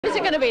Who's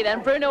it going to be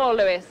then, Bruno or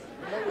Lewis?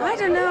 I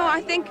don't know.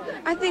 I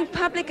think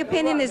public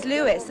opinion is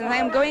Lewis, and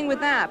I'm going with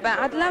that. But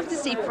I'd love to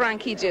see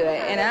Frankie do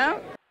it, you know?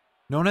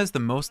 Known as the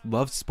most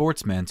loved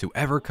sportsman to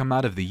ever come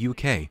out of the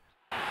UK.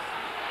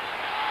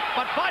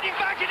 But fighting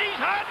back, and he's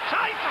hurt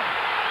Tyson.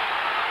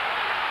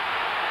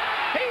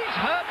 He's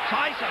hurt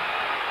Tyson.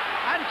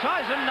 And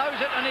Tyson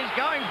knows it, and he's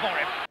going for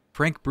him.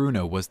 Frank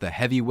Bruno was the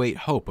heavyweight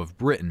hope of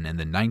Britain in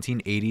the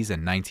 1980s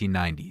and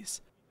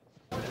 1990s.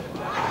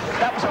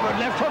 That was a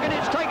left hook, and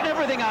it's taken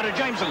everything out of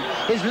Jameson.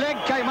 His leg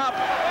came up,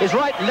 his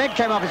right leg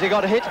came up as he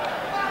got a hit,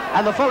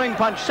 and the following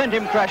punch sent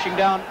him crashing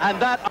down,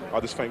 and that... I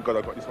just thank God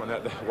I got this one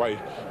out of the way,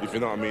 if you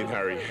know what I mean,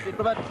 Harry. Seems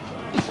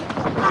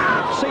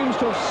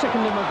to have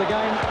sickened him of the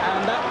game,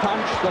 and that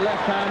punch, the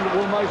left hand,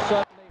 will most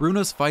certainly...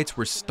 Bruno's fights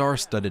were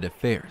star-studded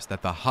affairs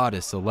that the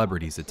hottest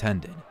celebrities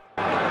attended.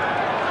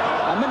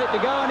 A minute to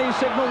go and he's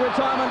signalled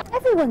retirement.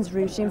 Everyone's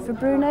rooting for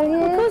Bruno here.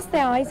 Of course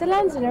they are. He's a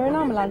Londoner and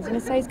I'm a Londoner,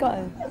 so he's got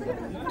to. Do you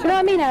know what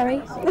I mean,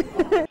 Harry?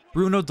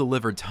 Bruno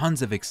delivered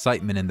tons of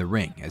excitement in the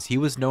ring as he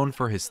was known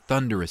for his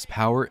thunderous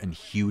power and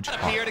huge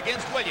heart. Appeared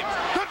against Williams.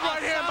 Good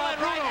right hand by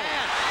Bruno.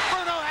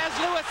 Bruno has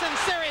Lewis in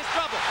serious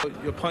trouble.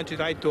 Your punches,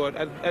 I thought,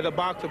 at a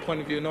boxer point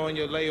of view, knowing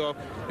your layoff,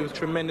 it was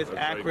tremendous,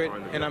 accurate,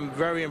 and I'm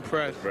very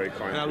impressed. Very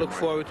kind. And I look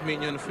forward to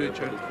meeting you in the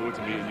future. I look forward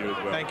to meeting you as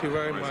well. Thank you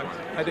very much.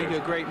 I think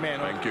you're a great man.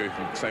 Thank you.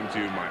 Same to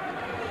you, Mike.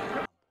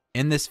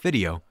 In this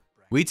video,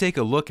 we take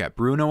a look at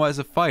Bruno as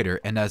a fighter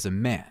and as a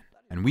man,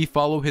 and we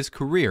follow his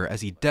career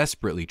as he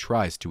desperately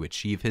tries to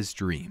achieve his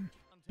dream,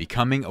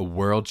 becoming a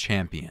world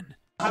champion.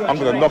 I'm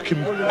going to knock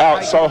him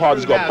out so hard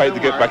he's got to pay to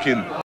get back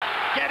in.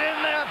 Get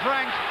in there,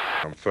 Frank.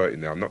 I'm 30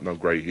 now. I'm not no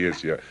grey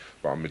hairs yet,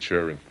 but I'm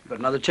maturing. Got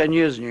another 10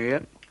 years in you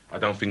yet? I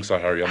don't think so,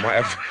 Harry. I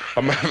might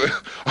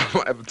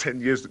have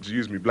 10 years to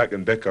use me Black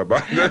and Decker,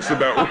 but that's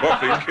about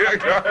what I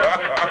think.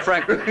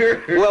 Frank,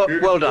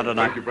 well done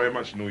tonight. Thank you very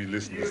much, and all your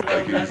listeners.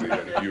 Take it easy,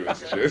 and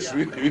viewers. Cheers.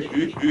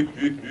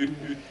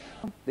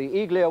 The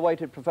eagerly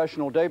awaited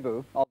professional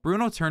debut.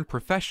 Bruno turned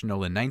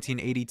professional in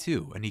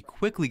 1982, and he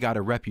quickly got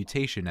a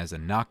reputation as a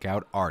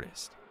knockout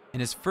artist. In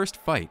his first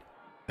fight,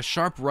 a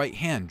sharp right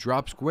hand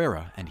drops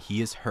Guerra, and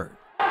he is hurt.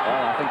 Well,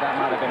 I think that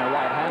might have been a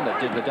right hand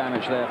that did the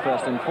damage there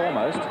first and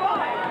foremost.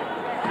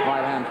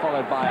 Right hand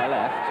followed by a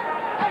left.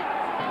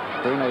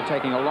 Bruno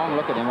taking a long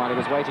look at him while he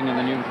was waiting in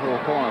the neutral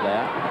corner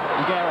there.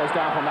 And Guerra's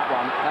down from that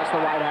one. That's the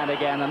right hand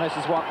again, and this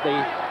is what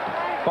the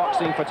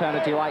boxing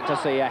fraternity like to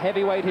see. A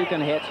heavyweight who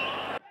can hit.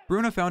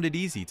 Bruno found it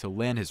easy to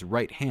land his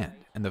right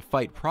hand, and the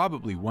fight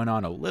probably went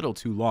on a little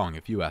too long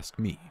if you ask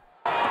me.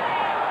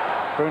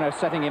 Bruno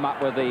setting him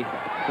up with the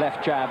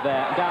left jab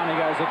there. Down he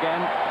goes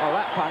again. Well,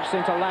 that punch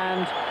seemed to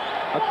land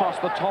across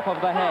the top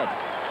of the head.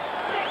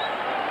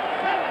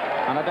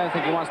 And I don't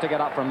think he wants to get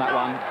up from that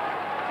one.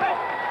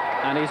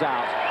 And he's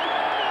out.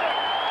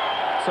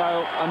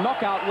 So a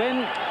knockout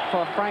win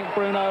for Frank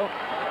Bruno.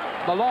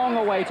 The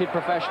long-awaited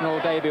professional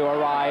debut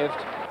arrived.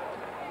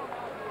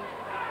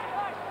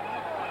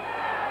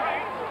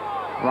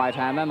 Right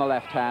hand, then the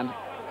left hand.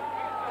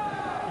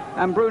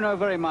 And Bruno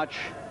very much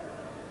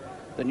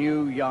the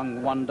new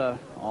young wonder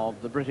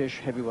of the British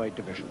heavyweight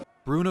division.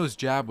 Bruno's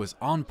jab was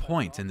on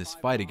point in this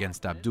fight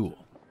against Abdul.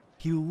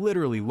 He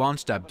literally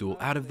launched Abdul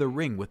out of the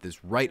ring with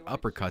his right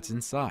uppercuts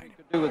inside.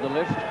 With the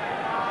lift.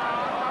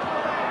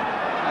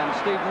 And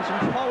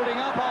Stevenson holding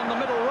up on the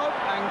middle rope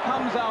and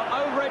comes out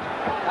over it,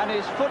 and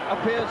his foot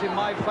appears in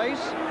my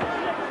face,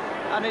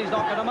 and he's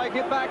not going to make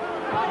it back.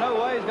 No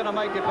way he's going to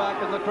make it back,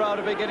 and the crowd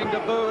are beginning to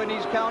boo, and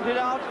he's counted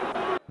out.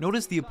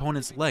 Notice the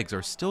opponent's legs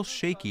are still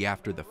shaky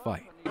after the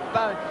fight.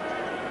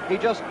 He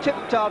just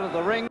tipped out of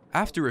the ring.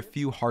 After a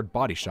few hard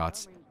body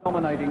shots,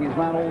 Dominating his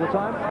man all the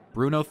time.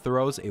 Bruno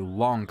throws a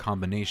long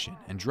combination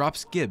and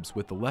drops Gibbs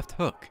with the left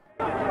hook.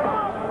 Oh,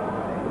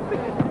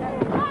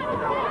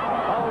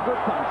 good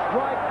punch.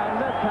 Right and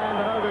left hand,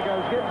 and over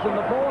goes Gibbs in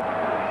the fourth.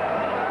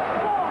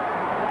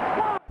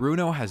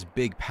 Bruno has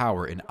big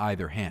power in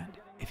either hand.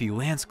 If he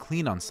lands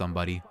clean on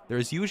somebody,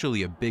 there's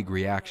usually a big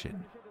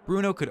reaction.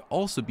 Bruno could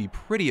also be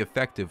pretty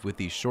effective with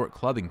these short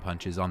clubbing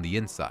punches on the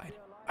inside.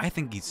 I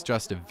think he's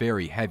just a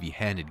very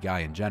heavy-handed guy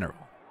in general.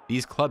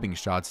 These clubbing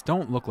shots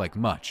don't look like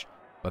much,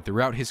 but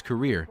throughout his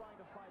career,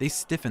 they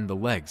stiffen the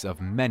legs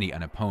of many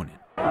an opponent.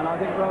 And I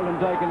think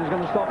Roland Dakin is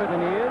going to stop it,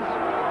 and he is,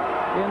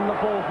 in the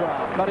fourth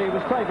round. But he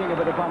was taking a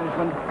bit of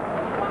punishment,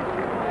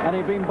 and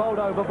he'd been bowled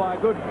over by a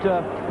good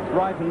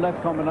right and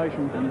left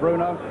combination from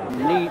Bruno.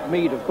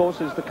 Mead, of course,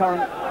 is the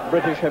current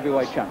British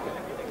heavyweight champion.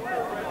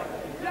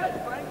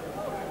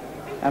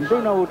 And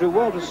Bruno will do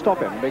well to stop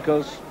him,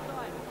 because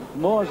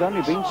Moore's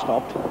only been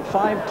stopped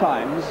 5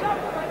 times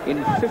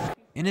in 50.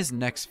 In his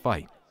next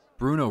fight,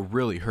 Bruno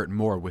really hurt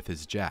Moore with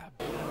his jab,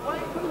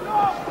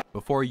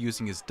 before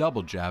using his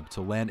double jab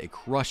to land a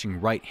crushing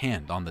right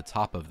hand on the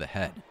top of the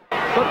head.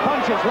 Good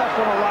punches left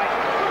and a right.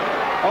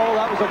 Oh,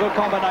 that was a good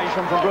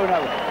combination from Bruno,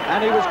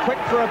 and he was quick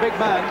for a big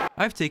man.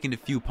 I've taken a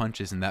few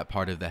punches in that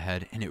part of the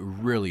head, and it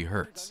really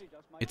hurts.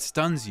 It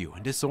stuns you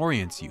and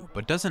disorients you,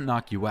 but doesn't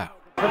knock you out.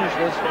 Finish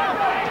this,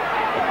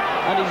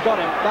 and he's got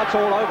him. That's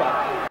all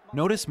over.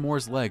 Notice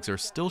Moore's legs are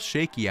still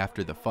shaky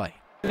after the fight.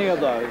 Any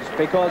of those,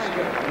 because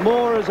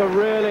Moore is a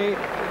really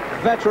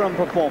veteran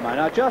performer.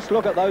 Now just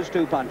look at those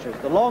two punches,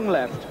 the long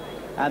left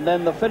and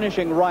then the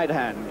finishing right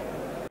hand.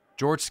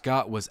 George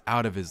Scott was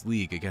out of his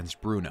league against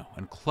Bruno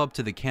and clubbed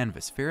to the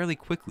canvas fairly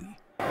quickly.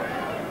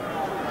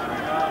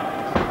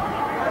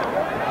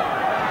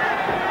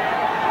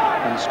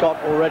 And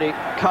Scott already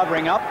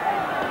covering up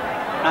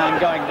and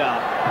going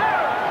down.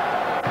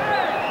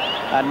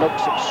 And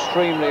looks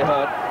extremely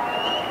hurt.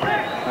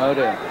 Oh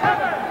dear.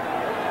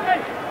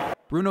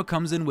 Bruno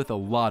comes in with a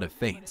lot of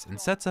feints and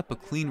sets up a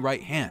clean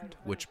right hand,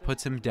 which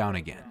puts him down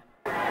again.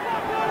 And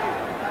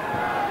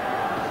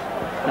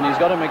he's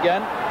got him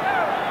again.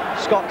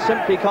 Scott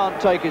simply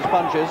can't take his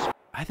punches.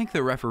 I think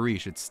the referee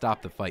should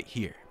stop the fight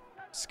here.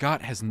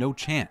 Scott has no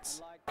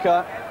chance.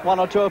 One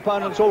or two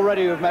opponents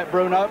already who've met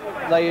Bruno.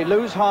 They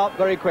lose heart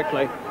very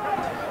quickly.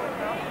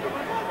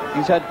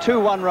 He's had 2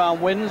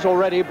 one-round wins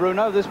already,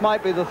 Bruno. This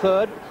might be the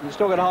third. He's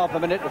still got half a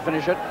minute to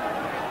finish it.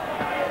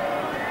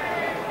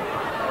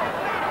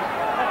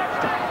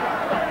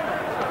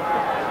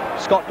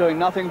 Scott doing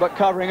nothing but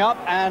covering up,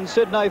 and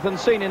Sid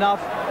Nathan's seen enough.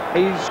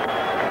 He's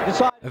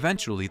decided.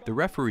 Eventually, the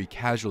referee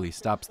casually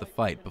stops the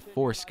fight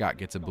before Scott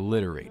gets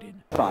obliterated.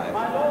 5.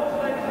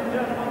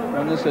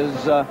 And this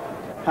is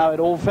how it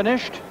all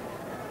finished,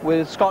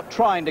 with Scott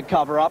trying to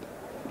cover up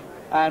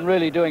and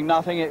really doing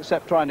nothing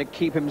except trying to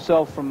keep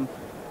himself from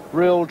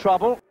real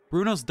trouble.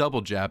 Bruno's double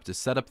jab to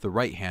set up the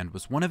right hand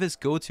was one of his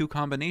go-to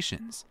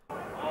combinations.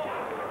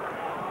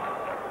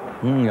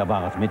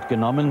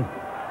 Mitgenommen.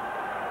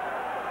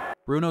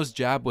 Bruno's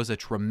jab was a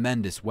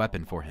tremendous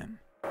weapon for him.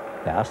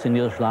 Der erste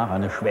Niederschlag,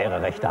 eine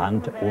schwere rechte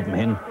Hand oben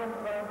hin.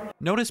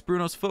 Notice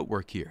Bruno's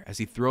footwork here as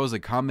he throws a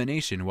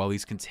combination while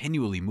he's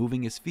continually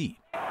moving his feet.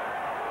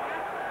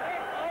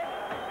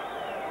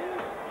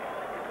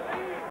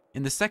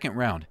 In the second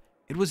round,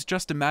 it was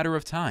just a matter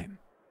of time.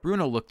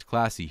 Bruno looked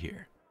classy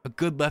here. A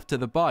good left to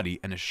the body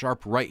and a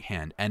sharp right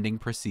hand ending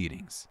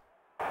proceedings.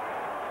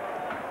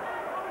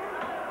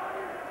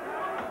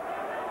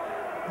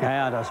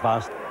 Ja, das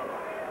war's.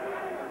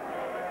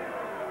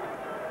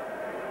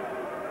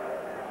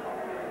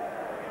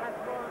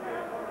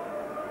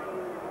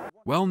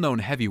 Well-known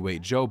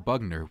heavyweight Joe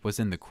Bugner was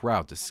in the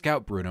crowd to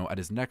scout Bruno at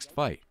his next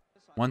fight.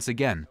 Once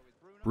again,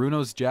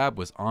 Bruno's jab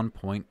was on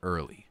point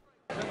early.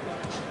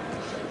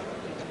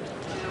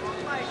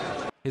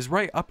 His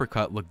right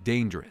uppercut looked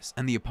dangerous,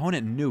 and the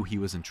opponent knew he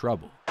was in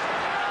trouble.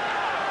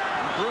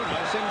 Bruno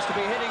seems to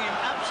be hitting him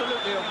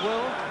absolutely at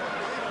will.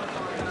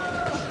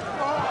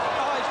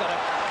 Oh, he's got it.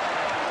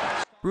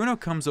 Bruno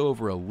comes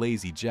over a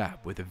lazy jab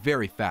with a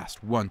very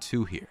fast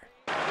 1-2 here.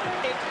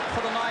 It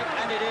for the night,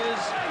 and it is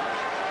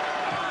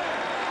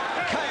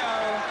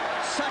KO.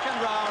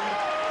 Second round.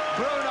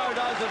 Bruno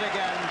does it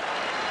again.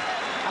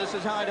 This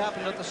is how it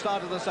happened at the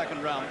start of the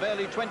second round.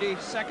 Barely 20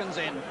 seconds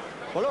in.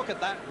 Well, look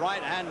at that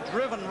right hand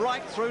driven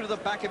right through to the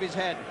back of his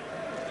head.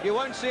 You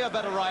won't see a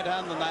better right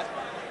hand than that.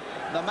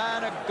 The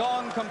man had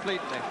gone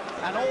completely.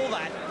 And all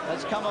that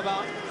has come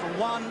about from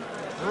one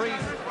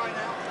brief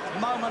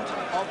moment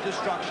of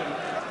destruction.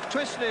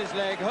 Twisted his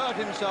leg, hurt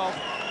himself,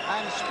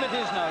 and split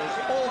his nose.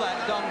 All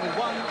that done with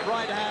one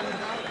right hand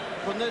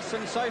from this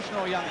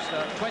sensational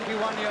youngster,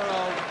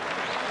 21-year-old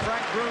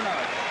Frank Bruno.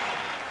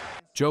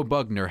 Joe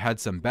Bugner had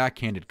some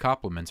backhanded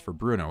compliments for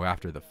Bruno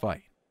after the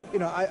fight. You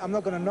know, I'm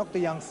not going to knock the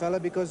young fella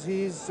because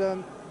he's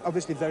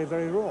obviously very,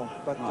 very raw.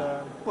 But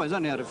well, he's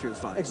only had a few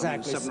fights.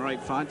 Exactly. 7 or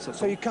 8 fights.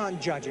 So you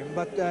can't judge him,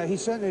 but he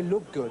certainly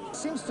looked good.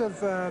 Seems to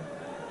have.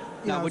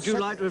 Now, would you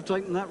like to have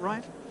taken that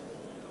right?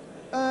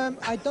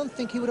 I don't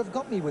think he would have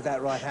got me with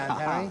that right hand,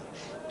 Harry.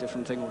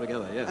 Different thing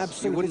altogether, yes.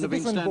 Absolutely. You wouldn't have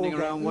been standing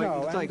around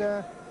waiting to take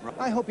it.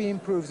 I hope he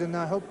improves, and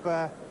I hope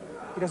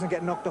he doesn't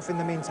get knocked off in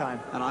the meantime.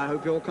 And I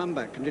hope your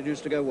comeback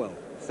continues to go well.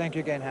 Thank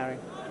you again, Harry.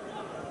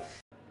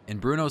 In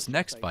Bruno's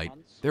next fight,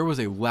 there was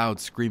a loud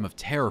scream of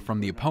terror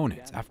from the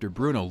opponent after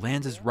Bruno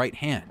lands his right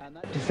hand.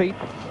 Defeat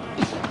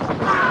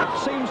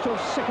seems to have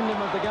sickened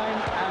him of the game,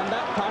 and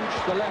that punch,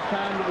 the left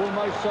hand, will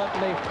most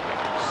certainly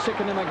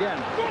sicken him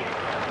again.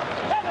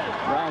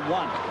 Round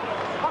 1.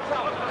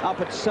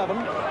 Up at 7.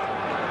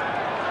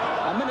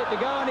 A minute to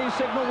go, and he's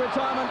signaled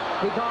retirement.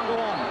 He can't go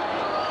on.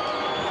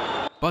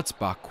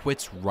 Butzbach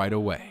quits right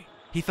away.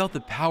 He felt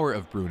the power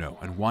of Bruno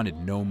and wanted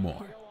no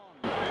more.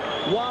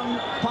 One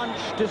punch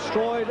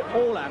destroyed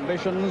all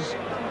ambitions,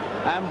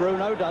 and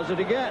Bruno does it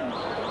again.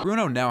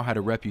 Bruno now had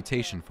a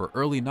reputation for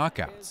early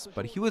knockouts,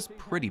 but he was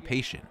pretty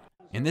patient.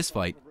 In this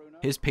fight,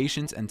 his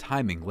patience and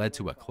timing led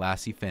to a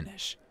classy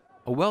finish.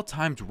 A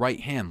well-timed right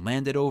hand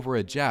landed over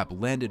a jab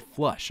landed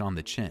flush on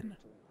the chin.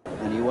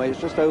 And he weighs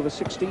just over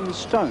 16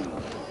 stone.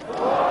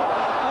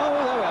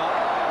 Oh, there we are.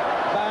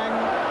 Bang.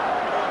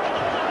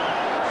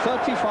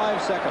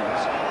 35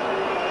 seconds.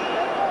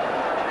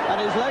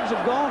 And his legs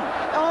have gone.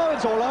 Oh,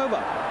 it's all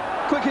over.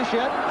 Quickest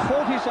yet,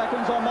 40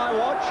 seconds on my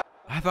watch.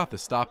 I thought the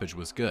stoppage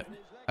was good.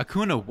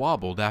 Acuna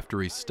wobbled after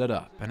he stood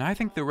up, and I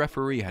think the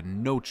referee had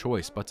no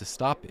choice but to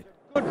stop it.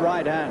 Good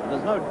right hand,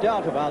 there's no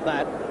doubt about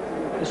that.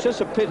 It's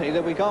just a pity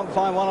that we can't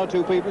find 1 or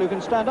 2 people who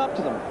can stand up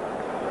to them.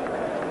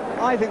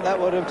 I think that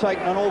would have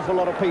taken an awful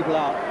lot of people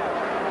out.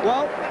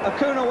 Well,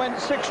 Acuna went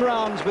 6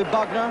 rounds with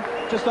Bugner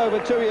just over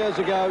 2 years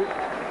ago.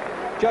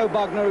 Joe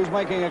Bugner, who's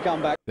making a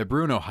comeback. The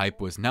Bruno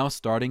hype was now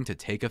starting to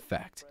take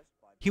effect.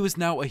 He was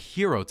now a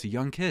hero to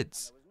young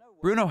kids.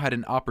 Bruno had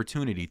an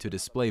opportunity to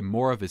display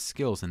more of his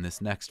skills in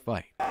this next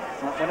fight.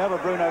 Whenever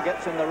Bruno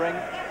gets in the ring,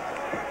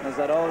 there's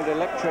that old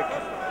electric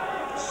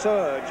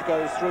surge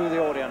goes through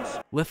the audience.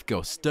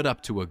 Lithgow stood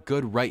up to a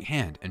good right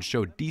hand and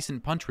showed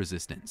decent punch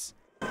resistance.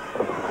 There's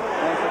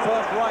the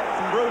first right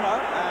from Bruno,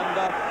 and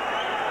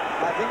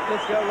I think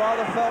Lithgow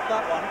rather felt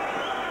that one.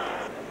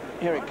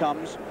 Here it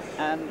comes,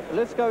 and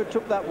Lithgow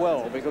took that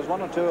well, because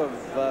 1 or 2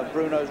 of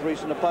Bruno's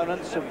recent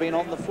opponents have been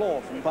on the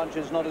floor from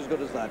punches not as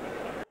good as that.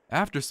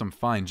 After some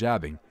fine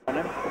jabbing,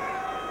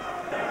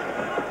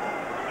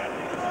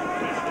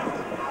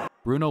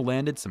 Bruno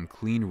landed some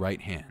clean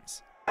right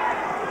hands.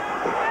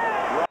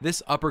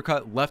 This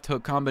uppercut left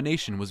hook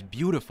combination was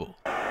beautiful.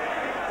 The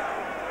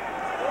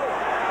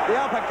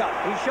uppercut,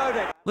 he showed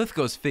it.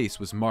 Lithgow's face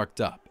was marked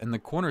up, and the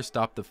corner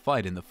stopped the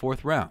fight in the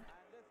 4th round.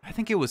 I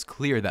think it was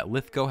clear that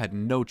Lithgow had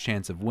no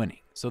chance of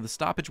winning, so the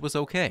stoppage was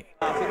okay.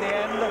 In the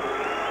end,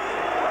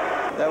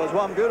 there was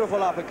one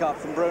beautiful uppercut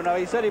from Bruno.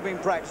 He said he'd been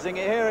practicing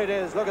it. Here it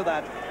is, look at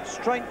that.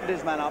 Straightened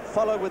his man up,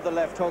 followed with the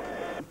left hook.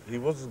 He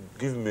wasn't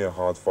giving me a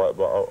hard fight,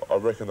 but I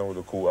reckon I would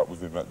have caught up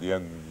with him at the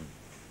end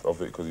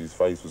of it, because his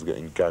face was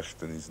getting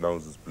gashed and his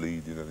nose was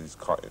bleeding, and he's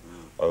cutting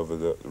over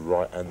the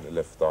right and the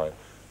left eye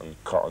and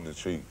cut on the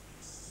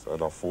cheeks.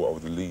 And I thought I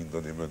would have leaned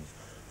on him and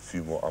a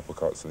few more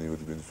uppercuts and he would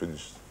have been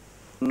finished.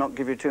 Not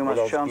give you too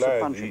much chance of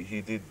punching. He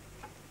did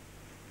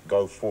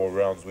go 4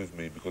 rounds with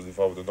me, because if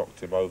I would have knocked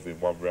him over in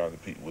 1 round, the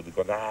people would have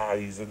gone, ah,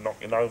 he's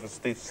knocking over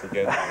Stiffs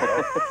again, you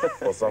know?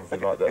 Or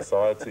something like that.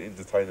 So I had to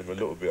entertain him a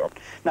little bit.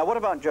 Now, what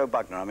about Joe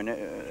Bugner? I mean,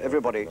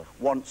 everybody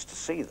wants to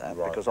see that,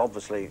 right, because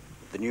obviously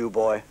the new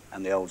boy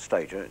and the old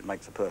stager, it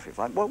makes a perfect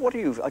fight. What do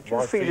you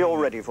feel you're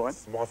ready for him?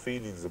 My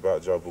feelings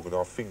about Joe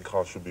Bugner, I think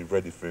I should be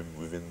ready for him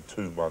within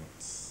 2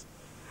 months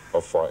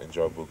of fighting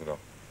Joe Bugner.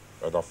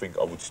 And I think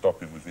I would stop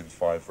him within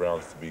 5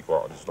 rounds, to be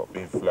quite honest, not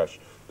being flash,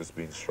 just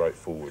being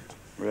straightforward.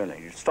 Really?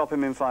 You'd stop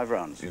him in 5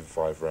 rounds? In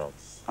 5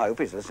 rounds. I hope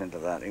he's listening to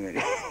that.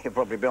 He'll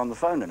probably be on the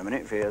phone in a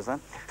minute if he hears that.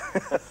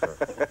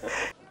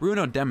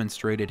 Bruno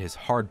demonstrated his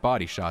hard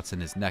body shots in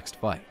his next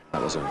fight.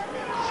 That was a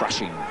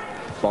crushing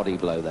body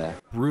blow there.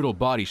 Brutal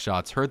body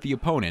shots hurt the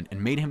opponent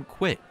and made him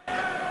quit. That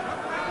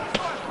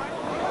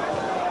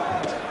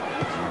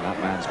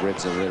man's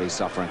ribs are really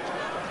suffering.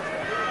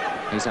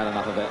 He's had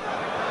enough of it.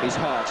 He's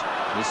hurt.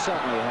 He's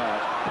certainly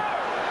hurt.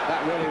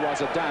 That really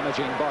was a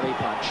damaging body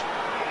punch.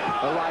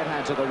 The right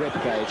hand to the rib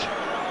cage.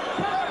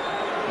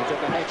 He took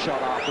a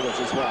headshot afterwards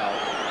as well.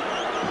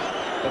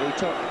 But he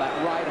took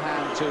that right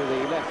hand to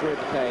the left rib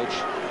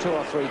cage 2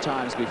 or 3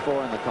 times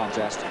before in the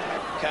contest.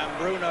 Can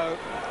Bruno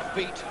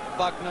beat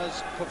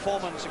Bugner's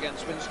performance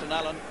against Winston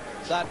Allen?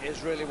 That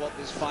is really what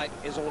this fight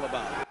is all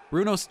about.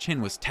 Bruno's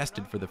chin was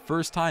tested for the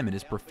first time in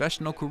his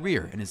professional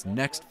career in his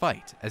next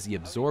fight, as he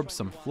absorbed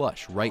some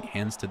flush right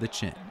hands to the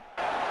chin.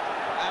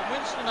 And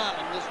Winston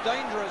Allen, this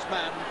dangerous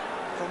man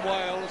from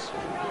Wales.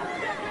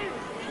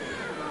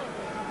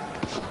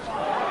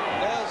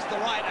 There's the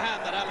right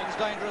hand that Allen's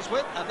dangerous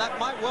with, and that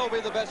might well be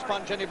the best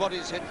punch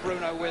anybody's hit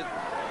Bruno with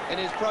in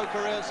his pro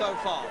career so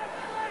far.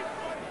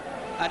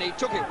 And he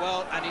took it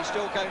well, and he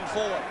still came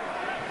forward.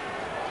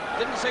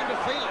 Didn't seem to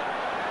feel it,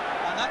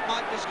 and that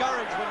might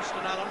discourage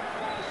Winston Allen.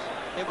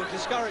 It would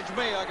discourage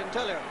me, I can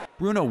tell you.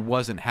 Bruno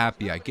wasn't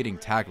happy at getting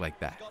tagged like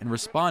that and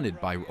responded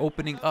by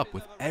opening up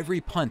with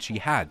every punch he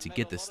had to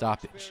get the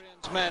stoppage.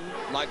 Men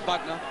like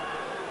Bugner.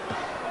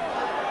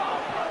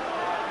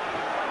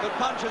 Good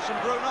punches from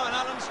Bruno, and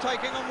Allen's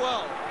taking them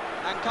well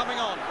and coming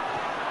on.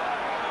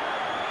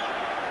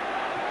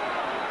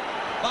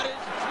 But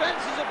his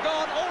defences have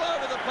gone all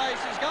over the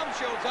place. His gum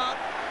shield's out,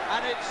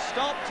 and it's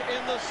stopped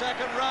in the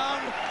 2nd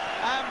round.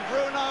 And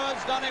Bruno has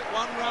done it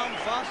 1 round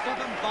faster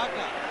than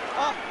Bugner.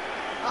 Oh.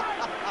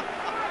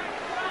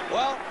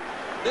 Well,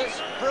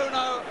 this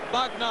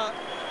Bruno-Bugner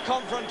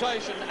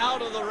confrontation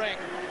out of the ring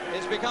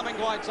is becoming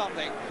quite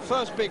something.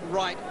 First big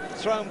right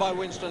thrown by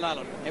Winston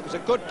Allen. It was a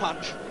good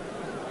punch,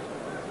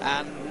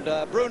 and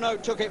Bruno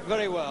took it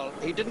very well.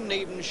 He didn't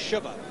even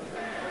shiver,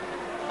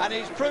 and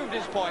he's proved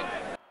his point.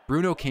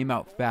 Bruno came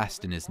out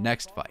fast in his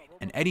next fight,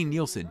 and Eddie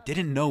Nielsen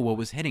didn't know what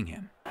was hitting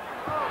him.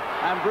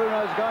 And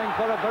Bruno's going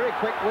for a very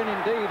quick win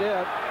indeed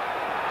here.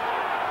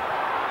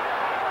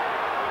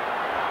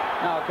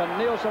 Now, can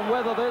Nielsen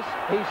weather this?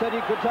 He said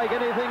he could take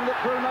anything that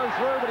Bruno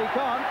threw, but he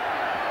can't.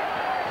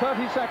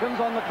 30 seconds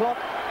on the clock.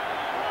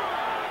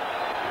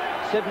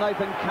 Sid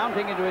Nathan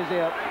counting into his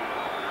ear.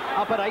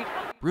 Up at 8.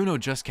 Bruno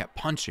just kept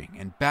punching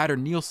and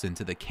battered Nielsen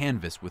to the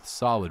canvas with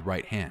solid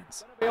right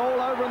hands. All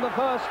over in the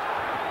first.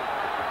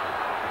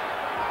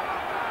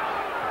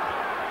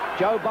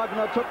 Joe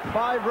Bugner took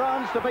 5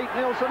 rounds to beat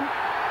Nielsen.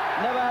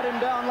 Never had him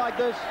down like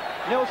this.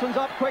 Nielsen's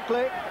up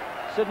quickly.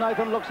 Sid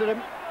Nathan looks at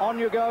him. On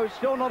you go.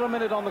 Still not a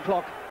minute on the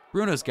clock.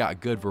 Bruno's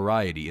got good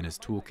variety in his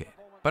toolkit,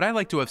 but I'd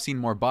like to have seen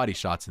more body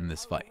shots in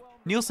this fight.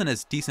 Nielsen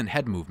has decent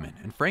head movement,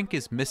 and Frank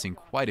is missing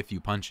quite a few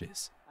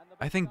punches.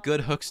 I think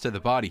good hooks to the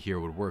body here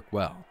would work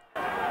well.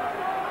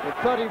 With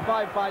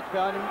 35 fights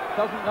behind him,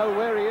 doesn't know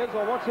where he is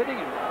or what's hitting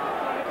him.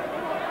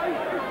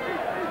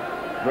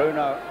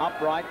 Bruno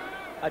upright,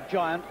 a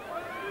giant.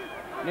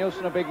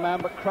 Nielsen a big man,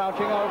 but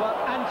crouching over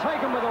and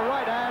taken with a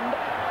right hand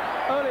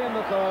early in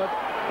the third.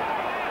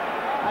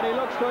 And he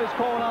looks to his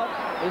corner,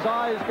 his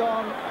eye's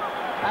gone,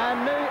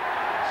 and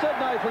Sid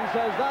Nathan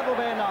says that'll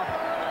be enough.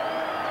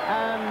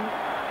 And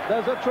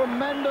there's a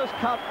tremendous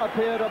cut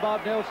appeared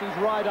above Nielsen's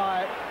right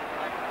eye.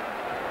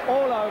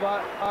 All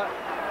over.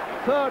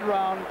 Third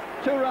round,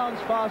 2 rounds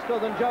faster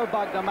than Joe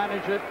Bugner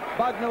managed it.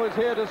 Bugner was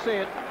here to see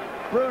it.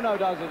 Bruno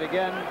does it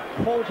again,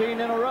 14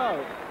 in a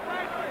row.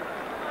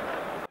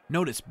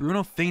 Notice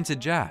Bruno feints a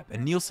jab,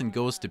 and Nielsen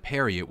goes to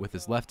parry it with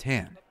his left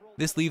hand.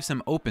 This leaves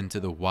him open to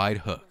the wide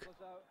hook.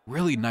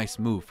 Really nice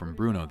move from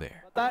Bruno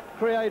there. That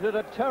created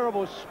a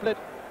terrible split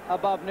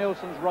above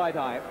Nielsen's right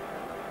eye.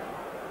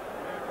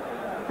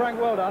 Frank,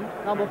 well done.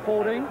 Number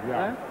 14.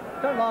 Yeah.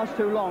 Don't last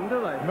too long,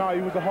 do they? No,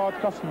 he was a hard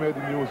customer, Eddie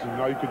Nielsen. You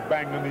know, he could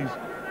bang, and he's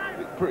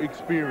pretty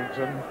experienced,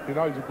 and you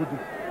know, he's a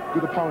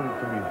good opponent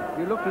for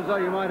me. You looked as though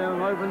you might have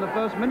him over in the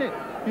first minute.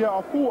 Yeah,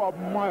 I thought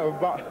I might have,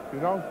 but you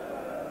know,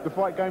 the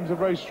fight game's a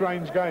very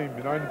strange game.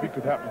 You know, anything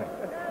could happen.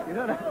 You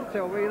don't have to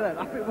tell me that.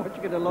 I've been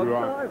watching it a long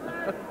time.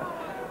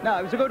 No,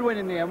 it was a good win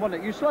in the end,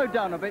 wasn't it? You slowed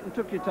down a bit and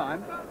took your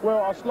time.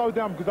 Well, I slowed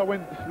down because I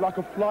went like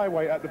a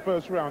flyweight at the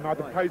first round. I had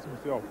to pace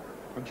myself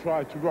and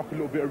try to rock a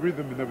little bit of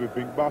rhythm and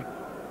everything, but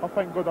I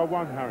thank God I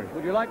won, Harry.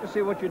 Would you like to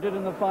see what you did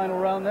in the final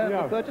round there?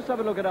 Yeah. But just have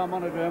a look at our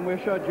monitor and we'll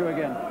show it you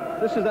again.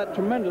 This is that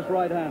tremendous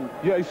right hand.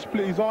 Yeah, he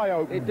split his eye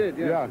open. It did,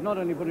 yeah. Not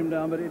only put him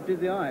down, but it did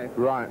the eye.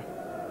 Right.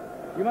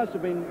 You must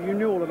have been, you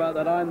knew all about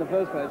that eye in the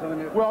first place. I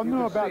mean, well, I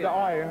knew about the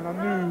eye, and I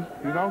knew,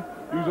 you know,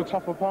 he was a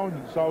tough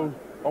opponent, so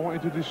I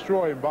wanted to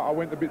destroy him, but I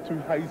went a bit too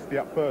hasty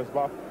at first,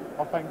 but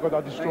I thank God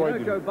I destroyed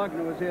him. Joe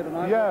Bugner was here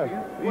tonight. Yeah.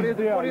 What do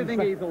you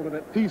think he thought of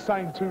it? He's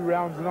saying 2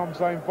 rounds, and I'm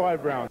saying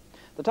 5 rounds.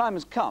 The time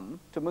has come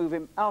to move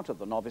him out of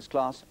the novice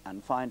class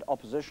and find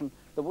opposition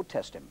that will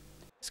test him.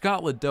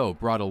 Scott Liddell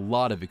brought a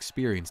lot of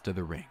experience to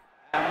the ring.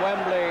 And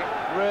Wembley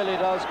really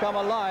does come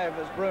alive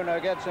as Bruno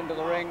gets into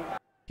the ring.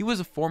 He was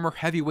a former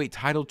heavyweight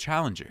title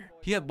challenger.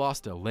 He had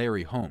lost to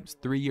Larry Holmes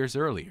 3 years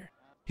earlier.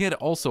 He had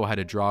also had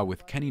a draw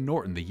with Kenny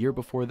Norton the year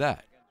before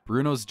that.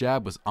 Bruno's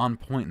jab was on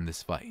point in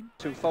this fight.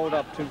 To fold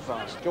up too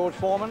fast. George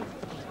Foreman,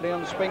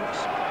 Leon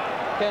Spinks,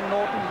 Ken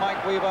Norton,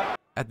 Mike Weaver.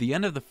 At the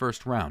end of the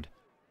first round,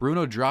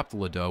 Bruno dropped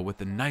Liddell with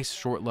a nice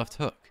short left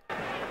hook. And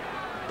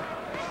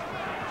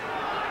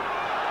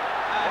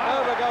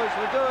over goes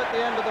Liddell at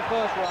the end of the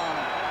first round.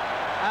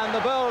 And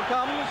the bell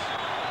comes,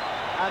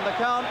 and the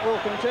count will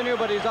continue,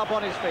 but he's up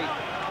on his feet.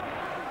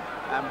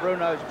 And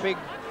Bruno's big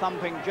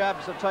thumping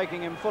jabs are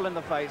taking him full in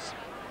the face.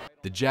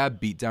 The jab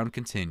beatdown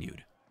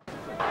continued.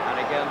 And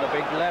again, the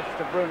big left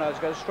of Bruno's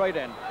goes straight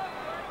in.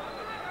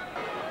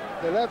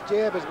 The left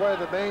jab is one of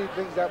the main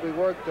things that we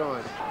worked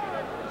on.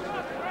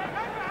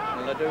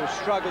 Ledoux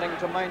struggling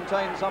to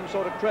maintain some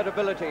sort of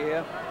credibility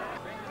here.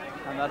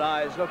 And that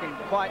eye is looking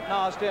quite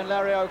nasty, and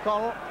Larry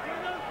O'Connell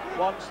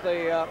wants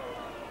the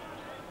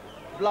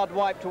blood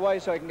wiped away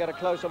so he can get a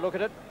closer look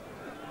at it.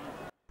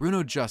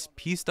 Bruno just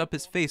pieced up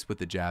his face with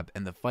the jab,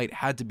 and the fight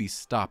had to be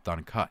stopped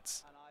on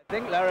cuts. I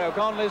think Larry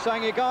O'Connell is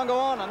saying he can't go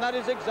on, and that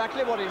is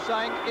exactly what he's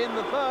saying in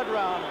the third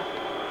round.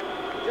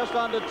 Just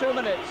under 2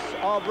 minutes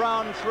of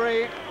round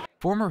 3.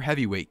 Former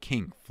heavyweight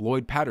king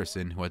Floyd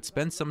Patterson, who had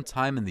spent some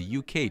time in the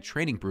UK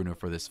training Bruno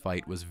for this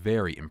fight, was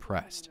very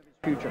impressed.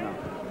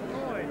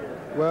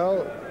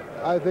 Well,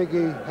 I think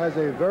he has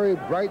a very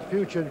bright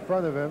future in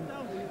front of him.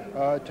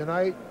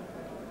 Tonight,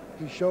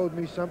 he showed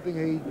me something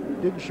he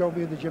didn't show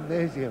me in the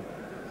gymnasium.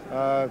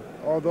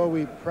 Although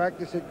we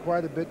practiced it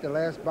quite a bit the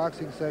last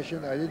boxing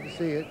session, I didn't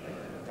see it,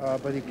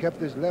 but he kept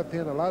his left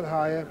hand a lot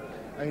higher,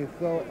 and he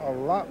threw a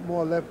lot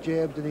more left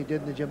jabs than he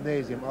did in the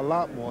gymnasium, a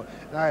lot more.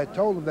 And I had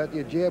told him that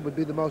the jab would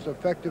be the most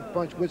effective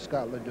punch with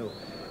Scott Liddell,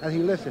 and he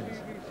listens.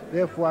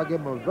 Therefore, I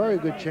give him a very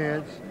good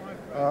chance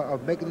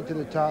of making it to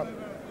the top.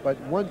 But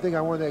one thing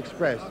I want to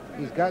express,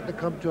 he's got to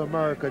come to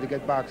America to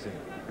get boxing.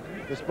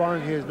 The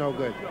sparring here is no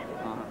good.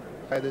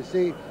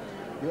 See,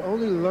 you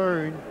only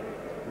learn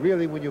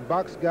really when you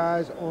box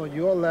guys on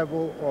your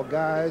level or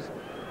guys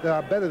that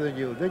are better than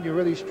you. Then you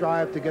really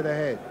strive to get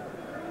ahead.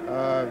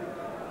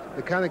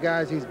 The kind of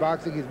guys he's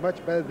boxing, he's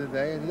much better than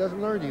they, and he doesn't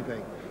learn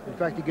anything. In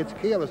fact, he gets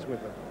careless with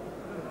them.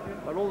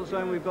 But all the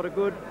same, we've got a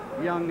good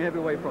young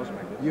heavyweight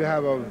prospect. You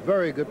have a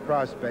very good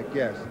prospect,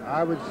 yes.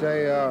 I would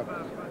say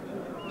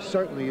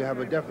certainly you have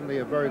definitely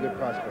a very good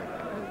prospect.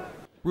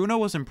 Bruno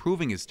was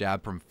improving his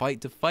jab from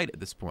fight to fight at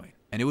this point,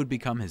 and it would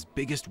become his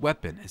biggest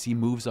weapon as he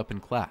moves up in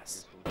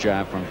class.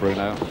 Jab from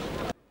Bruno.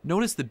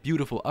 Notice the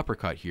beautiful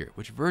uppercut here,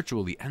 which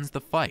virtually ends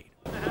the fight.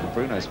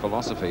 Bruno's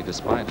philosophy,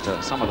 despite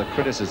some of the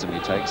criticism he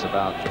takes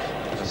about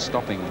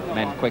stopping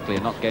men quickly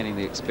and not gaining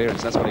the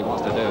experience, that's what he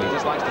wants to do. He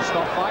just likes to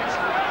stop fights.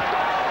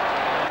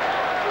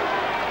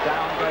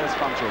 Down goes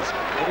punches.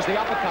 It was the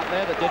uppercut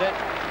there that did it.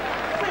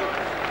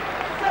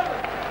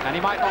 And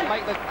he might not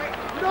make the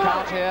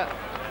count here.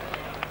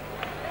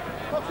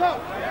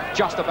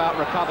 Just about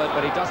recovered,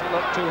 but he doesn't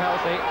look too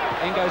healthy.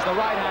 In goes the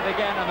right hand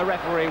again, and the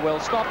referee will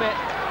stop it.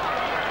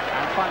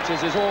 And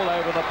Funches is all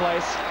over the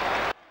place.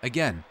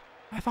 Again,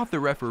 I thought the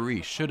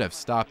referee should have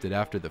stopped it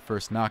after the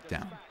first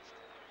knockdown.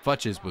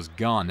 Funches was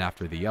gone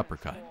after the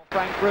uppercut.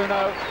 Frank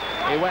Bruno,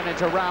 he went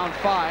into round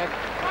 5,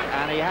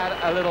 and he had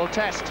a little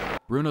test.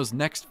 Bruno's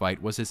next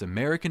fight was his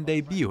American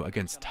debut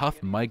against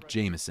tough Mike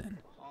Jamieson.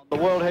 The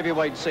world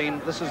heavyweight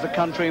scene, this is the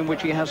country in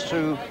which he has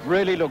to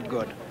really look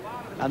good.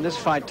 And this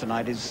fight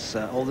tonight is,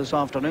 or this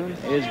afternoon,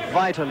 is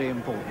vitally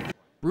important.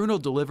 Bruno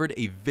delivered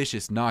a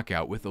vicious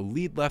knockout with a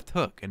lead left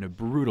hook and a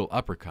brutal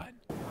uppercut.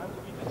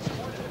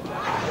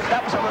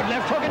 That was a good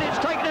left hook, and it's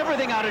taken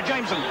everything out of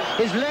Jameson.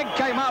 His leg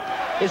came up,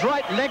 his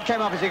right leg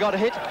came up as he got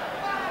hit,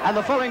 and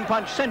the following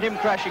punch sent him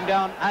crashing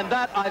down, and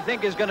that, I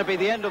think, is going to be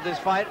the end of this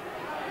fight.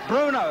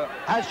 Bruno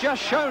has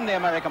just shown the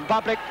American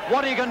public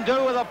what he can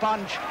do with a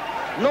punch.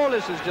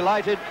 Lawless is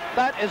delighted.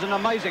 That is an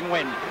amazing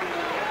win.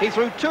 He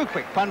threw 2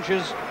 quick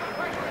punches,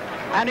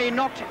 and he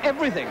knocked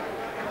everything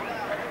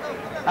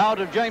out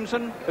of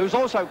Jameson, who's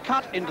also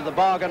cut into the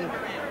bargain.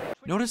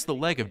 Notice the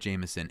leg of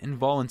Jamieson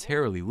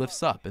involuntarily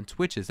lifts up and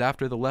twitches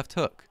after the left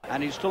hook.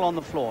 And he's still on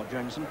the floor,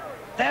 Jameson.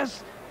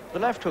 There's the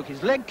left hook,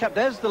 his leg kept,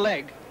 there's the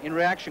leg in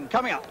reaction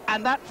coming up.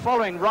 And that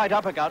following right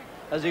uppercut,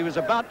 as he was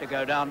about to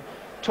go down,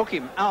 took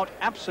him out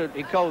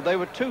absolutely cold. They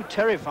were 2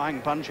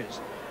 terrifying punches,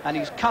 and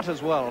he's cut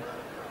as well.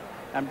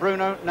 And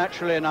Bruno,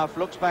 naturally enough,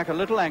 looks back a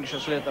little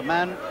anxiously at the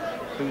man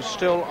who's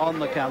still on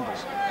the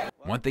canvas.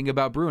 One thing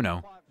about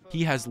Bruno,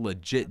 he has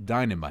legit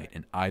dynamite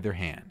in either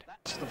hand.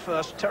 That's the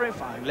first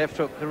terrifying left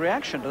hook. The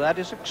reaction to that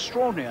is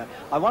extraordinary.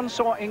 I once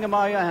saw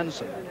Ingemar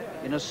Johansson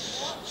in a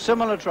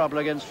similar trouble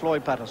against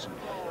Floyd Patterson.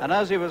 And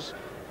as he was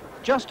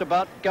just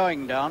about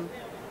going down,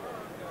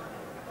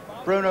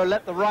 Bruno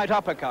let the right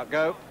uppercut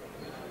go.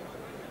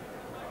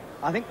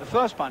 I think the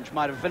first punch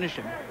might have finished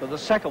him, but the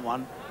second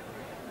one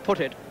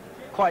put it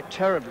quite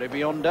terribly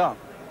beyond doubt.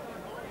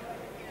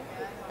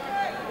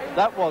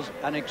 That was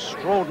an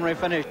extraordinary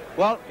finish.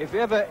 Well, if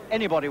ever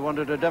anybody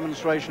wanted a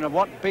demonstration of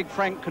what Big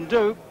Frank can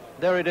do,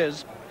 there it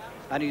is.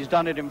 And he's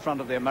done it in front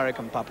of the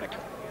American public.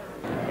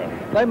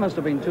 They must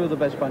have been 2 of the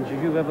best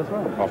punches you've ever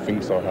thrown. I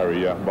think so,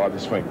 Harry, yeah. But I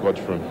just thank God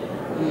for him.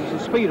 It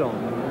was a speed on.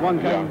 One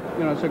came,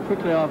 you know, so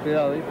quickly after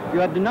the other. You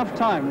had enough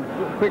time,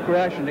 quick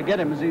reaction to get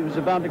him as he was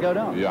about to go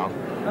down. Yeah.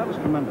 That was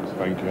tremendous.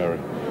 Thank you, Harry.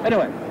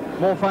 Anyway,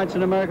 more fights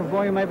in America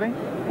for you, maybe?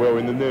 Well,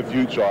 in the near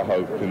future, I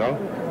hope, you know,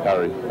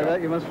 Harry.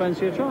 You must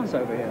fancy a chance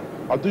over here.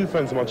 I do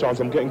fancy my chance.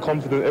 I'm getting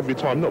confident every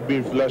time, not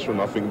being flash or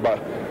nothing, but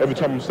every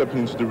time I'm stepping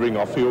into the ring,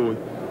 I feel,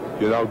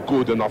 you know,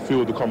 good, and I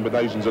feel the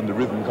combinations and the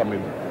rhythm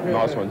coming. Yeah.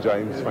 Nice one,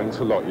 James. Thanks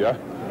a lot, yeah?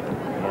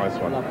 Nice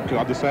one. Can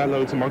I just say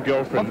hello to my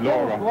girlfriend,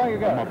 Laura,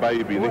 and my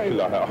baby,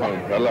 Nicola, at home.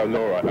 Hello,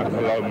 Laura, and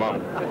hello,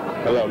 Mum.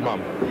 Hello,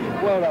 Mum.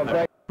 Well done,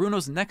 Frank.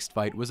 Bruno's next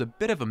fight was a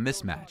bit of a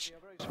mismatch.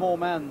 Small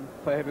man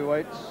for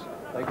heavyweights.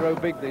 They grow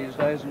big these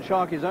days, and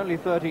Sharky's only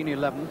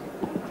 13'11",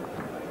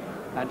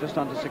 and just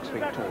under 6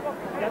 feet tall.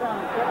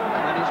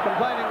 And he's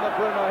complaining that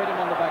Bruno hit him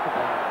on the back of the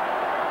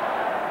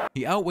head.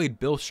 He outweighed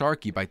Bill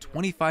Sharkey by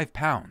 25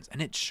 pounds,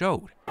 and it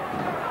showed. And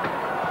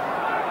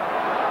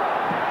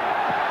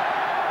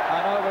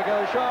over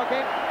goes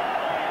Sharkey,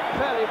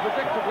 fairly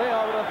predictably,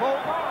 I would have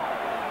thought.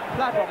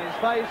 Flat on his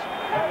face,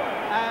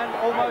 and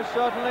almost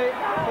certainly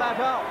flat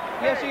out.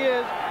 Yes, he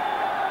is.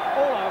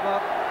 All over.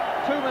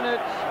 2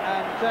 minutes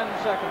and 10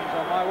 seconds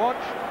on my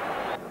watch.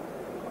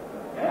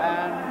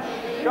 And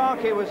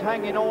Sharkey was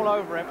hanging all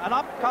over him, and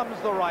up comes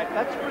the right.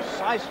 That's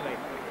precisely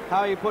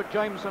how he put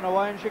Jameson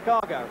away in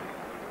Chicago.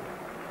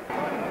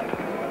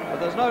 But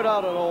there's no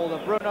doubt at all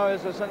that Bruno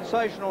is a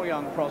sensational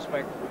young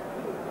prospect,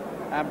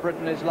 and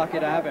Britain is lucky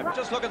to have him.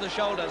 Just look at the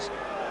shoulders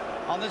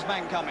on this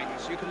man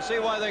Cummings. You can see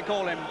why they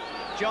call him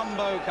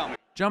Jumbo Cummings.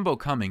 Jumbo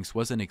Cummings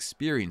was an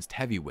experienced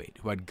heavyweight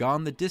who had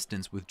gone the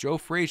distance with Joe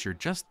Frazier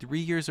just 3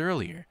 years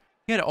earlier.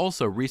 He had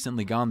also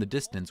recently gone the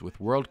distance with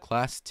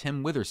world-class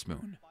Tim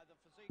Witherspoon.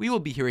 We will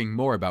be hearing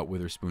more about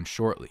Witherspoon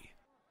shortly.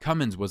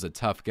 Cummins was a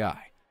tough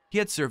guy. He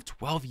had served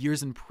 12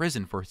 years in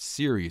prison for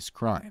serious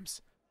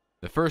crimes.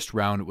 The first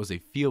round was a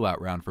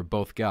feel-out round for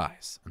both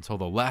guys, until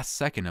the last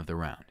second of the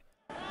round.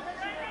 Oh,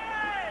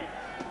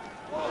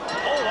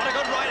 what a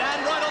good right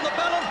hand, right on the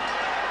bellum.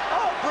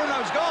 Oh,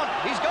 Bruno's gone.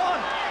 He's gone.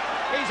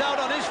 He's out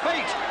on his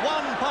feet.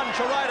 One punch,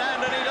 a right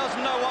hand, and he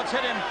doesn't know what's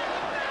hit him.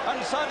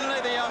 And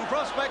suddenly the young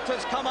prospect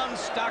has come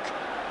unstuck.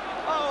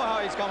 Oh, how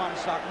he's come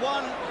unstuck.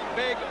 One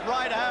big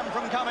right hand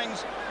from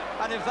Cummings.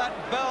 And if that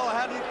bell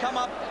hadn't come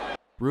up...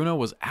 Bruno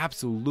was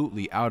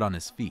absolutely out on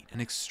his feet,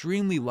 and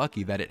extremely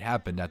lucky that it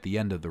happened at the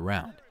end of the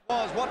round.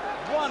 What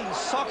one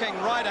socking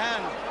right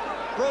hand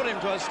brought him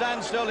to a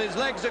standstill. His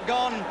legs are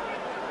gone.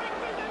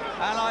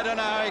 And I don't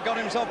know how he got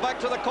himself back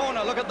to the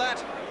corner. Look at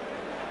that.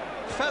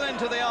 Fell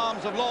into the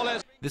arms of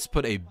Lawless. This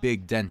put a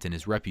big dent in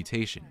his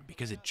reputation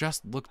because it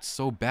just looked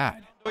so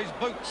bad. His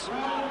boots.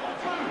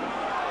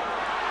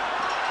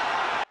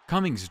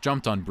 Cummings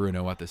jumped on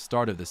Bruno at the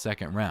start of the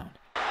second round.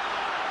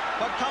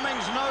 But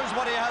Cummings knows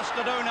what he has to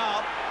do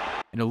now.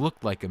 and it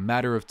looked like a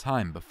matter of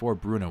time before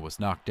Bruno was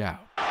knocked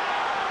out.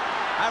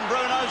 And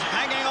Bruno's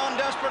hanging on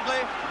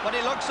desperately, but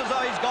he looks as though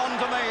he's gone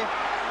to me.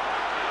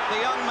 The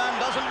young man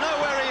doesn't know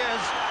where he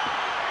is.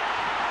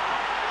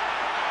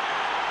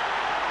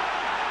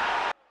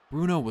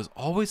 Bruno was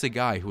always a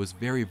guy who was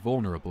very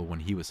vulnerable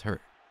when he was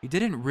hurt. He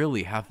didn't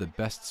really have the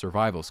best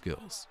survival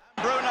skills.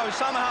 Bruno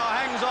somehow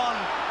hangs on.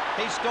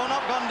 He's still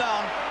not gone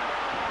down.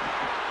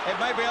 It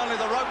may be only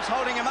the ropes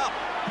holding him up.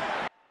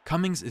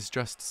 Cummings is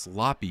just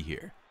sloppy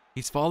here.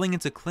 He's falling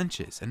into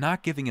clinches and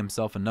not giving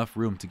himself enough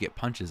room to get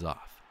punches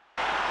off.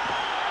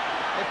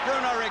 If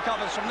Bruno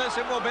recovers from this,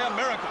 it will be a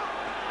miracle.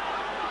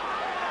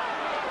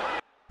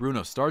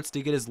 Bruno starts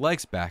to get his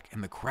legs back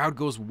and the crowd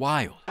goes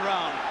wild.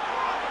 Round.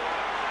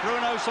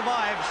 Bruno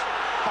survives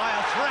by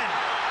a thread.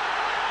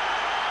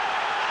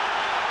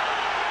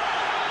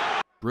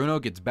 Bruno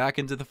gets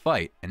back into the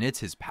fight, and it's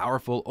his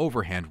powerful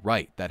overhand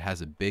right that has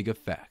a big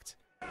effect.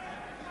 Oh,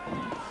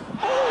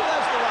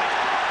 there's the right.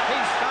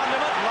 He's found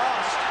him at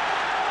last.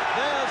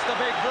 There's the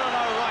big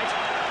Bruno right.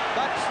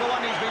 That's the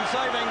one he's been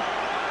saving.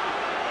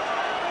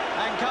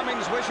 And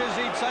Cummings wishes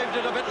he'd saved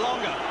it a bit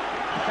longer.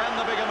 Can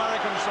the big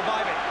American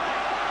survive it?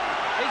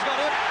 He's got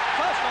it.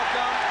 First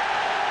knockdown.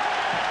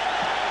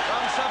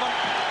 Round 7.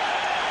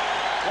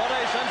 What a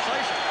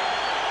sensation.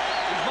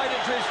 He's made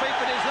it to his feet,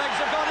 but his legs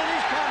have gone and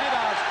he's counted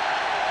out.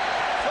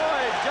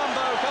 Floyd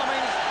Jumbo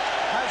Cummings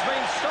has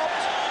been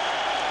stopped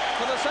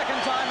for the second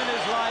time in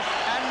his life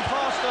and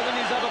faster than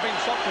he's ever been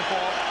stopped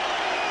before.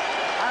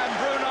 And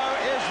Bruno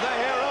is the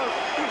hero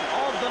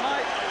of the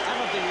night and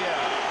of the year.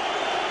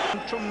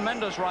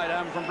 Tremendous right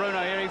hand from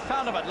Bruno here. He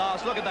found him at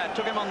last. Look at that.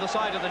 Took him on the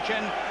side of the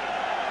chin.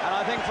 And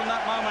I think from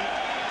that moment,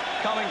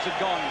 Cummings had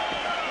gone.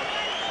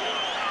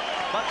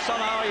 But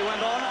somehow he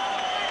went on.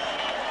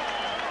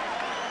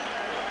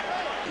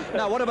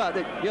 Now, what about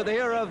it? You're the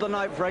hero of the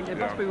night, Frank. It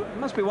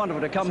must be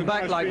wonderful to come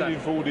back like that. It's a nice feeling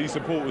for all these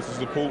supporters to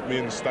support me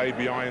and stay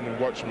behind and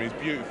watch me.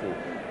 It's beautiful.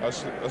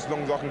 As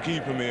long as I can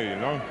keep them here, you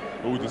know,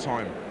 all the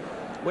time.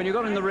 When you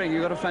got in the ring,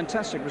 you got a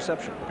fantastic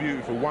reception.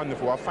 Beautiful,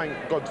 wonderful. I thank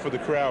God for the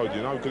crowd,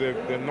 you know, because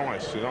they're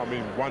nice, you know what I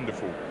mean?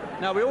 Wonderful.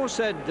 Now, we all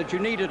said that you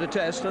needed a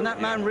test, and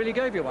that man really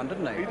gave you one,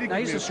 didn't he? He did now,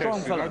 give he's me a strong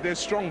test, fellow. You know, they're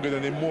stronger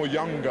than him, more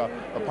younger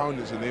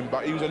opponents than him,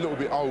 but he was a little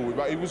bit old.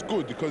 But he was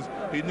good because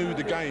he knew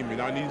the game, you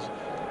know, and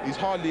he's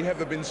hardly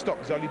ever been stopped.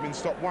 He's only been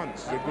stopped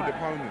once. He's a good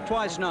opponent.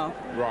 Twice now.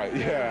 Right,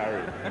 yeah,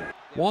 Harry.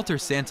 Walter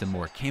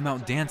Santamore came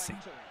out dancing.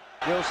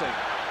 We'll see.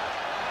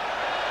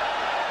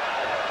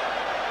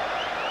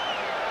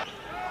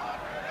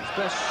 His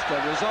best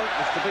result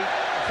was to beat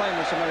the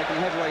famous American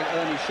heavyweight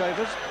Ernie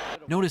Shavers.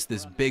 Notice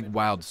this big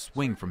wild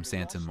swing from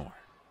Santamore.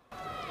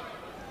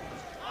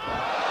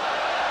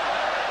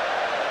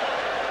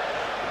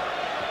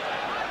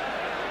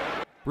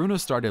 Bruno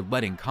started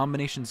letting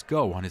combinations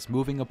go on his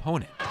moving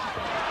opponent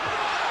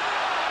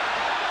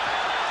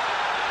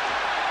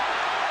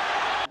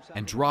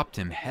and dropped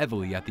him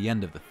heavily at the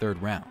end of the third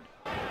round.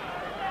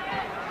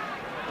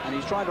 And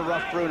he's trying to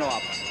rough Bruno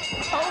up.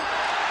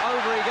 Oh,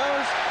 over he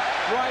goes,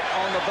 right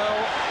on the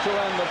bell to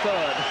end the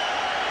third.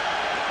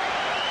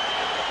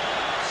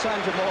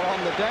 Santamore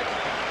on the deck.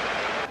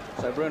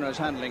 So Bruno's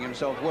handling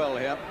himself well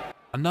here.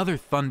 Another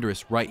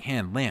thunderous right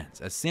hand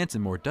lands as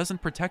Santamore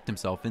doesn't protect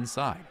himself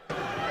inside.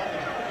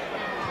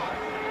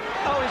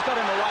 Oh, he's got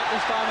him a right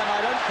this time, and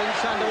I don't think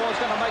Santamore's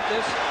going to make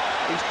this.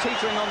 He's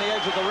teetering on the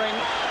edge of the ring,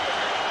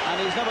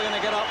 and he's never going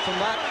to get up from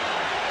that.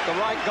 The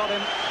right got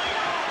him.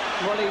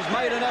 Well, he's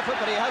made an effort,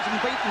 but he hasn't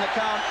beaten the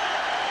count,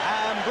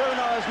 and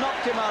Bruno has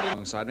knocked him out.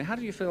 Alongside me, how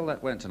do you feel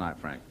that went tonight,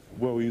 Frank?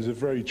 Well, he was a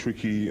very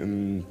tricky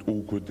and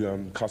awkward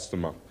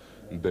customer.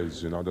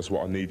 Des, you know, that's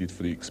what I needed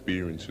for the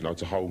experience, you know,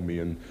 to hold me,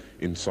 and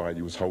inside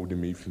he was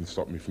holding me to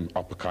stop me from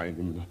uppercutting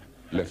him,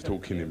 left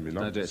hooking him, you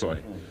know. No, do it.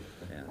 Sorry.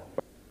 Yeah.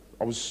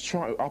 I was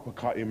trying to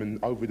uppercut him,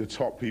 and over the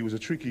top, he was a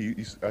tricky,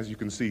 as you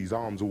can see, his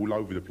arms all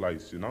over the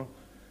place, you know,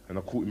 and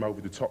I caught him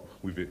over the top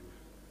with it.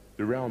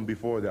 The round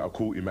before that, I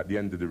caught him at the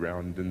end of the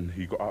round, and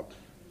he got up,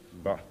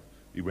 but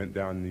he went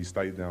down and he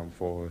stayed down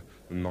for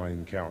the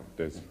 9 count,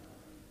 Des.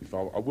 If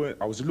I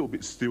was a little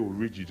bit still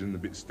rigid and a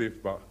bit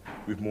stiff, but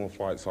with more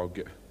fights, I'll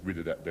get rid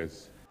of that,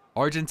 Des.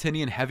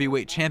 Argentinian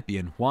heavyweight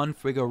champion Juan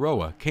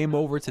Figueroa came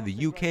over to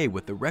the UK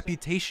with a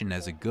reputation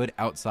as a good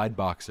outside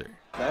boxer.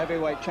 The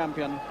heavyweight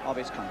champion of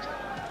his country.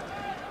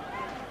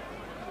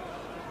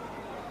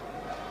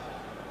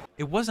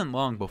 It wasn't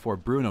long before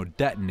Bruno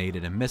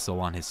detonated a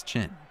missile on his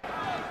chin. And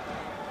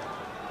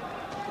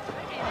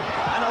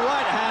a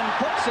right hand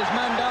puts his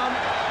man down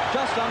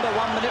just under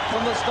 1 minute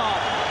from the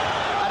start.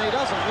 And he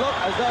doesn't look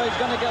as though he's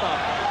going to get up.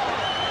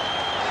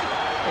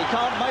 He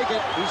can't make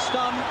it, he's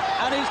stunned,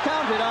 and he's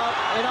counted out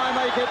in, I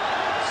make it,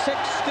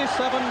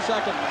 67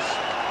 seconds.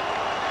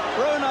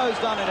 Bruno's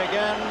done it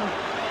again.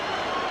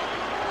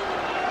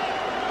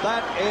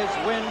 That is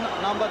win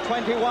number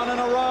 21 in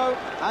a row,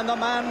 and the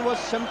man was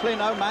simply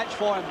no match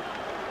for him.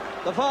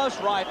 The first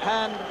right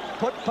hand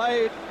put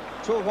paid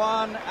to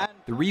Juan. And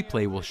the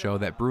replay will show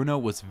that Bruno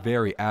was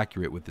very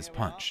accurate with his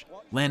punch,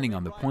 landing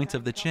on the point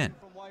of the chin.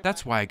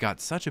 That's why it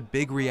got such a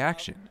big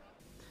reaction.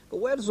 But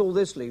where does all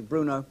this leave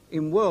Bruno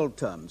in world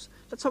terms?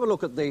 Let's have a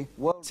look at the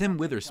world. Tim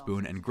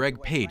Witherspoon and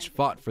Greg Page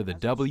fought for the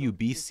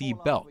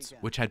WBC belt,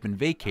 which had been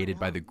vacated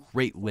by the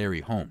great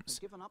Larry Holmes.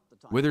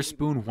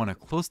 Witherspoon won a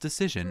close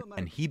decision,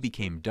 and he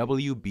became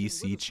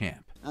WBC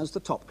champ. As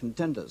the top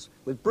contenders,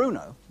 with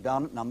Bruno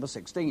down at number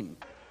 16.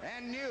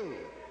 And new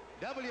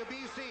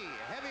WBC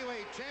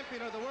heavyweight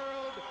champion of the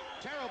world,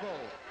 terrible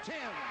Tim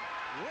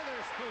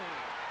Witherspoon.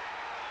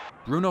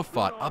 Bruno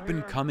fought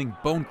up-and-coming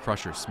Bone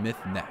Crusher Smith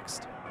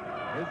next.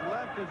 His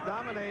left is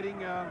dominating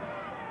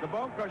the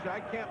Bone Crusher. I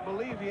can't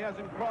believe he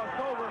hasn't crossed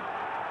over.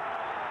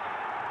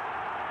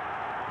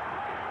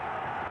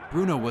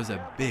 Bruno was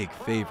a big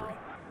favorite.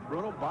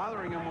 Bruno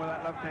bothering him with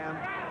that left hand.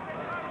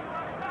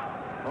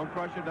 Bone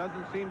Crusher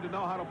doesn't seem to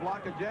know how to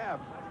block a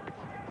jab.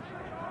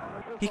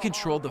 He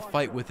controlled the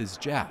fight with his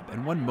jab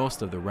and won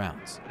most of the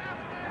rounds.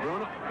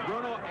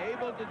 Bruno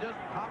able to just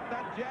pop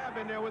that jab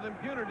in there with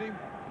impunity.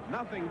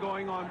 Nothing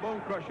going on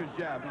Bone Crusher's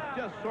jab.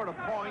 He's just sort of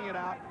pawing it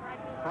out.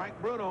 Frank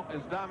Bruno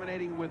is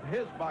dominating with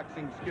his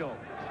boxing skill.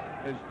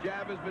 His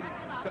jab has been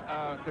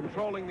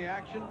controlling the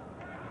action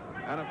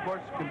and, of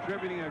course,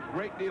 contributing a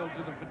great deal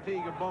to the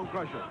fatigue of Bone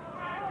Crusher,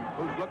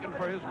 who's looking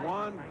for his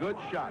one good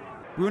shot.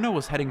 Bruno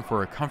was heading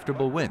for a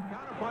comfortable win.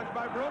 Counterpunch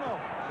by Bruno.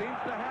 Seems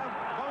to have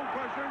Bone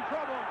Crusher in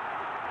trouble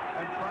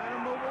and trying to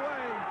move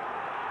away.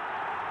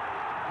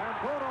 And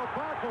Bruno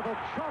back with a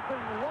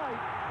chopping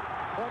right,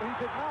 but he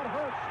did not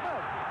hurt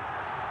Smith.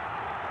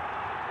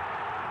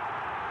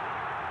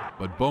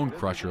 But Bone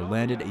Crusher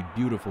landed a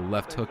beautiful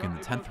left hook in the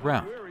 10th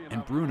round,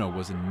 and Bruno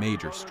was in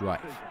major strife.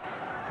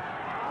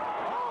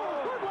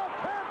 Oh, good left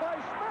hand by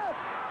Smith,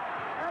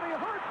 and he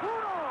hurt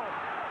Bruno.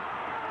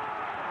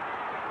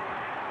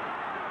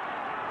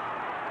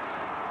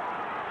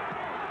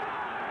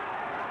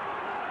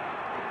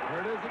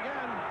 There it is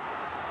again.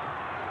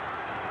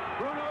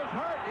 Bruno is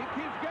hurt. He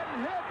keeps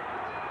getting hit.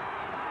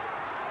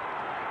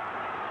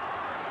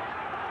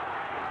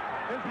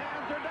 His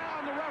hands are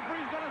down. The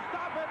referee's going to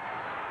stop it.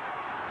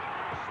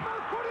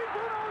 Smith putting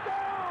Bruno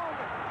down.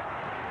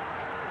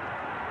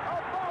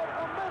 About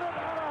a minute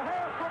and a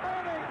half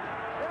remaining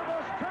in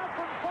this 10th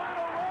and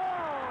final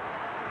round.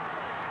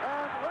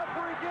 And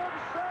referee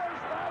Gibbs says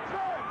that's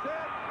it. That's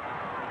it.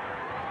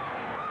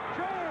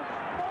 James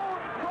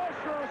Bone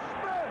Crusher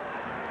Smith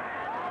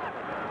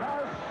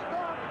has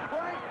stopped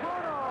Frank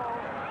Bruno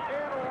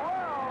in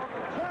round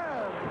 10.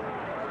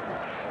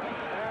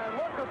 And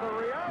look at the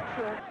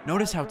reaction.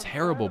 Notice how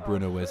terrible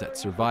Bruno is at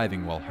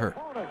surviving while hurt.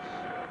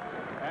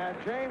 And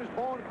James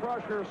Bone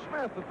Crusher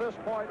Smith at this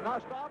point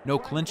not stopped. No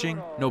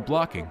clinching, no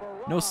blocking,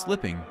 no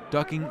slipping,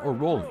 ducking, or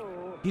rolling.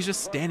 He's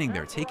just standing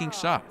there taking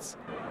shots.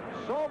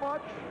 So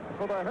much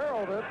for the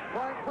heralded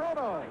Frank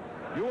Bruno.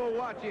 You will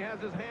watch. He has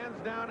his hands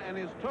down and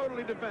is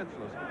totally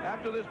defenseless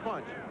after this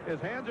punch. His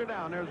hands are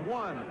down. There's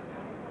 1,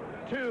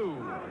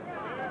 2,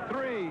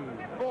 3,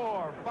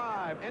 4,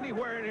 5.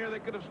 Anywhere in here they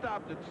could have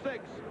stopped it.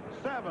 6,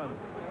 7.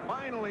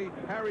 Finally,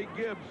 Harry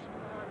Gibbs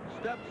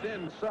steps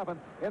in. 7.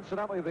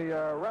 Incidentally,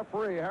 the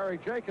referee, Harry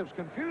Jacobs,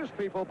 confused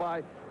people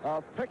by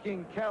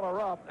picking Keller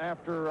up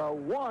after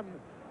one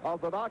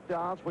of the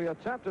knockdowns. We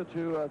attempted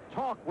to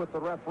talk with the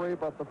referee,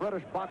 but the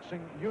British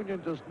Boxing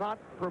Union does not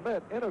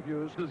permit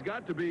interviews. This has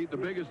got to be the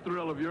biggest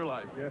thrill of your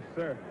life. Yes,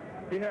 sir.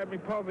 He had me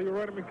puzzled. He was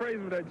running me crazy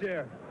with that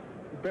jab.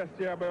 The best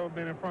jab I've ever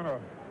been in front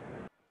of.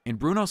 In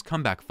Bruno's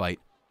comeback fight,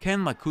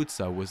 Ken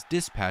Lakutsa was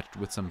dispatched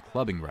with some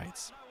clubbing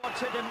rights.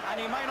 Hit him, and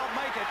he may not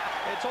make it.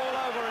 It's all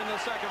over in the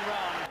second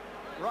round.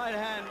 Right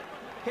hand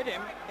hit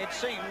him, it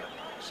seemed,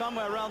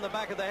 somewhere around the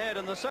back of the head.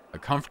 And a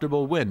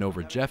comfortable win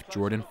over Jeff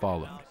Jordan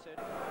followed.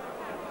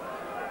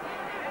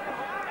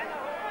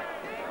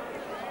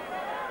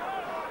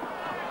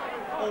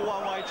 All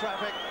one-way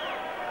traffic,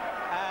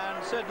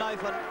 and Sid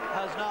Nathan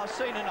has now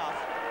seen enough.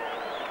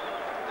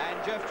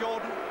 And Jeff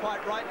Jordan,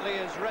 quite rightly,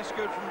 is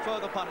rescued from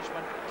further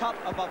punishment, cut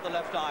above the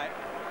left eye,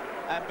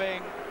 and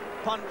being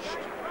punched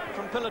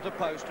from pillar to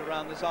post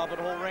around this Albert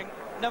Hall ring.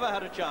 Never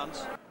had a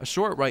chance. A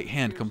short right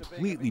hand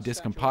completely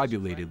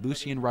discombobulated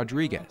Lucien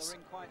Rodriguez.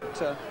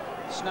 Quite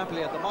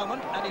snappily at the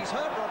moment, and he's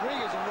hurt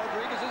Rodriguez, and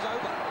Rodriguez is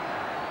over.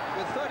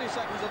 With 30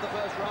 seconds of the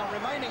first round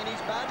remaining, and he's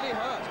badly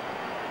hurt.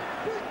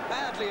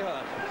 Badly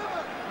hurt.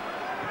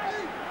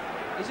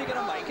 Is he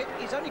going to make it?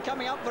 He's only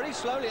coming up very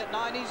slowly at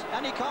 90s,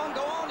 and he can't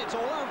go on. It's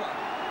all over.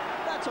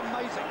 That's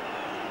amazing.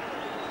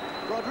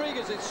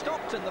 Rodriguez is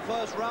stopped in the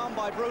first round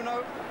by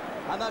Bruno,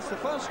 and that's the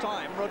first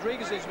time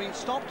Rodriguez has been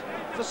stopped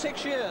for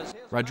 6 years.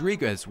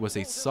 Rodriguez was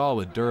a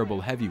solid,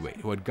 durable heavyweight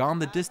who had gone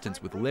the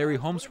distance with Larry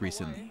Holmes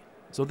recently,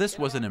 so this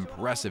was an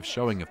impressive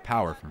showing of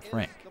power from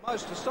Frank. The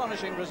most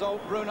astonishing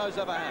result Bruno's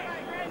ever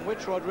had, in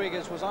which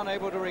Rodriguez was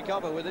unable to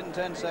recover within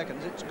 10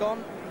 seconds. It's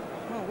gone.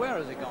 Well, where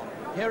has it gone?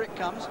 Here it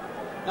comes.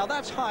 Now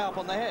that's high up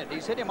on the head.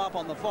 He's hit him up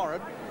on the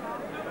forehead,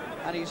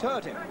 and he's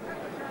hurt him.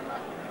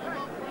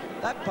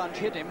 That punch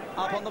hit him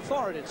up on the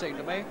forehead, it seemed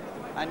to me,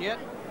 and yet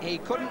he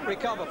couldn't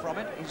recover from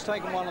it. He's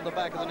taken one on the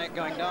back of the neck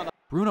going down.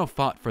 Bruno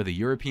fought for the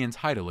European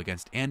title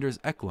against Anders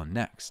Eklund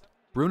next.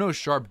 Bruno's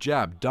sharp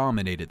jab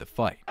dominated the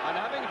fight. And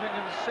having to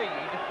concede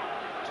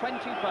 20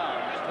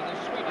 pounds to the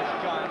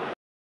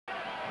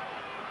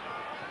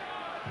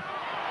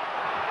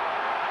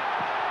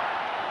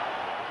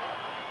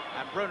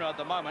And Bruno at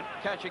the moment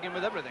catching him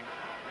with everything,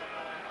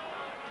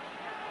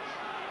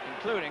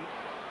 including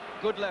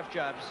good left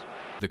jabs.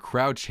 The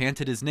crowd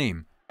chanted his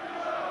name.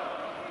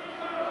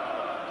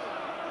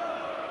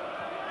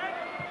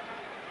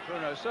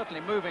 Bruno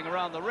certainly moving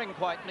around the ring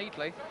quite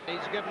neatly.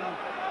 He's given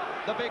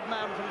the big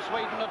man from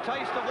Sweden a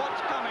taste of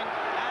what's coming,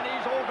 and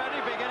he's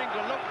already beginning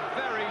to look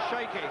very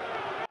shaky.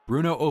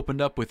 Bruno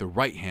opened up with a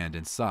right hand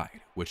inside,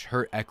 which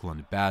hurt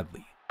Eklund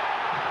badly.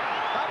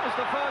 That was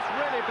the first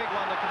really big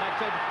one that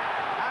connected,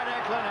 and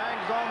Eklund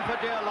hangs on for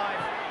dear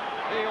life.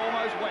 He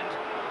almost went,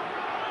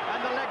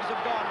 and the legs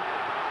have gone.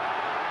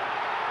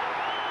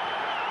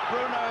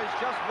 Bruno is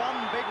just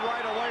one big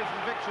right away from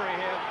victory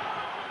here,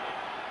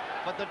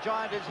 but the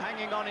giant is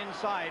hanging on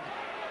inside.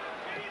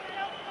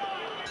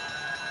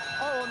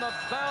 Oh, and the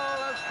bell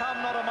has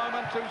come not a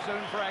moment too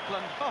soon for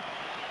Eklund. Oh,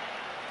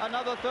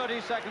 another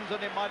 30 seconds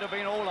and it might have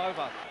been all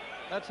over.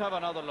 Let's have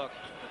another look.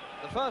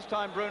 The first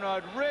time Bruno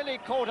had really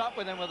caught up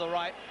with him with the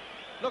right.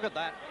 Look at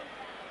that.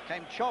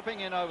 Came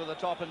chopping in over the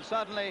top, and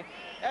suddenly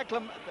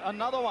Eklund,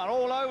 another one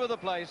all over the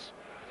place.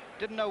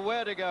 Didn't know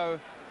where to go.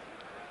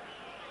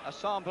 A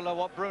sample of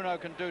what Bruno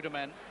can do to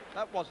men.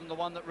 That wasn't the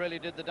one that really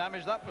did the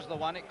damage. That was the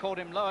one. It caught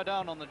him lower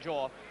down on the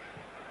jaw.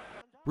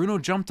 Bruno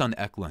jumped on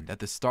Eklund at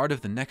the start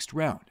of the next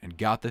round and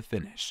got the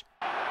finish.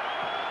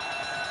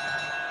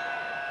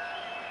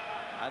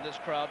 And this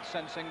crowd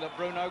sensing that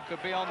Bruno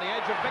could be on the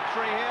edge of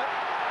victory here.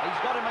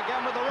 He's got him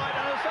again with the right,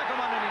 and a second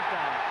one, and he's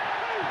down.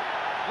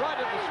 Right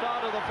at the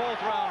start of the fourth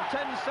round,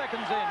 10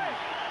 seconds in.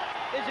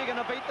 Is he going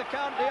to beat the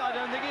count? I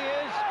don't think he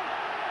is.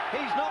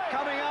 He's not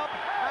coming up,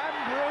 and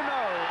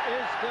Bruno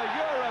is the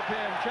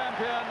European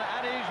champion,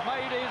 and he's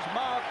made his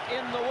mark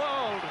in the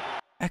world.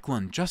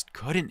 Eklund just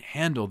couldn't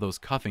handle those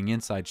cuffing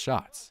inside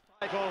shots.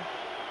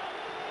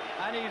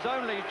 And he's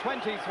only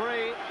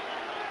 23,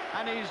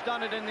 and he's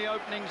done it in the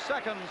opening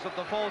seconds of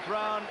the fourth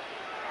round.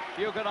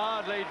 You can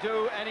hardly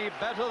do any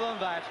better than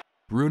that.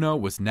 Bruno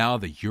was now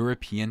the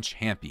European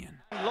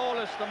champion.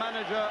 Lawless, the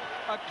manager,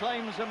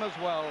 acclaims him as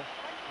well.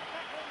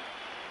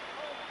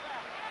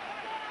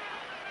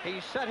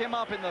 He set him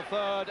up in the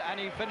third, and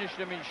he finished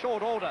him in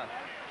short order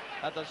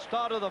at the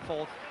start of the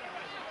fourth.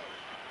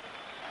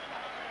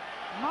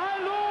 My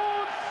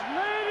lords,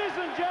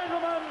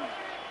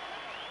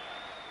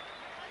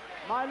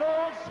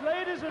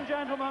 ladies and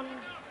gentlemen,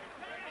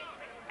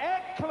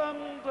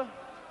 Eklund,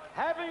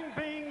 having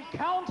been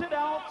counted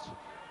out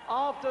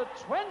after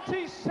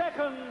 20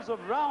 seconds of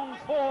round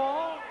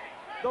 4,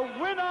 the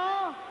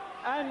winner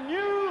and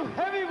new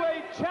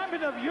heavyweight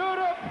champion of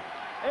Europe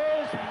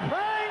is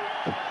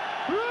Frank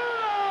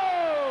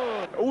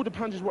Bruno! All the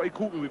punches what he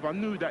caught me with, I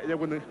knew that they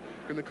were going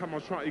to come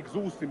and try to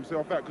exhaust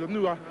himself out, because I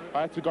knew I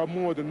had to go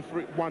more than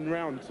one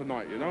round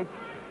tonight, you know,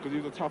 because he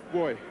was a tough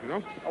boy, you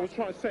know. I was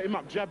trying to set him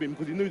up, jab him,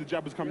 because he knew the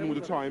jab was coming all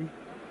the time,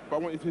 but I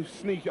wanted to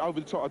sneak it over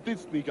the top. I did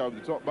sneak over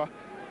the top, but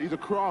he's a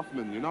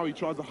craftsman, you know. He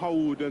tries to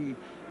hold and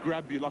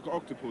grab you like an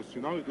octopus,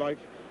 you know, like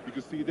you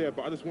can see there,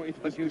 but I just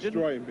wanted to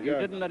destroy him. But you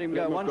didn't let him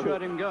go. Once you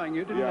had him going,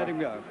 you didn't let him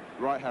go.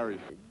 Right, Harry.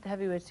 The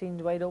heavyweight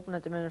scene's wide open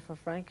at the minute for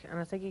Frank, and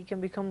I think he can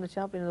become the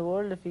champion of the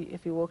world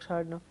if he works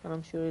hard enough, and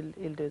I'm sure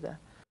he'll do that.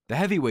 The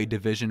heavyweight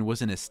division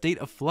was in a state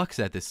of flux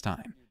at this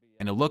time,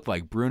 and it looked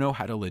like Bruno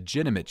had a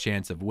legitimate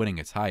chance of winning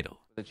a title.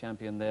 The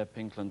champion there,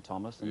 Pinkland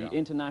Thomas, and the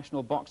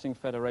International Boxing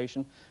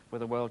Federation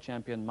with the world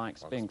champion Mike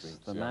Spinks,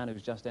 the man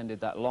who's just ended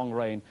that long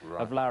reign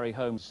of Larry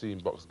Holmes. I see him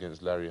box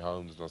against Larry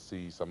Holmes, and I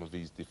see some of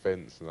his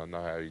defence, and I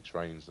know how he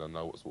trains, and I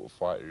know what sort of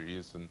fighter he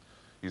is, and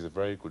he's a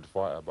very good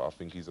fighter, but I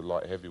think he's a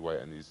light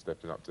heavyweight, and he's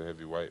stepping up to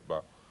heavyweight,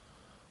 but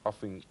I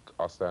think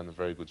I stand a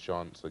very good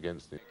chance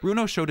against him.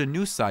 Bruno showed a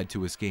new side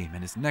to his game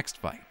in his next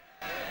fight.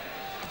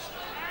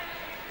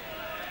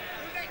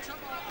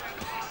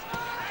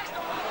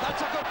 That's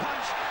a good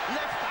punch,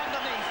 left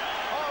underneath.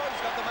 Oh,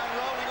 he's got the man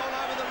rolling all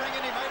over the ring,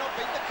 and he may not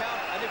beat the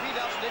count, and if he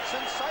doesn't, it's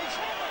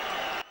sensational.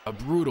 A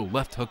brutal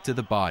left hook to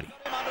the body.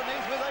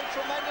 Underneath with a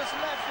tremendous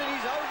left, and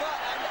he's over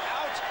and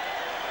out.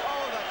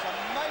 Oh, that's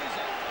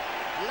amazing.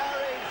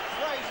 Larry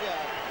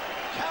Frazier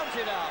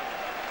counted out.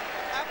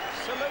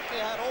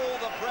 Absolutely had all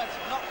the breath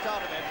knocked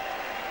out of him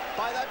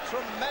by that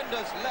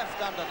tremendous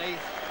left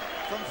underneath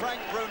from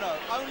Frank Bruno.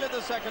 Only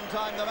the second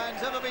time the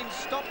man's ever been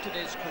stopped in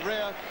his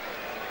career.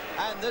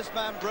 And this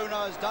man, Bruno,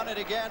 has done it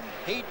again.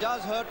 He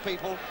does hurt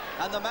people,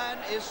 and the man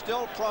is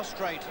still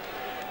prostrate.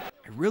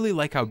 I really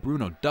like how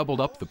Bruno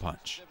doubled up the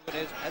punch. It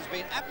has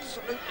been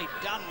absolutely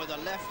done with a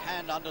left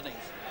hand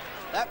underneath.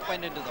 That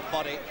went into the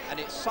body, and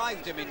it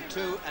scythed him in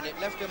two, and it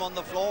left him on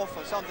the floor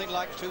for something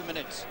like 2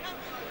 minutes.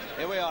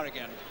 Here we are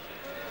again.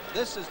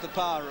 This is the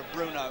power of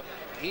Bruno.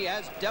 He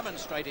has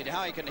demonstrated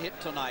how he can hit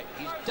tonight.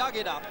 He's dug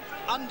it up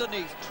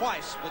underneath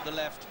twice with the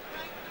left.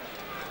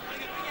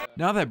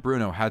 Now that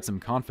Bruno had some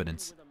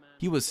confidence,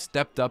 he was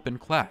stepped up in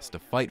class to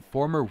fight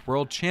former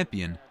world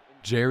champion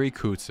Jerry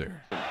Coetzer.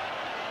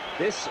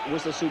 This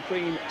was the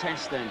supreme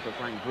test then for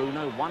Frank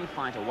Bruno, one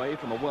fight away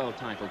from a world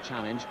title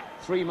challenge.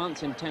 3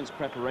 months intense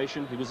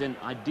preparation, he was in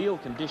ideal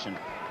condition,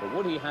 but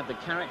would he have the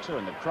character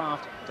and the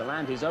craft to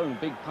land his own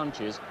big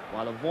punches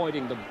while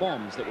avoiding the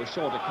bombs that were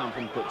sure to come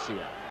from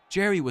Coetzee?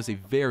 Jerry was a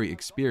very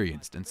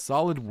experienced and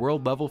solid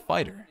world-level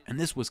fighter, and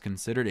this was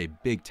considered a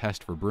big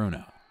test for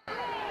Bruno.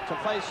 To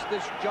face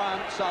this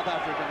giant South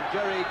African,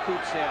 Jerry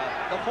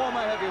Coetzee, the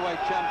former heavyweight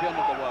champion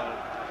of the world.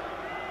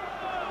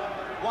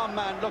 One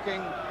man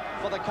looking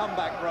for the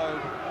comeback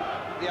road,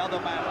 the other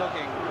man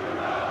looking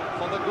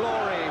for the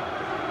glory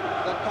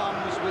that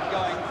comes with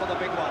going for the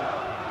big one.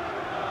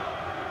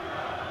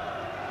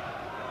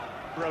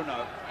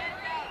 Bruno,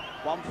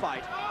 one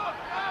fight,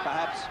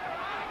 perhaps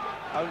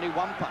only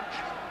one punch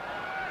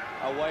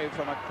away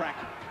from a crack.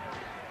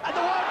 And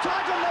the world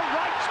title, the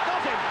right's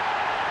got him.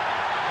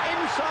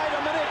 Inside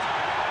a minute,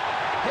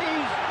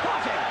 he's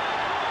got him.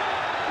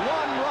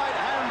 One right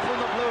hand from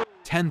the blue.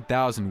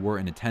 10,000 were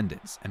in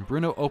attendance, and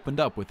Bruno opened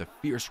up with a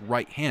fierce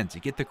right hand to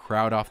get the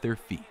crowd off their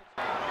feet.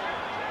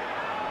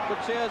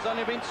 Coetzee has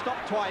only been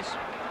stopped twice.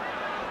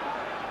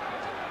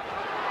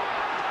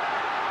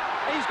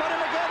 He's got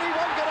him again, he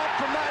won't get up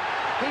from that.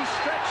 He's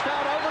stretched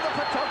out over the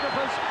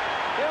photographers.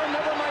 He'll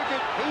never make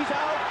it. He's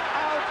out,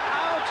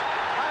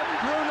 and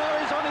Bruno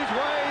is on his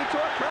way to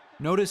a crowd.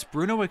 Notice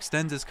Bruno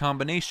extends his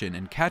combination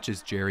and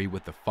catches Jerry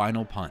with the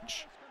final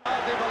punch.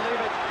 Hardly believe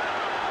it.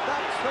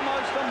 That's the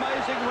most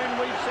amazing win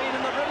we've seen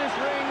in the British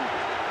ring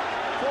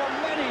for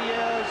many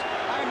years,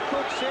 and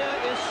Coetzee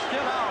is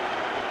still out.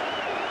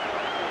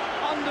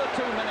 Under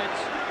 2 minutes.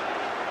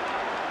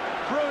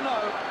 Bruno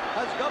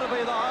has got to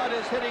be the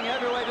hardest hitting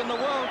heavyweight in the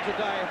world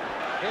today.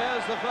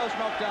 Here's the first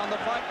knockdown. The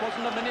fight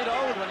wasn't a minute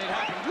old when it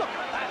happened. Look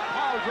at that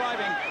pile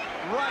driving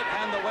right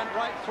hand that went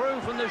right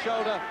through from the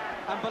shoulder.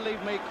 And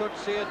believe me,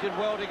 Coetzee did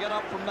well to get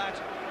up from that.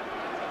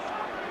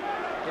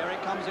 Here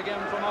it comes again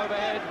from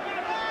overhead.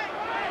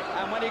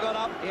 And when he got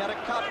up, he had a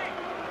cut.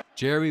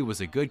 Jerry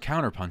was a good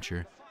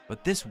counterpuncher,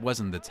 but this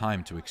wasn't the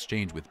time to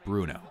exchange with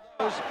Bruno.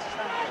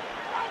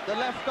 The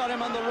left got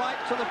him on the right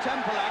to the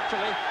temple,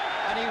 actually,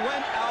 and he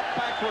went out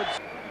backwards.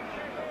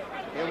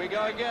 Here we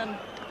go again.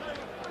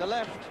 The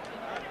left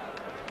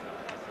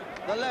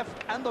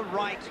and the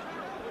right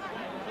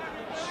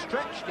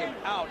stretched him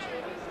out.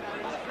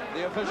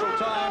 The official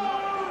time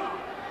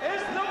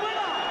is the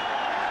winner.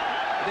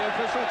 The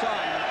official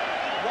time,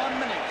 1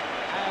 minute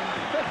and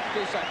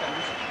 50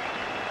 seconds.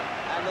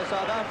 And the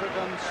South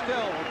African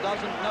still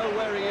doesn't know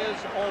where he is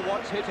or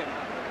what's hit him.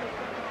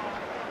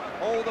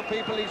 All the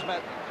people he's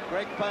met,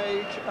 Greg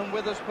Page and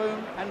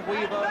Witherspoon and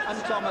Weaver and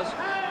Thomas,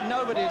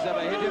 nobody's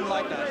ever hit him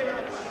like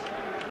that.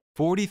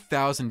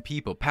 40,000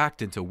 people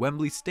packed into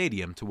Wembley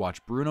Stadium to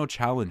watch Bruno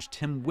challenge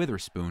Tim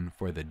Witherspoon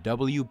for the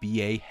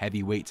WBA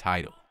heavyweight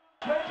title.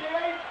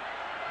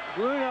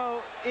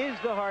 Bruno is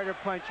the harder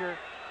puncher,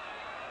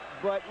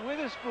 but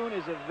Witherspoon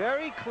is a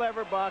very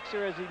clever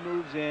boxer as he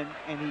moves in,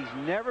 and he's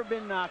never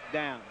been knocked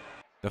down.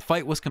 The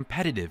fight was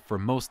competitive for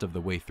most of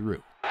the way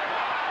through.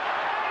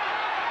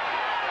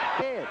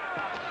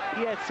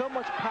 He had so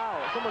much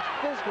power, so much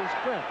physical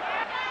strength.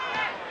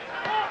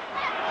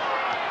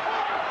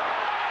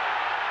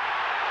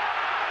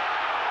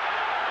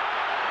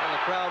 And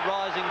the crowd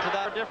rising to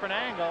that. Different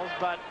angles,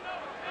 but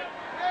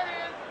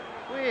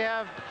we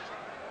have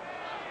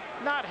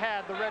not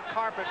had the red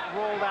carpet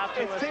rolled out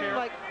to us here.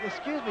 It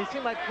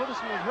seemed like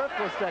Witherspoon was hurt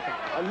for a second.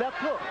 A left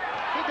hook.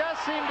 He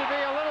does seem to be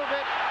a little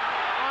bit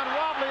on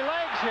wobbly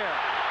legs here.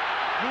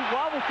 He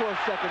wobbled for a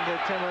second there,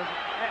 Timmer.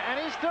 And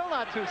he's still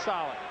not too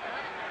solid.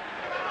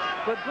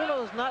 But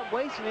Bruno's not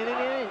wasting any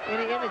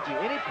energy,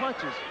 any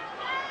punches.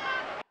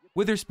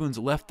 Witherspoon's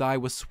left eye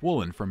was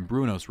swollen from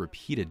Bruno's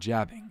repeated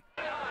jabbing.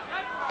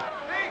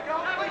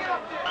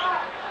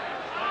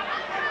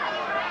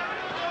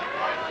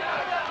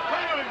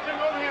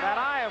 That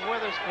eye of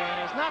Witherspoon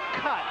is not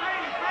cut,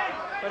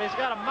 but he's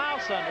got a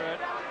mouse under it,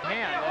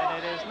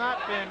 and it has not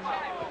been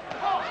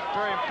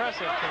very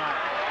impressive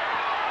tonight.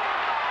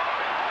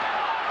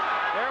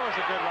 There was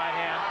a good right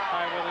hand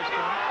by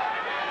Witherspoon.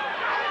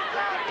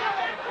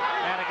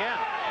 And again.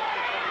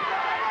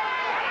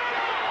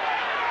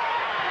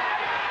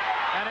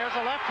 And there's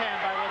a left hand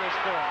by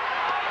Witherspoon.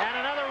 And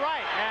another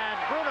right. And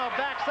Bruno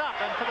backs up,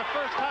 and for the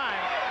first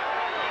time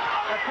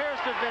appears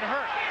to have been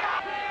hurt.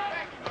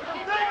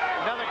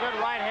 Another good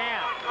right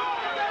hand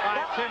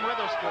by Tim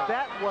Witherspoon.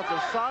 That was a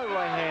solid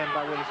right hand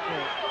by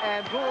Witherspoon.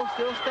 And Bruno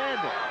still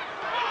standing.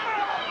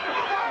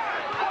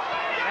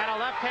 And a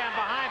left hand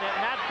behind it,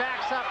 and that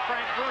backs up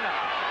Frank Bruno.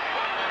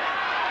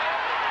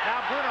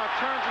 Now Bruno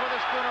turns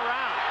Witherspoon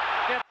around.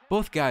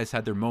 Both guys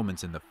had their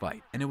moments in the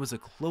fight, and it was a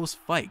close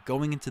fight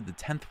going into the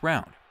 10th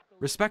round.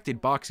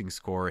 Respected boxing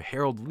scorer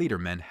Harold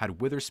Lederman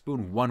had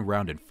Witherspoon 1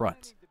 round in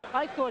front.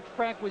 I thought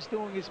Frank was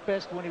doing his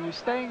best when he was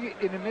staying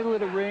in the middle of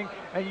the ring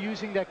and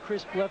using that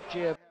crisp left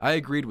jab. I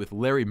agreed with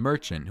Larry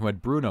Merchant, who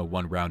had Bruno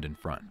 1 round in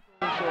front.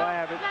 So I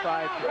have it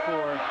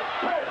 5-4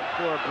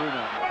 for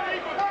Bruno.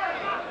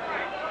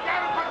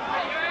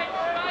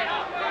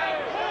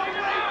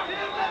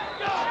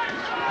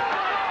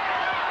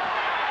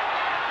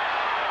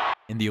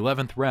 In the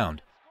 11th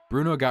round,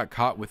 Bruno got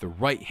caught with a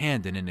right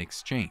hand in an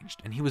exchange,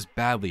 and he was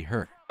badly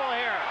hurt.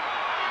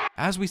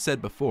 As we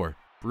said before,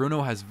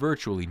 Bruno has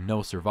virtually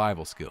no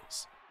survival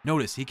skills.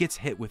 Notice he gets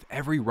hit with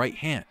every right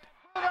hand.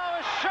 Bruno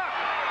is shook,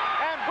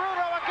 and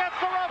Bruno against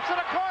the ropes in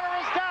a corner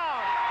is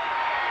down.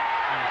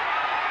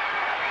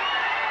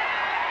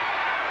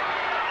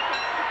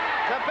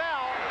 The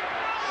bell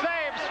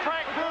saves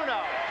Frank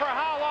Bruno. For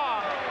how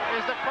long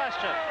is the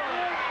question?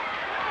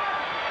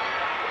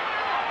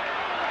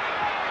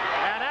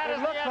 And that it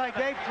looks like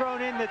they've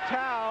thrown in the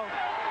towel.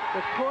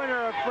 The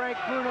corner of Frank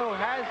Bruno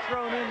has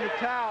thrown in the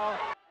towel.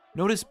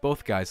 Notice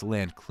both guys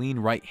land clean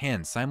right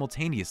hands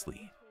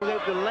simultaneously. The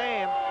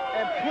lamb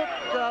and put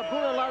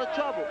Bruno in a lot of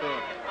trouble.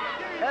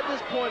 At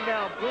this point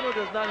now, Bruno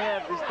does not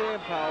have the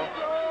staying power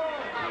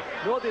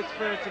nor the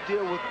experience to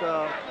deal with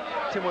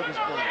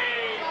Timothy's corner.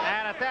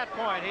 And at that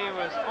point, he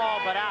was all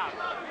but out.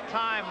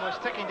 Time was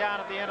ticking down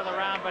at the end of the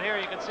round, but here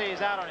you can see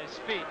he's out on his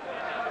feet.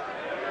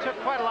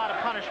 Took quite a lot of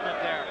punishment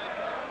there.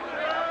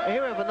 And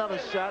here we have another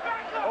shot,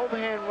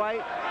 overhand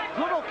right.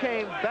 Bruno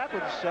came back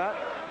with the shot,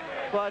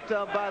 but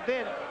by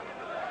then,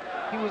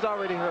 he was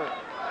already hurt.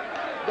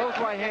 Those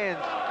right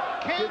hands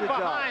came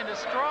behind a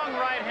strong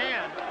right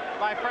hand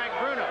by Frank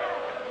Bruno.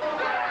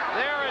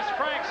 There is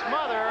Frank's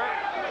mother,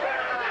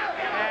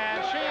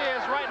 and she is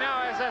right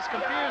now as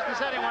confused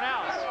as anyone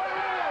else.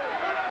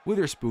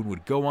 Witherspoon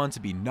would go on to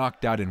be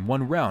knocked out in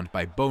 1 round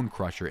by Bone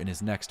Crusher in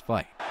his next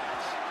fight.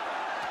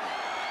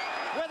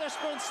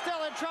 Witherspoon's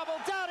still in trouble.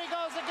 Down he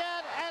goes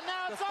again, and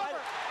now it's over.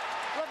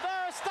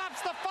 Rivera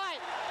stops the fight.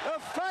 The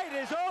fight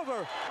is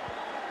over.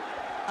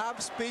 I'm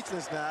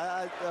speechless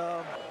now.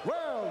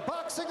 World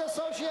Boxing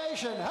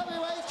Association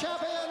heavyweight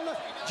champion,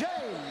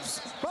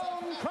 James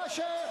Bone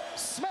Crusher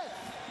Smith.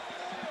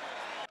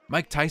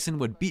 Mike Tyson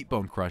would beat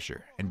Bone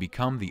Crusher and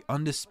become the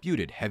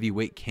undisputed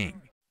heavyweight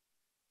king.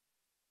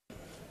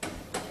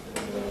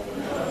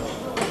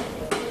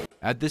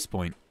 At this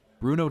point,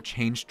 Bruno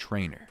changed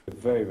trainer. A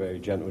very, very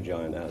gentle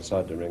giant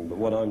outside the ring, but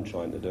what I'm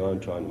trying to do, I'm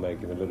trying to make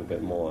him a little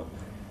bit more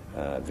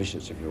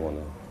vicious, if you want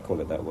to call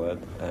it that word,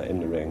 in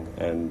the ring,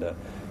 and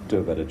do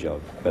a better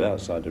job. But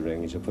outside the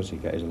ring, he's a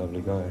pussycat, he's a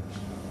lovely guy.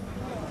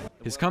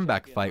 His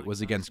comeback fight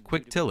was against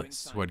Quick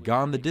Tillis, who had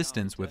gone the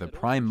distance with a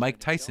prime Mike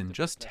Tyson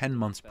just 10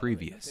 months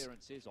previous.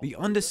 The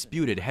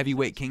undisputed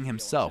heavyweight king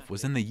himself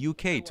was in the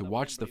UK to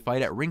watch the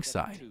fight at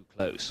ringside.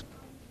 Close.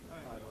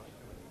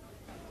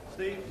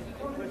 Steve,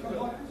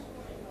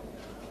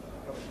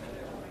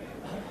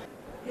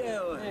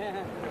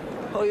 yeah.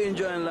 How are you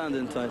enjoying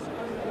London, Tyson?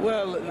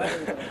 Well,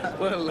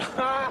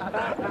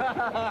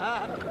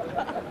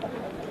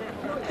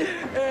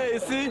 Hey,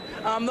 see,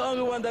 I'm the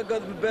only one that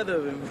got the better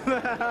of him.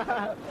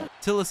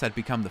 Tillis had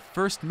become the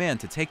first man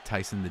to take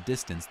Tyson the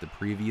distance the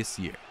previous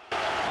year.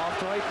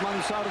 After 8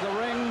 months out of the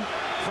ring,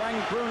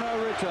 Frank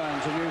Bruno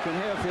returns, and you can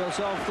hear for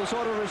yourself the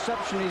sort of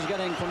reception he's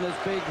getting from this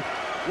big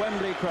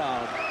Wembley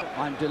crowd.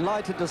 I'm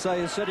delighted to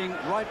say he's sitting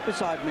right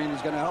beside me and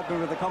he's going to help me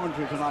with the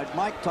commentary tonight.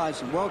 Mike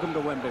Tyson, welcome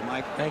to Wembley,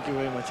 Mike. Thank you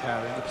very much,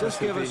 Harry.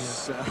 Just give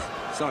us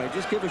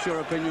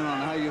your opinion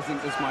on how you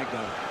think this might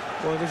go.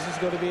 Well, this is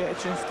going to be an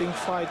interesting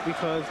fight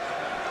because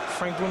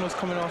Frank Bruno's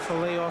coming off a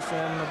layoff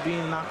and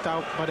being knocked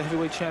out by the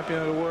heavyweight champion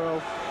of the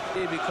world.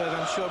 Because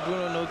I'm sure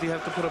Bruno knows he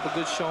has to put up a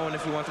good showing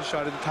if he wants a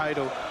shot at the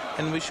title,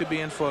 and we should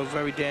be in for a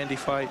very dandy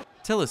fight.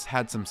 Tillis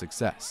had some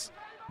success.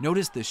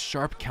 Notice this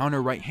sharp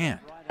counter right hand.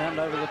 Right hand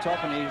over the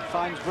top, and he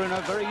finds Bruno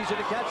very easy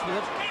to catch with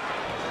it.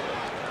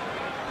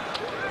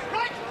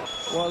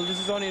 Well, this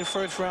is only the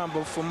first round,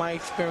 but from my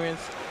experience,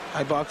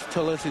 I boxed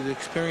Tillis. He's an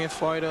experienced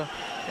fighter,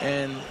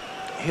 and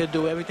he'll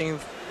do everything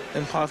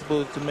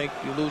impossible to make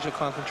you lose your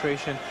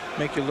concentration,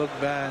 make you look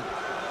bad,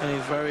 and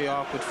he's a very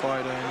awkward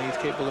fighter, and he's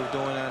capable of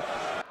doing that.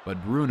 But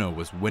Bruno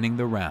was winning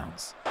the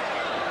rounds.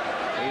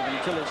 Even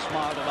Tillis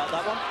smiled about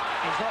that one.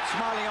 He's not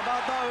smiling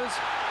about those.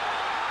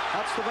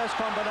 That's the best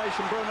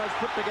combination Bruno's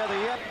put together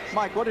yet.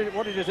 Mike, what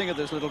did you think of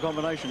this little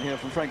combination here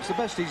from Frank? It's the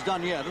best he's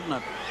done yet, isn't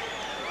it?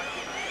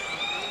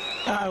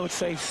 I would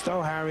say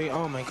so, Harry.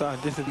 Oh my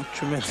God, this is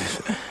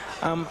tremendous.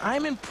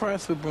 I'm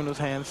impressed with Bruno's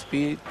hand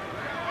speed.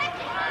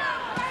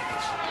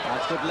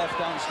 That's good left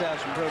downstairs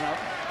from Bruno.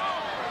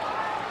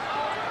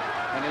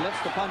 When he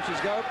lets the punches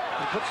go,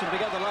 he puts them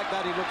together like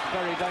that, he looks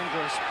very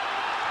dangerous.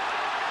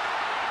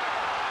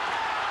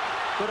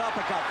 Good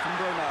uppercut from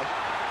Bruno.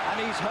 And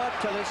he's hurt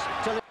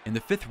Tillis. In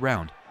the 5th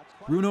round,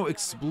 Bruno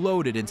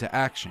exploded into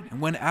action and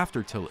went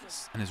after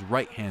Tillis, and his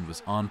right hand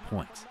was on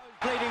point.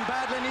 Bleeding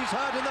badly, and he's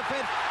hurt in the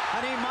 5th,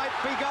 and he might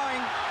be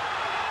going.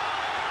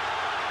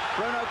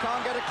 Bruno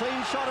can't get a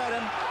clean shot at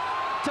him.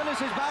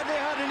 Tillis is badly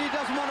hurt, and he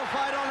doesn't want to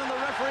fight on, and the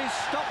referee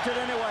stopped it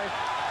anyway.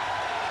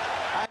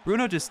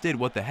 Bruno just did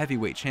what the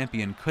heavyweight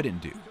champion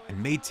couldn't do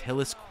and made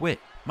Tillis quit.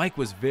 Mike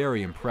was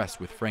very impressed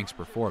with Frank's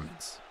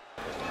performance.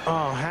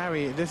 Oh,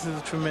 Harry, this is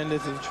a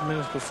tremendous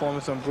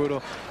performance on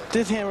Bruno.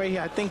 This hand right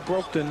here, I think,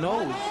 broke the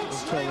nose of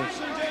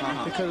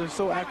Tillis because it's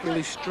so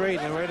accurately straight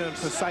and right on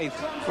precise,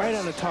 right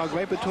on the target,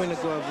 right between the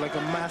gloves, like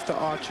a master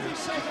archer.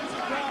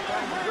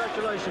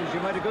 Congratulations, you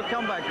made a good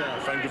comeback there.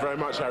 Thank you very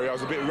much, Harry. I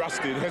was a bit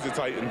rusty and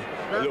hesitating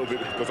a little bit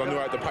because I knew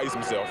I had to pace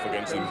himself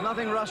against him. There's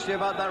nothing rusty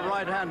about that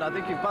right hand. I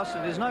think you've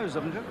busted his nose,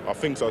 haven't you? I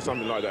think so,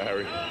 something like that,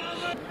 Harry.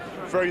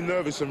 Very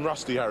nervous and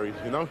rusty, Harry,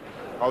 you know?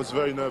 I was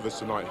very nervous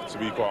tonight, to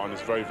be quite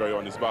honest, very, very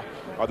honest. But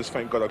I just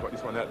thank God I got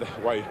this one out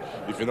the way,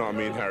 if you know what I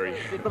mean, Harry.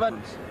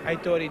 I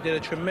thought he did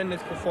a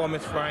tremendous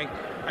performance, Frank.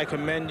 I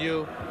commend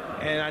you.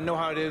 And I know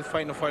how it is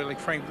fighting a fighter like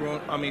Frank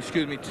Bruno,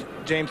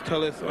 James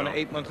Tillis on an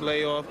 8-month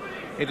layoff.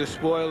 It's a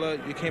spoiler.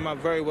 You came out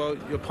very well.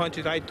 Your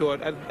punches, I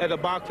thought, at a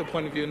boxer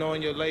point of view,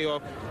 knowing your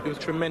layoff, it was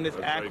tremendous,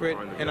 accurate,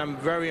 and I'm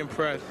very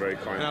impressed. Very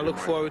kind. And I look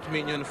forward to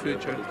meeting you in the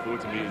future. I look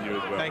forward to meeting you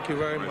as well. Thank you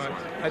very much.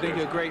 I think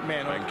you're a great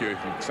man. Thank you.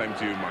 Same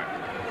to you, Mike.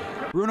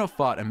 Bruno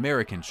fought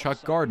American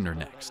Chuck Gardner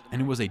next,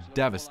 and it was a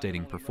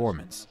devastating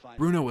performance.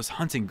 Bruno was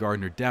hunting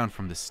Gardner down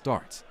from the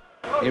start.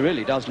 He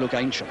really does look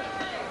ancient.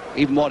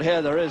 Even what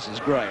hair there is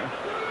grey.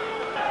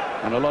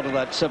 And a lot of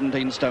that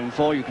 17 stone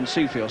 4, you can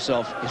see for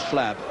yourself, is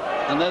flab.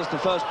 And there's the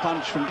first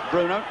punch from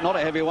Bruno, not a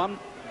heavy one,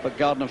 but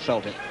Gardner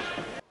felt it.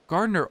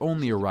 Gardner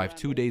only arrived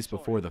 2 days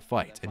before the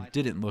fight and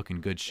didn't look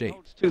in good shape.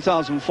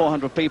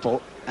 2,400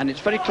 people, and it's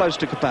very close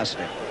to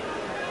capacity.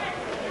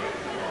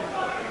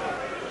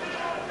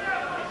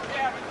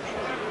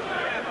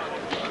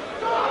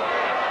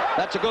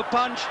 That's a good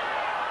punch,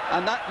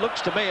 and that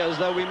looks to me as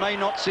though we may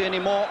not see any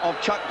more of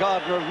Chuck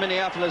Gardner of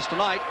Minneapolis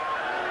tonight.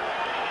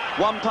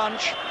 One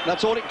punch,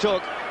 that's all it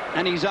took,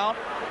 and he's out,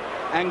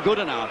 and good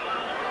enough.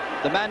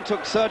 The man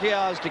took 30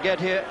 hours to get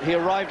here. He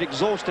arrived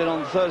exhausted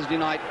on Thursday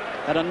night,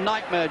 had a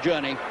nightmare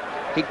journey.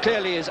 He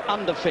clearly is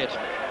underfit,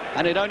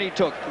 and it only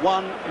took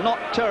one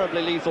not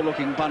terribly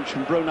lethal-looking punch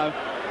from Bruno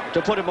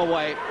to put him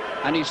away,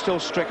 and he's still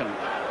stricken.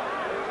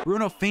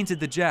 Bruno feinted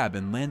the jab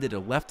and landed a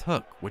left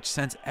hook, which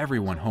sent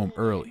everyone home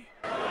early.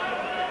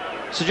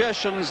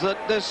 Suggestions that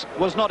this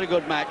was not a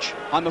good match,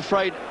 I'm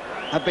afraid,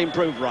 have been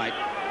proved right.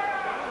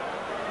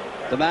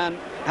 The man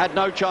had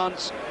no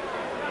chance.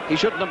 He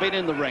shouldn't have been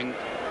in the ring.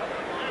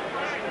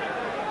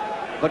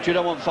 But you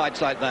don't want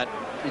fights like that.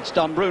 It's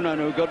done Bruno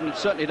no good, and it's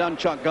certainly done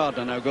Chuck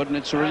Gardner no good, and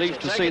it's a relief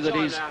to see that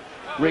he's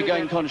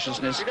regained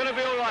consciousness. You're going to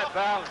be all right,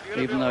 pal.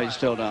 Even though he's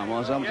still down.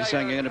 Well, I'm just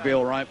saying you're going to be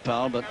all right,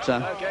 pal, but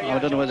I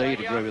don't know whether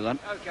he'd agree with that.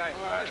 Okay,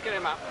 let's get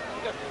him up.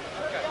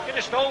 Get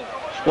a stool.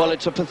 Well,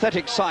 it's a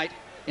pathetic sight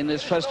in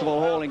this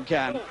festival hall in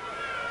Cannes.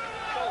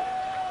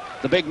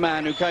 The big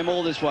man who came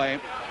all this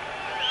way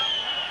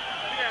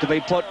to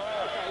be put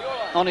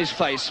on his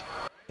face.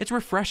 It's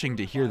refreshing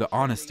to hear the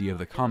honesty of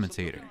the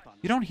commentator.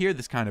 You don't hear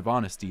this kind of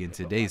honesty in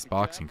today's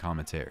boxing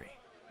commentary.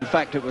 In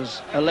fact, it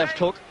was a left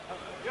hook,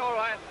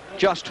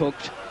 just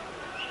hooked,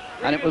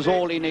 and it was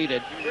all he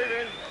needed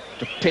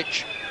to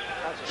pitch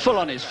full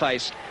on his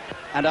face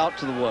and out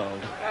to the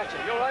world.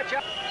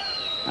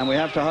 And we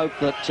have to hope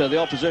that the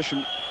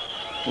opposition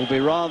will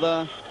be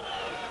rather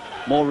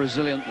more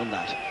resilient than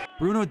that.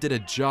 Bruno did a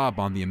job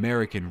on the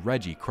American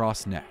Reggie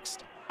Cross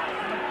next. There's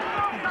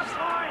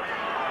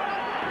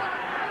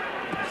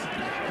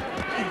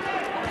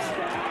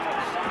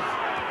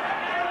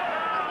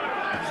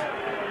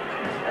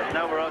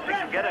nowhere else he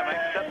can get him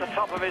except the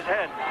top of his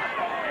head.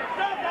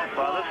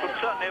 Well, this would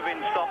certainly have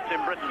been stopped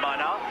in Britain by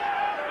now.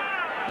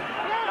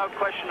 No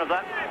question of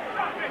that.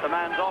 The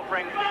man's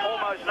offering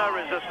almost no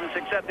resistance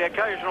except the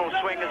occasional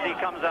swing as he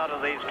comes out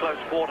of these close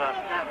quarter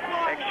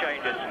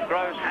exchanges.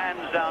 Grows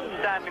hands down,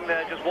 standing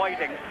there just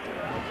waiting.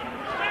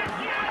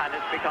 And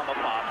it's become a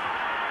pass.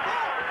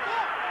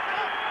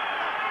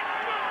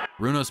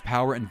 Bruno's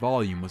power and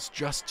volume was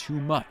just too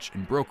much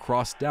and broke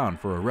Cross down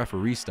for a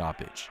referee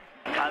stoppage.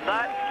 And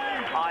that,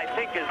 I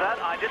think, is that.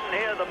 I didn't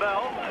hear the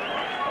bell,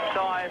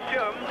 so I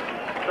assume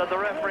that the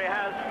referee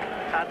has,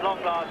 at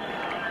long last,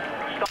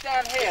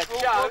 down here,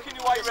 Joe. Working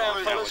your way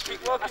round, fellas.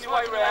 Keep working your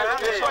way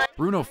round.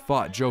 Bruno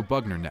fought Joe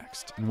Bugner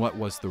next in what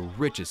was the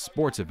richest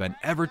sports event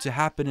ever to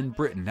happen in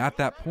Britain at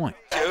that point.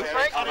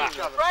 Frank,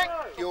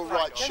 your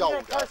right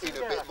shoulder in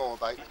a bit more,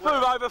 mate.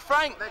 Move over,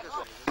 Frank.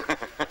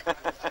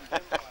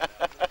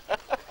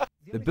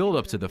 The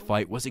build-up to the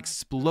fight was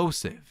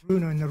explosive.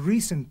 Bruno, in the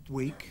recent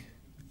week,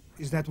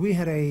 is that we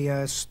had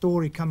a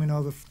story coming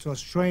over to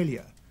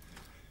Australia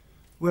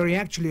where he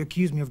actually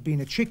accused me of being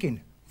a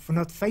chicken for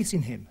not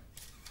facing him.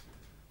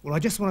 Well, I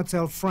just want to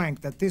tell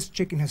Frank that this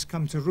chicken has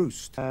come to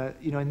roost.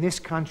 You know, in this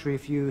country,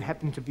 if you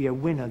happen to be a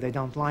winner, they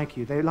don't like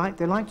you. They like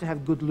to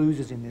have good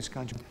losers in this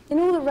country. In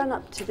all the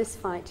run-up to this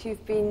fight,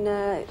 you've been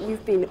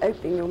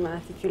opening your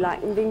mouth, if you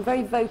like, and being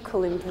very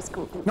vocal in press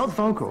conferences. Not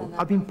vocal.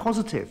 I've been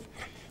positive.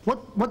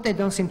 What they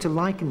don't seem to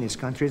like in this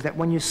country is that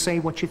when you say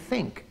what you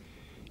think.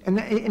 And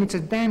it's a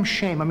damn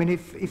shame. I mean,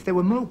 if there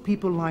were more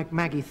people like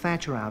Maggie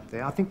Thatcher out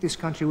there, I think this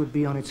country would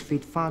be on its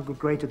feet far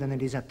greater than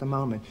it is at the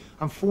moment.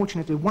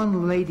 Unfortunately,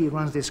 one lady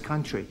runs this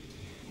country.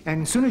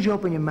 And as soon as you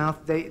open your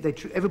mouth,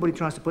 everybody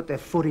tries to put their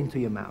foot into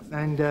your mouth.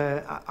 And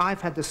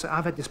I've had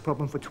this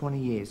problem for 20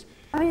 years.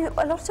 I mean,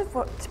 a lot of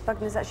what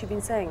Bugner's actually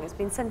been saying has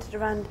been centred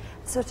around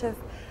sort of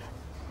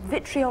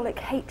vitriolic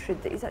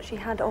hatred that he's actually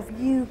had of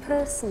you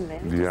personally.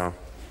 Yeah,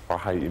 I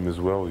hate him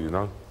as well, you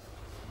know.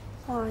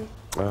 Why?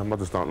 I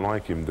just don't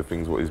like him, the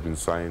things what he's been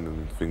saying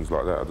and things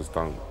like that. I just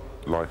don't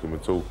like him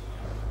at all.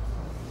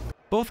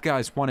 Both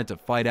guys wanted to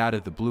fight out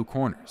of the blue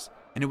corners,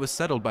 and it was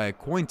settled by a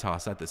coin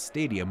toss at the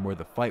stadium where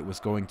the fight was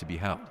going to be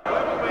held.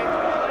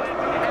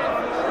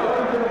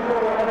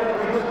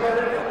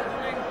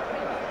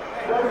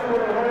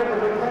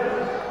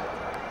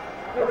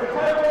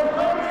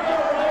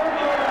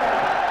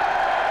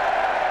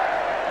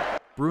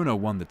 Bruno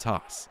won the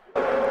toss.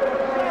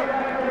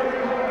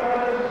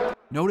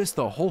 Notice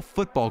the whole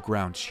football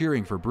ground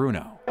cheering for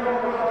Bruno.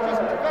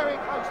 Just very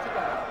close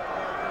together.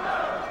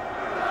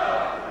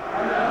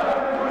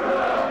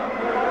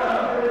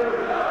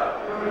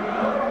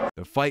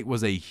 The fight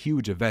was a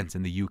huge event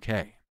in the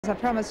UK. I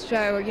promised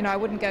Joe, you know, I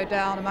wouldn't go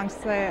down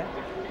amongst the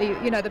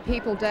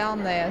people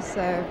down there,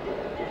 so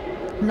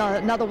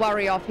another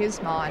worry off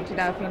his mind, you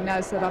know, if he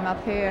knows that I'm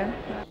up here.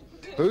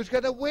 Who's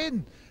going to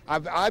win?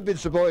 I've been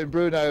supporting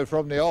Bruno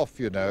from the off,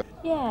 you know.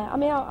 Yeah, I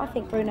mean, I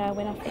think Bruno will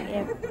win. I think,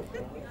 yeah,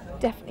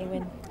 definitely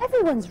win.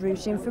 Everyone's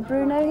rooting for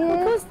Bruno here.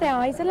 Of course they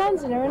are. He's a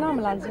Londoner and I'm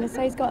a Londoner,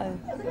 so he's got to. Do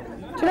you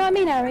know what I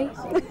mean, Harry?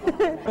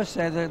 I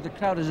say the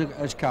crowd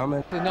has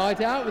come. The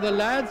night out with the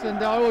lads, and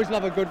I always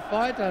love a good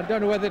fight. I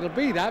don't know whether it'll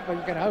be that, but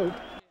you can hope.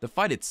 The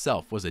fight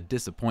itself was a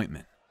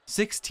disappointment.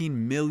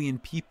 16 million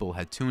people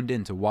had tuned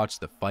in to watch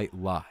the fight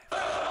live. Oh,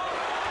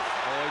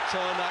 he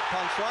turned that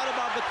punch right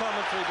above the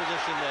commentary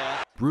position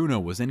there. Bruno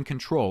was in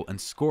control and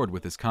scored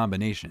with his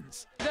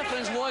combinations. The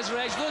difference was,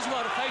 Reg, those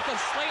were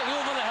fighters slightly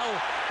over the hill,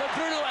 but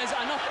Bruno is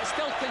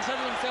still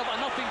considering himself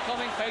an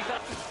up-and-coming fighter.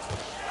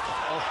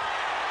 Oh,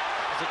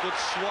 that's a good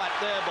swipe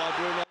there by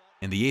Bruno.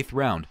 In the 8th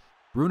round,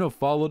 Bruno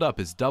followed up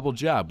his double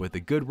jab with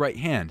a good right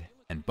hand,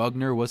 and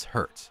Bugner was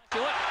hurt.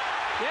 And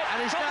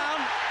he's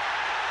down.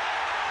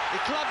 He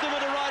clubbed him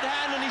with the right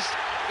hand, and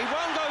he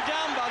won't go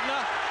down,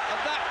 Bugner. At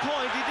that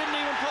point, he didn't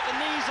even put the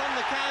knees on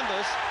the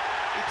canvas.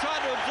 He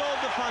tried to absorb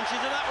the punches,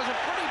 and that was a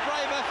pretty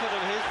brave effort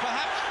of his,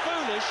 perhaps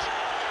foolish.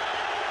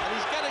 And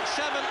he's getting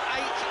 7,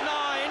 8,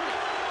 9,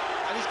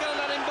 and he's going to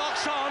let him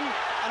box on,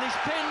 and he's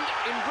pinned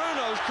in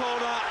Bruno's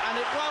corner, and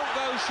it won't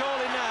go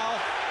surely now.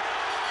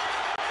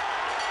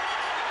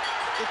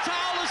 The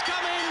towel has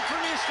come in from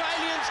the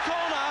Australian's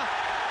corner,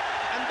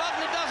 and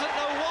Bugner doesn't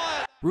know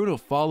why. Bruno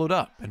followed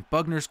up, and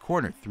Bugner's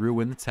corner threw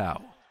in the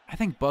towel. I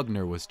think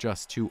Bugner was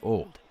just too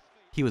old.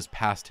 He was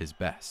past his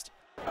best.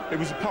 It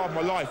was a part of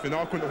my life, and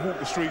I couldn't have walked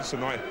the streets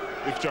tonight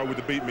if Joe would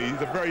have beat me.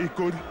 He's a very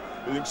good,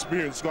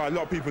 experienced guy. A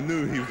lot of people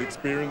knew he was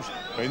experienced.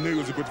 They knew it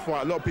was a good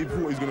fight. A lot of people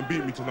thought he was going to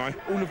beat me tonight.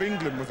 All of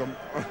England was on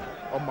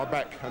my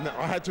back, and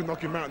I had to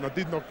knock him out, and I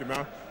did knock him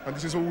out. And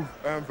this is all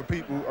for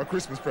people, a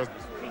Christmas present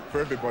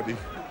for everybody.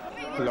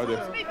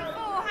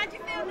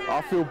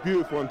 I feel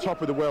beautiful, on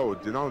top of the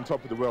world, you know, on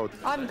top of the world.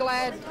 I'm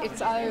glad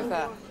it's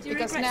over,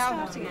 because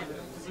now...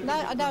 No,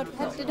 it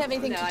didn't have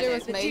anything to do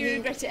with me. Do you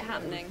regret it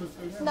happening?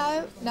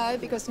 No,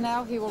 because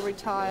now he will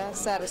retire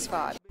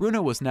satisfied.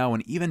 Bruno was now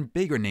an even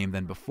bigger name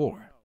than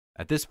before.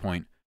 At this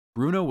point,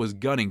 Bruno was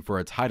gunning for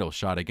a title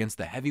shot against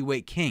the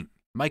heavyweight king,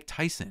 Mike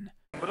Tyson.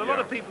 But a lot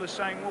of people are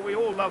saying, well, we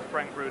all love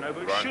Frank Bruno,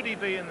 but should he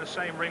be in the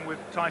same ring with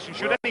Tyson?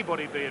 Should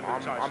anybody be in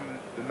with Tyson?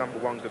 I'm the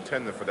 #1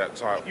 contender for that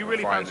title. You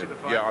really fancy the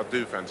fight? Yeah, I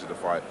do fancy the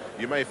fight.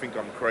 You may think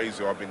I'm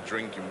crazy or I've been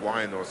drinking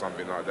wine or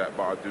something like that,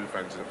 but I do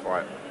fancy the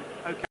fight.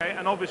 Okay,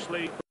 and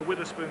obviously the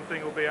Witherspoon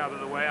thing will be out of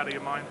the way, out of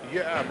your mind.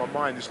 Yeah, out of my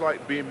mind. It's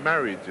like being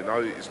married, you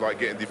know. It's like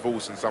getting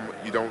divorced and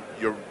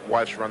your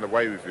wife's run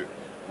away with you,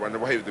 run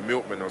away with the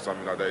milkman or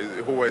something like that.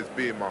 It'll always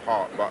be in my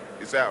heart, but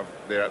it's out of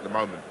there at the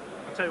moment.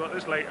 I'll tell you what,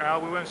 this late hour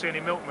we won't see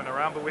any milkmen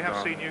around, but we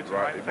have seen you tonight.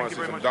 Right, Thank you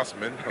very much.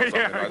 Dustmen or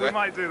something like that. We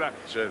might do that.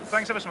 Cheers.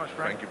 Thanks ever so much,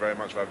 Frank. Thank you very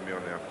much for having me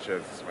on there.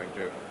 Cheers. Thank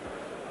you.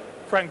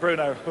 Frank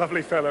Bruno,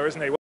 lovely fella, isn't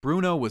he?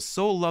 Bruno was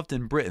so loved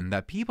in Britain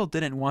that people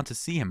didn't want to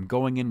see him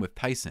going in with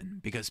Tyson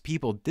because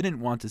people didn't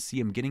want to see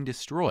him getting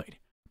destroyed.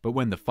 But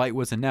when the fight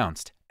was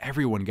announced,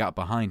 everyone got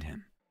behind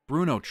him.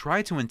 Bruno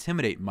tried to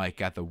intimidate Mike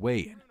at the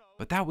weigh-in,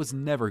 but that was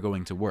never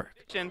going to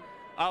work.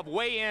 Of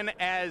weigh-in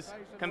as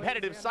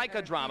competitive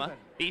psychodrama.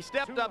 He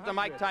stepped up to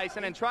Mike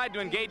Tyson and tried to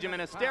engage him in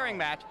a staring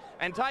match,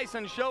 and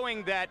Tyson,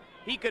 showing that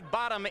he could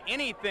bottom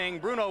anything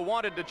Bruno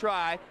wanted to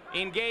try,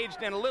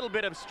 engaged in a little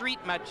bit of street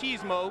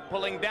machismo,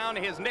 pulling down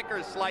his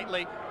knickers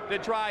slightly to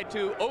try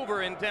to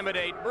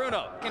over-intimidate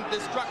Bruno.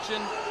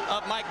 Destruction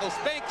of Michael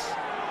Spinks,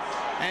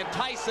 and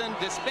Tyson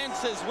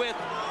dispenses with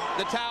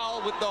the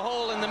towel with the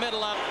hole in the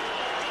middle of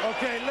it.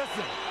 Okay,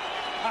 listen.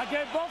 I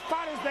gave both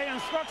fighters their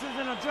instructions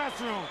in the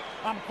dressing room.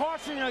 I'm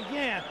cautioning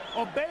again.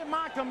 Obey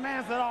my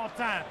commands at all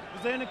times.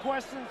 Is there any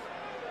questions?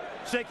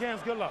 Shake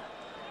hands. Good luck.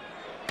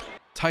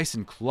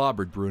 Tyson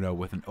clobbered Bruno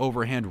with an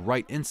overhand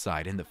right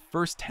inside in the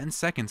first 10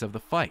 seconds of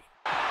the fight.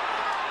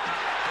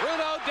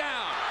 Bruno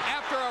down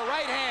after a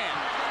right hand.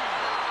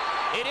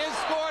 It is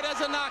scored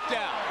as a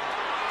knockdown.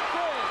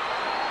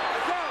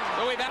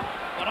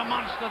 What a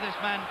monster this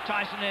man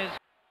Tyson is.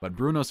 But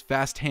Bruno's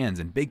fast hands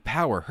and big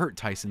power hurt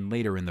Tyson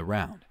later in the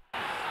round.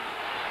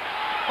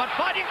 But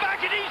fighting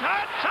back, and he's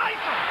hurt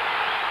Tyson.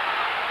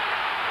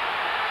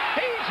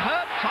 He's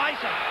hurt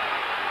Tyson.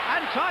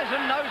 And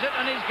Tyson knows it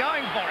and is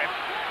going for him.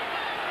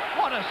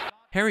 What What a...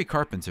 Harry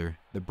Carpenter,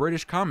 the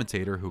British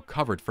commentator who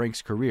covered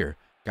Frank's career,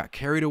 got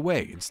carried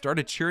away and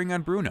started cheering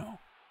on Bruno.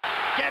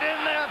 Get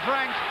in there,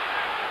 Frank.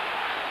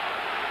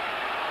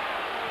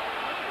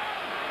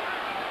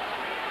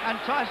 And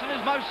Tyson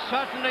is most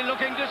certainly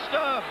looking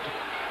disturbed.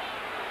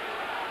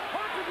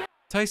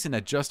 Tyson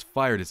had just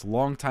fired his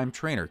longtime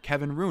trainer,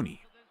 Kevin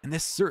Rooney, and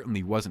this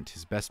certainly wasn't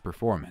his best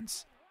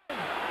performance.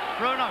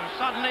 Bruno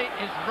suddenly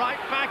is right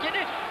back in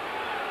it.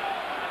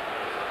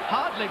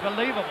 Hardly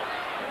believable.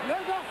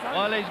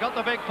 Well, he's got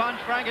the big punch,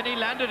 Frank, and he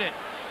landed it.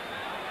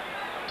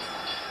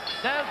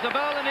 There's the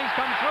bell, and he's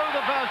come through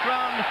the first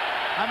round,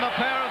 and the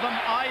pair of them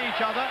eye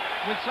each other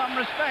with some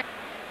respect.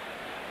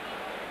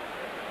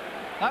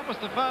 That was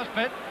the first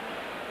bit.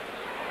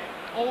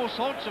 All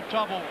sorts of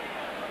trouble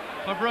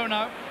for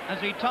Bruno as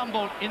he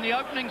tumbled in the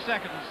opening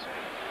seconds.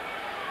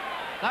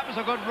 That was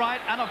a good right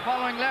and a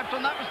following left,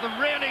 and that was the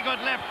really good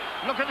left.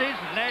 Look at his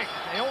legs.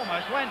 He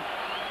almost went.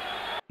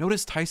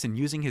 Notice Tyson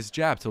using his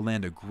jab to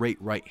land a great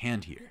right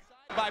hand here.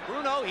 By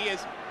Bruno, he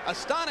is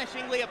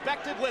astonishingly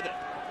effective with it.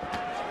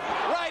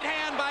 Right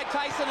hand by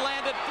Tyson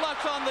landed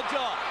flush on the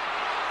jaw.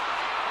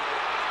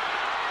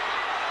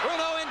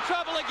 Bruno in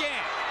trouble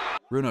again.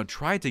 Bruno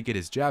tried to get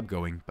his jab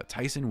going, but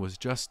Tyson was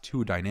just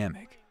too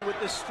dynamic. With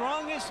the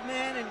strongest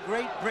man in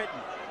Great Britain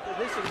for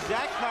this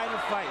exact kind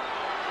of fight.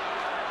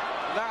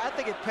 I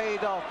think it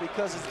paid off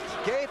because it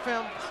gave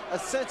him a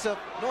sense of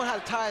knowing how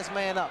to tie his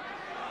man up.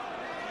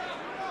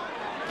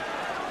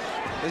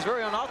 It's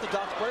very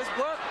unorthodox, but it's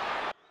worked.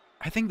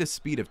 I think the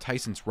speed of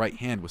Tyson's right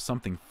hand was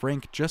something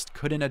Frank just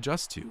couldn't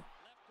adjust to.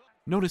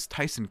 Notice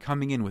Tyson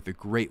coming in with a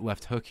great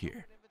left hook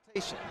here.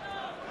 Solid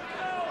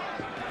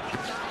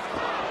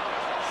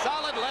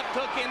left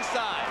hook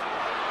inside.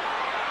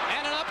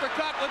 And an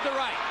uppercut with the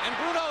right. And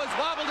Bruno is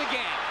wobbled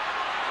again.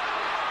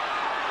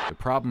 The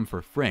problem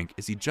for Frank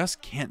is he just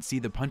can't see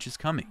the punches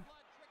coming.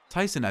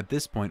 Tyson at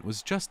this point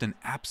was just an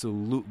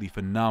absolutely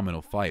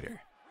phenomenal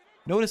fighter.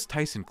 Notice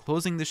Tyson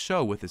closing the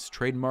show with his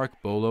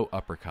trademark bolo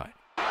uppercut.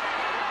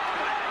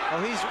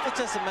 Oh, it's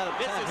just a matter of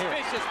time here. This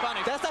is vicious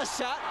punishment. That's that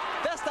shot.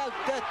 That's that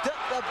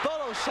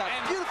bolo shot.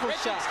 And beautiful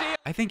shot.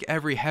 I think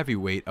every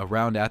heavyweight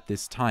around at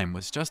this time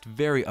was just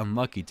very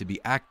unlucky to be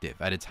active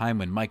at a time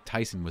when Mike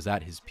Tyson was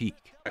at his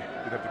peak.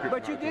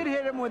 But you did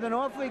hit him with an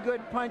awfully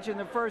good punch in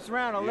the first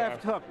round, a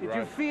left hook. Did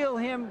you feel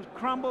him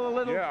crumble a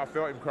little? Yeah, I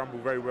felt him crumble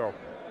very well.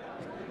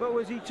 But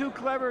was he too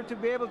clever to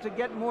be able to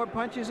get more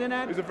punches in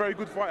at? He's a very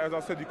good fighter. As I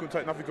said, you couldn't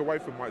take nothing away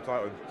from Mike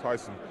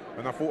Tyson.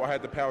 And I thought I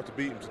had the power to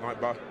beat him tonight,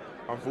 but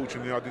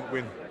unfortunately I didn't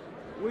win.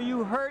 Were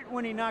you hurt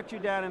when he knocked you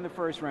down in the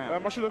first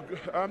round? I should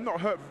have,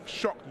 not hurt,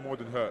 shocked more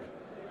than hurt.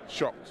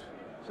 Shocked.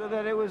 So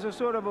that it was a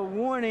sort of a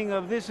warning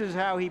of this is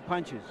how he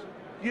punches.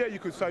 Yeah, you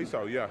could say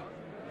so, yeah.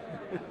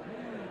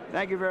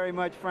 Thank you very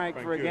much, Frank,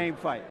 for a game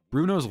fight.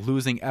 Bruno's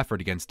losing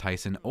effort against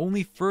Tyson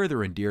only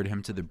further endeared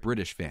him to the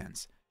British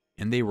fans,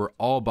 and they were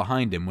all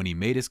behind him when he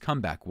made his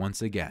comeback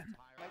once again.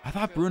 I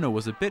thought Bruno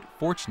was a bit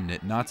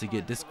fortunate not to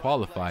get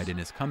disqualified in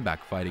his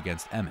comeback fight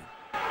against Emin.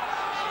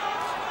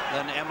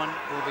 Then Emin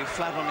will be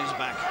flat on his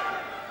back.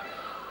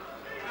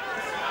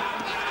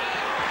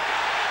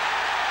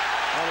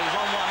 Well, he's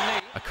on one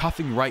knee. A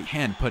cuffing right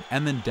hand put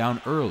Emin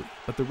down early,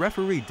 but the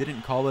referee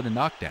didn't call it a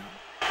knockdown.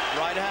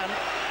 Right hand.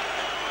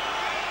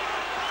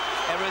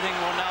 Everything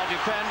will now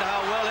depend how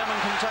well Emin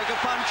can take a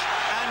punch,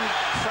 and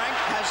Frank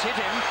has hit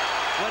him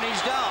when he's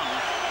down.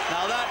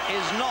 Now that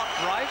is not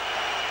right,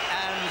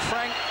 and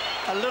Frank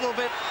a little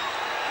bit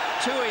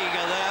too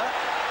eager there,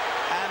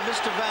 and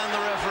Mr. Van, the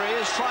referee,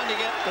 is trying to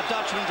get the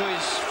Dutchman to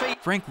his feet.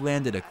 Frank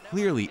landed a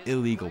clearly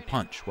illegal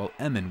punch while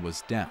Emin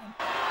was down.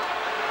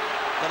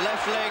 The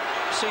left leg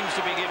seems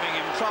to be giving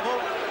him trouble,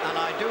 and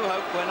I do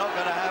hope we're not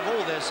going to have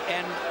all this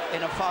end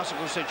in a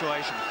farcical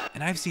situation.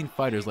 And I've seen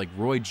fighters like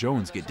Roy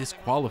Jones get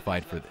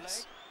disqualified for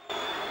this.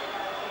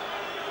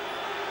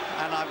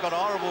 And I've got a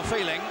horrible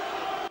feeling.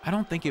 I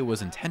don't think it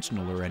was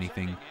intentional or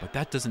anything, but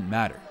that doesn't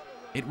matter.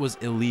 It was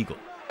illegal.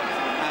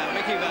 And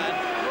Mickey Van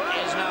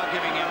is now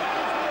giving him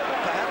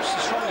perhaps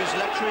the strongest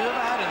lecture he's ever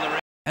had in the ring.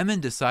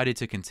 Emin decided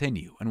to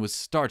continue and was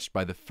starched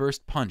by the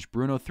first punch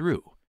Bruno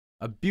threw.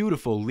 A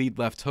beautiful lead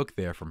left hook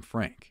there from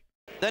Frank.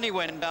 Then he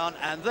went down,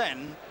 and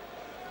then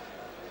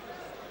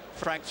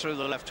Frank threw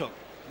the left hook.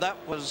 That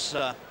was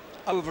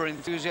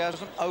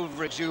over-enthusiasm,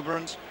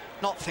 over-exuberance,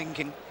 not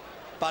thinking,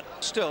 but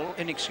still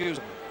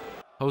inexcusable.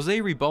 Jose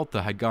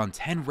Ribalta had gone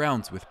 10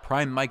 rounds with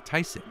prime Mike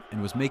Tyson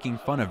and was making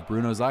fun of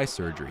Bruno's eye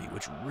surgery,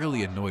 which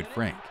really annoyed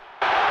Frank.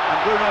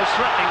 And Bruno's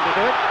threatening to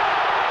do it.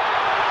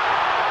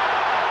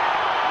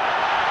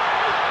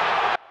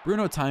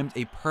 Bruno timed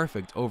a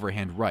perfect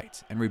overhand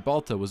right, and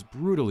Ribalta was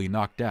brutally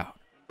knocked out.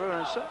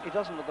 Bruno certainly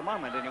doesn't at the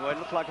moment anyway.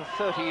 Look like a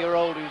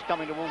 30-year-old who's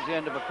coming towards the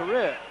end of a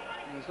career.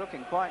 He's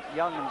looking quite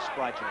young and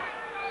sprightly.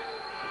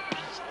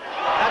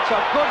 That's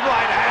a good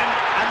right hand,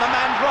 and the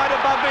man's right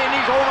above me, and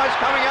he's almost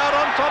coming out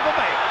on top of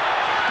me.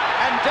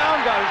 And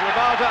down goes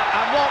Ribalta,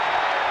 and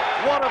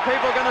what are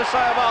people going to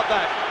say about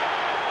that?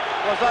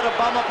 Was that a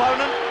bum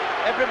opponent?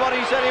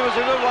 Everybody said he was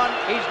a good one.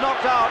 He's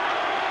knocked out.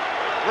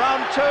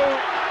 Round two,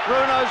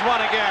 Bruno's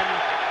won again.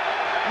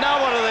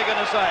 Now what are they going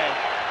to say?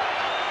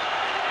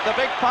 The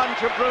big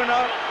punch of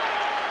Bruno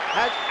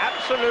has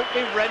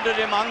absolutely rendered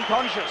him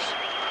unconscious,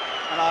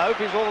 and I hope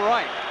he's all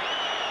right.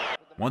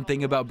 One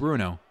thing about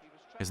Bruno,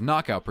 his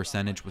knockout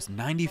percentage was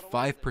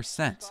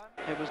 95%.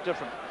 It was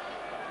different.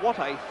 What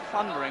a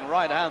thundering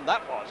right hand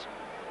that was.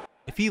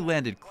 If he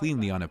landed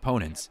cleanly on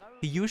opponents,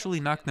 he usually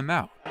knocked them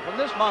out. From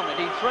this moment,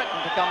 he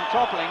threatened to come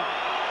toppling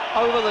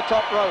over the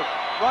top rope,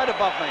 right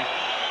above me.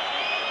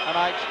 And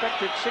I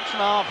expected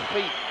 6.5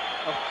 feet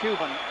of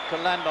Cuban to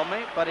land on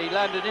me, but he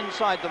landed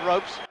inside the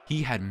ropes.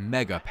 He had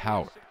mega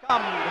power.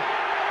 Succumbed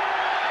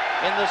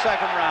in the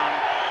second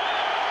round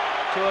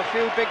to a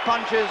few big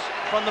punches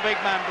from the big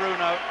man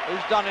Bruno,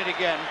 who's done it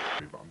again.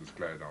 I'm just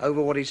glad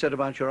over what he said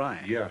about your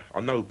eye. Yeah,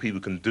 I know people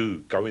can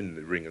go in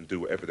the ring and do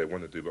whatever they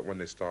want to do, but when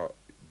they start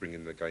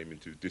bringing the game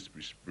into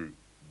disrepute,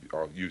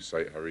 you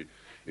say it, Harry,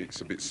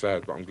 it's a bit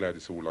sad, but I'm glad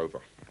it's all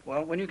over.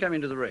 Well, when you came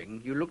into the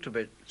ring, you looked a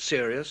bit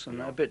serious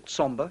and a bit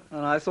somber,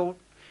 and I thought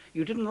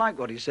you didn't like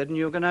what he said and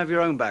you were going to have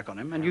your own back on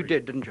him, and you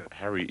did, didn't you?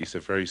 Harry, it's a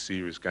very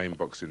serious game,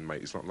 boxing,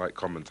 mate. It's not like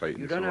commentating.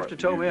 You don't have to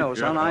tell me else,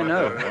 son, I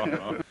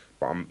know.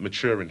 But I'm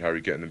maturing, Harry,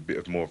 getting a bit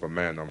of more of a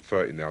man. I'm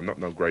 30 now. I'm not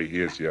no grey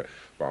hairs yet,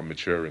 but I'm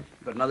maturing.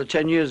 Got another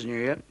 10 years in you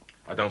yet?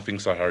 I don't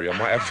think so, Harry. I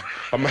might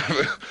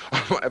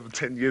have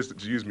 10 years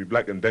to use me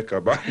Black and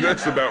Decker, but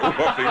that's about all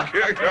I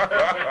think.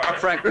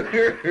 Frank,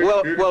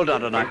 well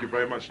done tonight. Thank you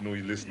very much, and all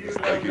your listeners.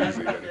 Take it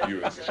easy, and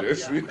viewers.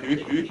 Cheers.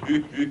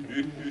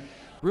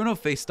 Bruno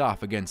faced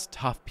off against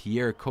tough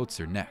Pierre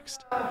Kotzer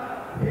next.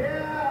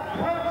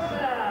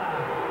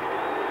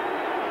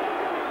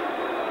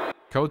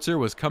 Kotzer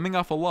was coming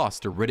off a loss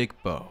to Riddick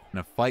Bowe in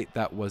a fight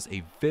that was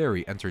a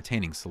very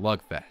entertaining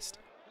slugfest.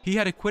 He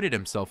had acquitted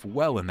himself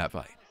well in that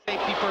fight.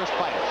 Safety first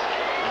fighter.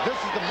 This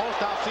is the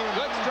most I've seen.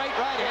 Good straight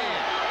right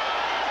hand.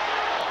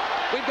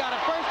 We've got a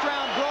first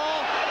round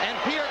brawl, and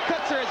Pierre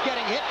Kotzer is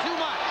getting hit too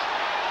much.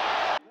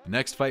 The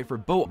next fight for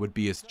Bowe would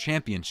be his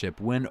championship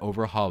win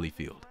over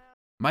Holyfield.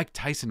 Mike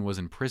Tyson was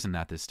in prison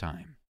at this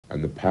time.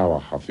 And the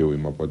power I feel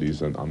in my body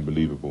is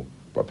unbelievable.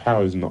 But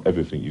power is not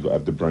everything. You've got to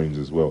have the brains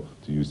as well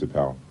to use the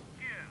power.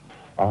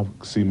 I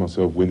see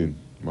myself winning,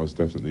 most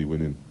definitely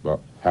winning. But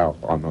how?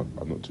 I'm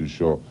not too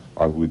sure.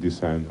 Either with this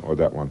hand or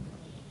that one.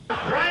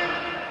 Frank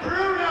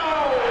Bruno!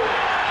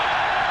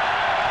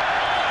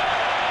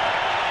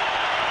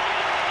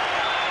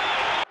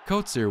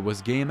 Kotzer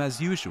was game as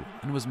usual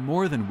and was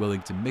more than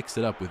willing to mix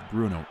it up with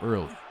Bruno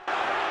early.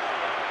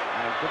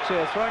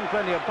 Kotzer throwing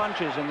plenty of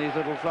punches in these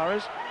little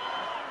flurries,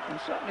 and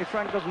certainly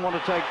Frank doesn't want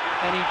to take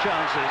any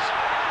chances.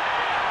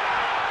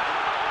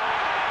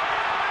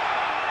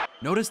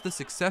 Notice the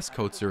success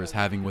Kotzer is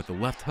having with the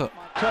left hook.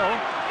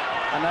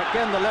 And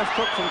again the left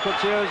hook from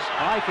Kotzer's,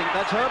 I think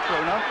that's hurt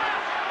Bruno.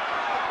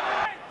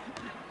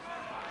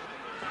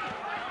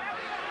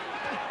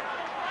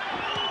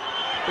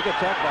 Big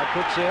attack by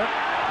Kotzer,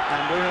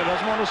 and Bruno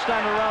doesn't want to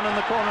stand around in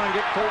the corner and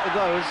get caught with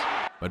those.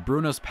 But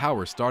Bruno's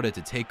power started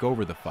to take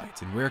over the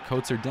fight and wear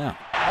Kotzer down.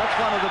 That's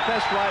one of the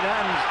best right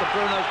hands that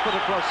Bruno's put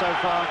across so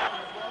far.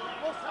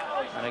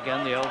 And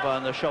again the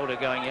elbow and the shoulder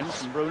going in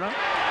from Bruno.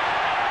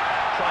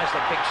 Tries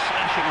the big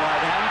slashing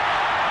right hand,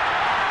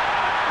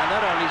 and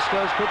that only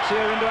stirs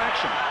Kotzer into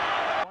action.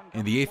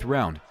 In the 8th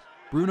round,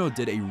 Bruno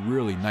did a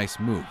really nice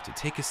move to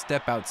take a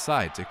step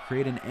outside to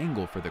create an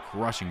angle for the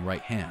crushing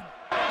right hand.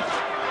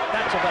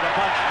 That's a better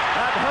punch.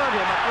 That hurt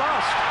him at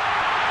last.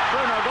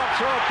 Bruno got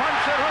through a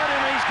punch that hurt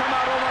him, and he's come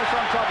out almost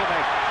on top of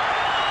me.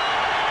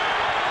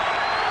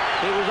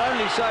 He was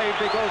only saved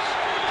because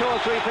 2 or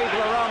 3 people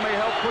around me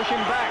helped push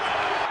him back.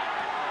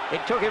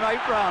 It took him 8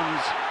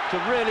 rounds to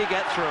really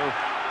get through.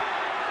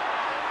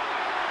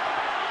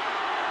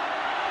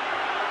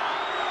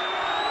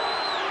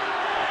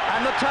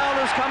 And the towel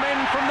has come in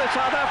from the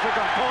South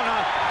African corner.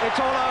 It's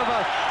all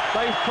over.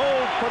 They've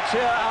pulled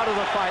Kotzer out of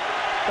the fight.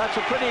 That's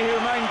a pretty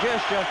humane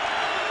gesture,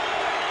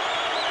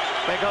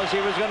 because he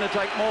was going to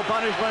take more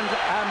punishment,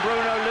 and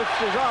Bruno lifts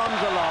his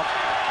arms aloft.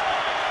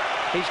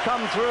 He's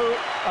come through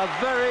a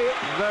very,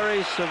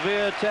 very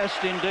severe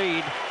test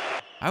indeed.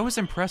 I was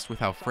impressed with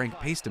how Frank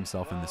paced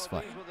himself in this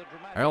fight.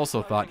 I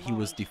also thought he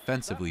was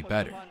defensively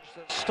better.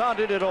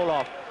 Started it all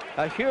off.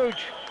 A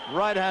huge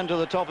right hand to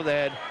the top of the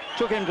head,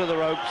 took him to the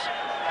ropes,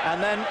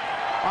 and then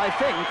I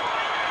think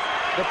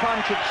the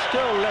punch had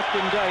still left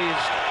him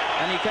dazed,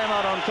 and he came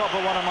out on top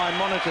of one of my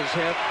monitors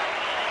here.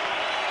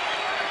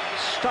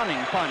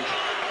 Stunning punch,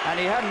 and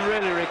he hadn't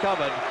really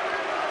recovered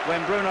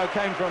when Bruno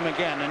came for him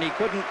again, and he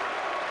couldn't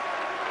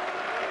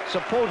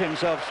support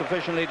himself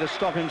sufficiently to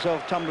stop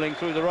himself tumbling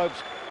through the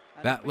ropes.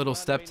 That little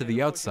step to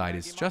the outside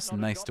is just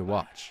nice to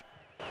watch.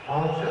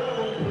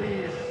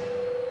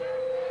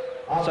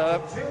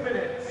 So,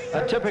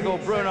 a typical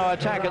Bruno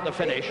attack at the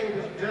finish.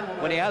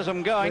 When he has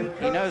them going,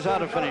 he knows how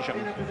to finish them.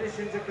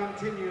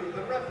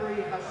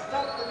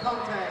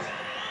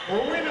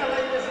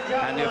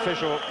 And the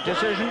official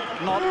decision,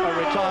 not a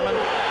retirement.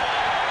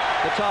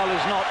 The towel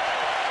is not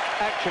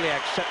actually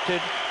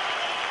accepted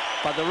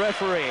by the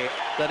referee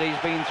that he's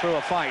been through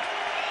a fight.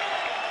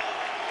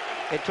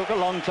 It took a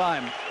long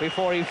time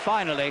before he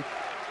finally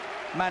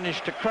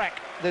managed to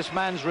crack this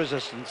man's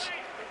resistance.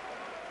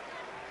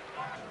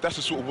 That's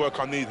the sort of work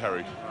I need,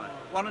 Harry.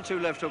 One or two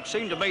left hooks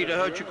seem to me to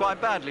hurt you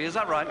quite badly, is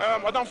that right?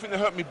 I don't think they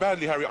hurt me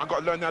badly, Harry. I've got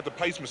to learn how to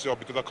pace myself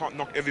because I can't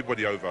knock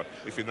everybody over,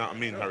 if you know what I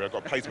mean, Harry. I've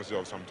got to pace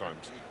myself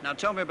sometimes. Now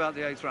tell me about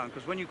the 8th round,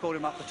 because when you caught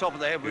him up the top of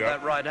the head with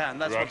that right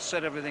hand, that's what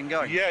set everything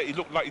going. Yeah, he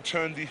looked like he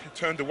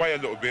turned away a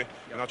little bit,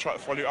 and I tried to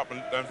follow it up,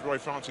 and Roy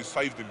Francis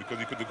saved him because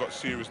he could have got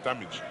serious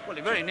damage. Well,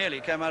 he very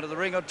nearly came out of the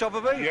ring on top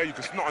of it. Yeah, you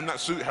can snot on that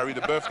suit, Harry, the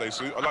birthday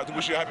suit. I'd like to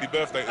wish you a happy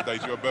birthday today.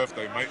 It's your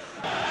birthday, mate.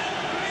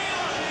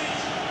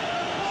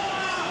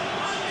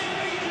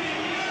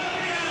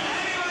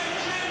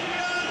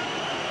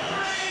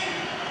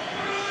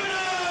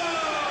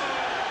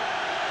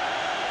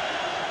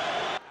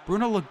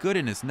 Bruno looked good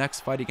in his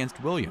next fight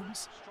against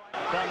Williams.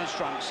 Down his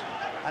trunks.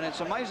 And it's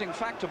an amazing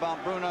fact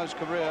about Bruno's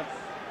career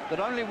that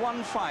only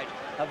one fight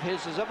of his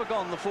has ever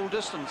gone the full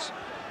distance.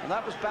 And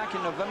that was back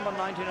in November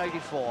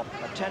 1984.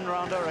 A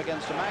 10-rounder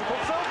against a man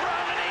called Frank Bruno,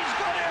 and he's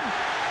got him!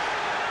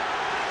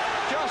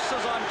 Just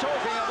as I'm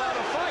talking about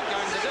a fight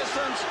going the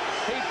distance,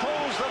 he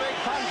pulls the big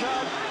punch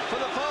out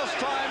for the first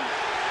time.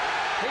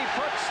 He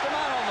puts the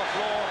man on the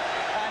floor,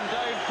 and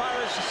Dave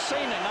Paris has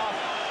seen enough.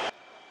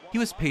 He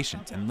was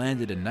patient and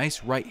landed a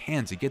nice right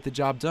hand to get the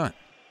job done.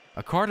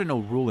 A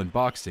cardinal rule in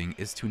boxing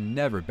is to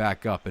never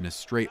back up in a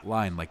straight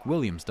line like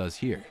Williams does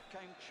here.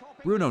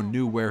 Bruno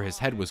knew where his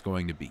head was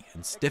going to be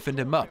and stiffened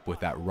him up with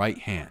that right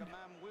hand.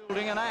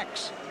 Wielding an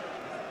axe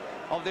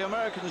of the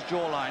American's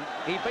jawline.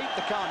 He beat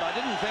the count. I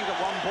didn't think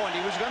at one point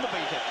he was going to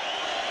beat it.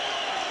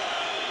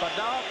 But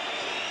now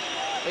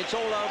it's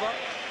all over.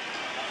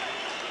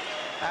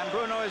 And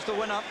Bruno is the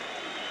winner.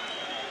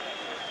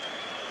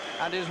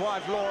 And his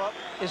wife Laura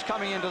is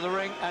coming into the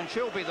ring, and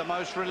she'll be the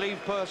most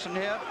relieved person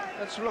here.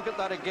 Let's look at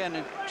that again.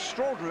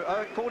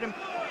 Extraordinary. Caught him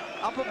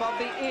up above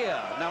the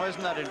ear. Now,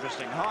 isn't that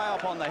interesting? High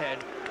up on the head.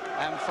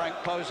 And Frank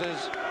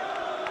poses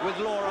with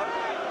Laura,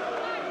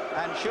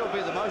 and she'll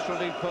be the most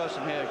relieved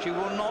person here. She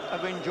will not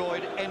have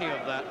enjoyed any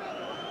of that,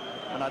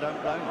 and I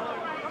don't blame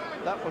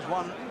her. That was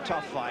one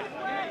tough fight,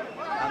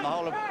 and the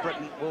whole of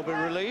Britain will be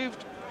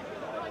relieved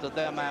that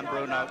their man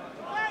Bruno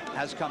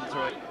has come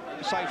through it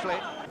safely.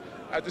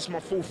 This is my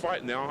full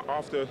fight now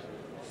after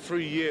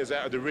 3 years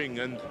out of the ring,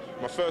 and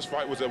my first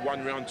fight was a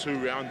 1-round,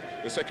 2-round.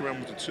 The second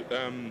round was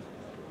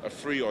a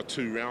 3 or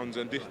 2 rounds,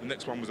 and the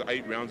next one was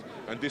 8 rounds,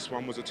 and this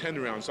one was a 10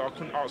 round. So I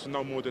couldn't ask for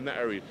no more than that,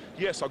 Harry.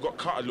 Yes, I got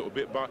cut a little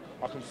bit, but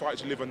I can fight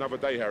to live another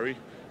day, Harry.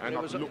 And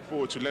I can look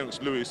forward to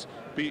Lennox Lewis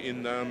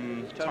beating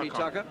Tony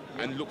Tucker,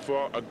 and look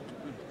for a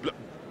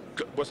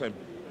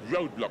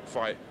roadblock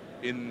fight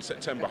in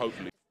September,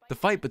 hopefully. The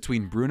fight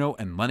between Bruno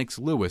and Lennox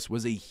Lewis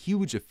was a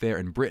huge affair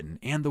in Britain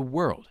and the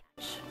world.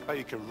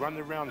 He can run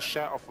around and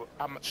shout off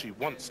how much he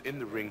wants in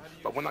the ring,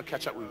 but when I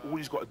catch up with him, all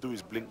he's got to do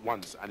is blink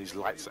once and his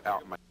lights are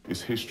out, mate.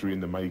 It's history in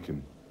the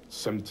making.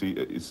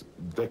 It's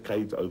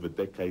decades over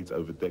decades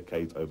over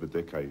decades over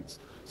decades.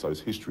 So it's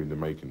history in the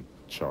making,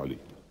 Charlie.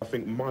 I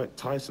think Mike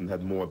Tyson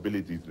had more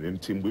ability than him.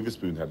 Tim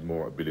Witherspoon had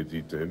more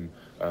ability than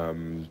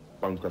him.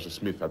 Bone Crusher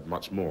Smith had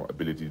much more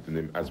ability than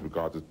him as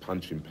regards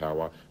punching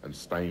power and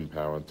staying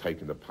power and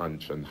taking the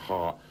punch and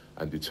heart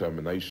and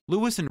determination.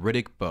 Lewis and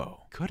Riddick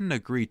Bowe couldn't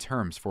agree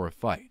terms for a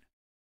fight.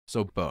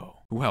 So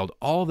Bowe, who held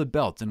all the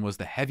belts and was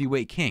the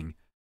heavyweight king,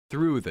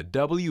 threw the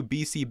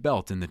WBC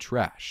belt in the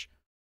trash.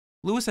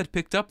 Lewis had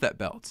picked up that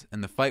belt,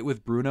 and the fight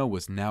with Bruno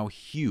was now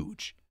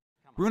huge.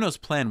 Bruno's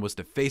plan was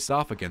to face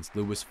off against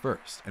Lewis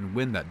first and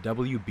win that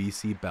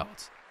WBC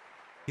belt.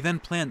 He then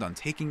planned on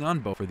taking on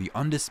Bowe for the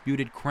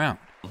undisputed crown.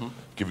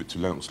 Give it to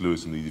Lennox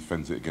Lewis and he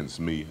defends it against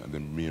me, and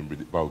then me and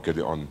Riddick Bowe get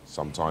it on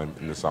sometime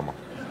in the summer.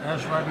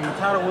 That's right, the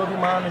title will be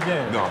mine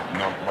again. No,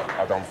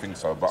 I don't think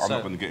so, but I'm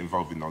not going to get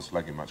involved in no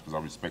slagging match because I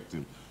respect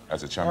him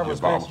as a champion. I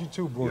respect you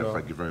too, Bruno. Yeah,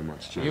 thank you very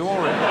much. Cheers.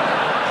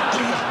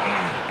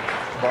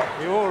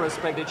 You all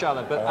respect each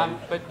other,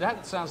 but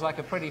that sounds like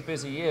a pretty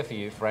busy year for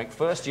you, Frank.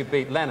 First you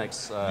beat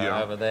Lennox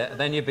over there,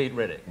 then you beat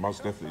Riddick.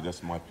 Most definitely,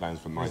 that's my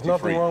plans for 93.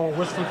 There's nothing wrong with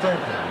wishful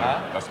thinking.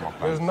 That's my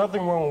plan. There's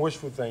nothing wrong with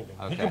wishful thinking.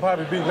 Okay. He can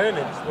probably beat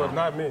Lennox, but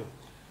not me.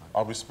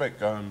 I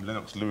respect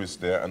Lennox Lewis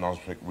there, and I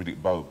respect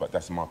Riddick Bowe, but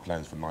that's my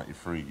plans for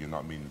 93, you know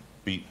what I mean?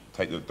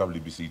 Take the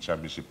WBC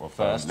championship off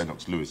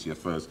Lennox Lewis here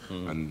first,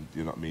 and,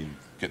 you know what I mean,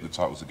 get the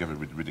titles together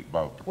with Riddick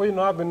Bowe. Well, you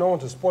know, I've been known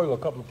to spoil a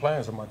couple of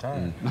plans of my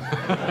time.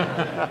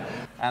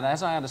 And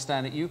as I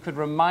understand it, you could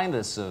remind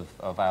us of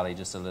Ali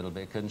just a little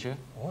bit, couldn't you?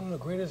 One of the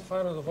greatest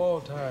fighters of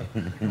all time.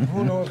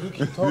 Who knows, if you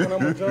keep talking, I'm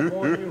going to jump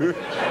on you. You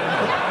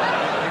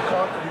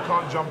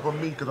can't jump on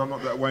me because I'm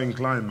not that way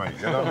inclined, mate,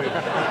 you know what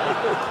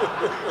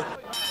I mean?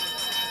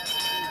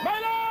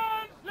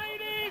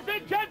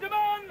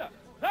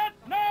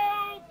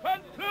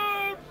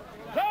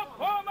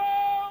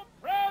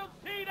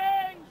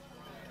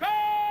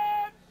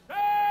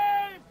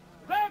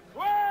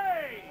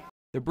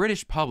 The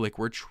British public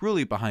were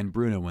truly behind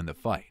Bruno in the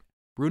fight.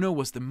 Bruno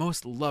was the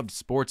most loved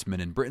sportsman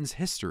in Britain's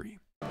history.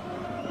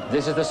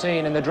 This is the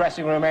scene in the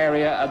dressing room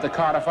area at the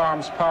Cardiff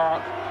Arms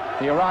Park.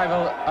 The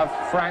arrival of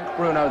Frank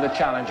Bruno, the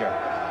challenger.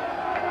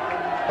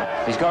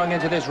 He's going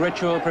into this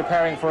ritual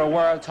preparing for a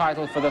world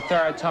title for the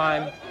 3rd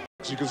time.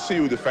 You can see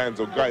who the fans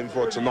are going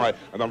for tonight,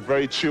 and I'm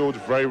very chilled,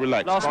 very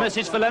relaxed. Last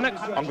message for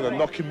Lennox? I'm going to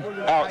knock him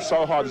out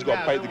so hard he's got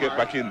to pay to get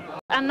back in.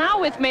 And now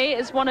with me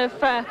is one of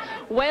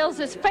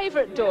Wales's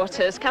favourite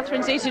daughters,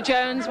 Catherine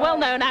Zeta-Jones,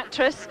 well-known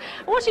actress.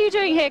 What are you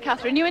doing here,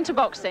 Catherine? You into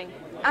boxing?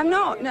 I'm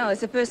not, no. It's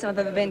the first time I've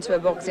ever been to a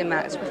boxing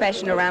match,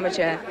 professional or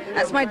amateur.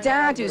 That's my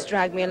dad who's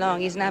dragged me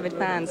along. He's an avid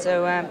fan,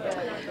 so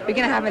we're going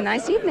to have a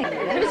nice evening.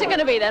 Who's it going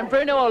to be then,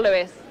 Bruno or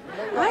Lewis?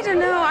 I don't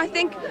know. I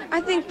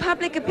think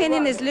public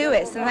opinion is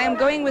Lewis, and I'm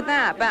going with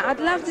that. But I'd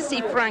love to see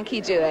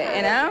Frankie do it,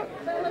 you know.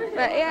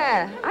 But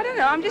yeah, I don't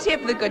know. I'm just here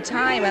for the good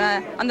time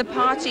and the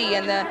party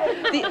and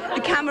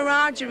the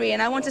camaraderie,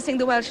 and I want to sing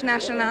the Welsh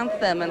national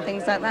anthem and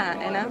things like that,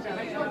 you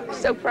know.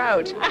 So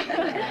proud.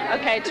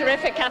 Okay,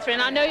 terrific, Catherine.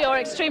 I know you're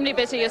extremely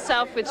busy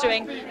yourself with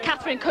doing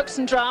Catherine Cooks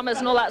and dramas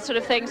and all that sort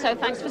of thing, so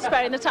thanks for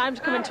sparing the time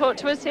to come and talk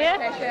to us here.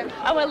 Pleasure.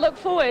 And we'll look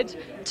forward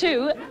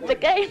to the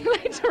game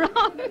later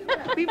on.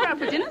 We were out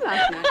for dinner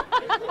last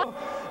night.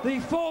 The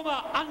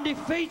former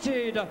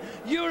undefeated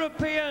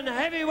European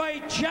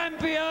heavyweight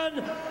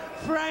champion,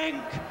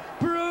 Frank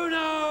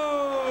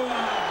Bruno.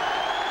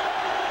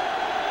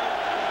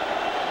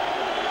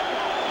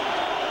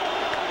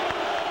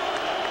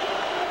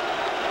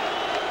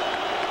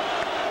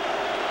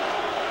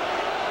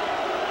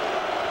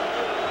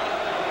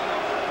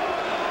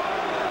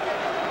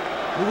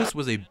 Lewis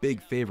was a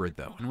big favorite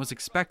though, and was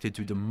expected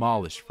to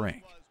demolish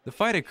Frank. The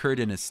fight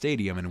occurred in a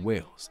stadium in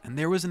Wales, and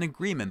there was an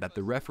agreement that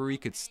the referee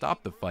could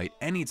stop the fight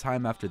any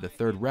time after the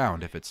 3rd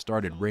round if it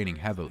started raining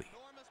heavily.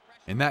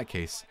 In that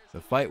case,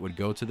 the fight would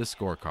go to the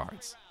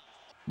scorecards.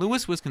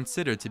 Lewis was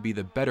considered to be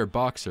the better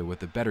boxer with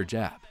the better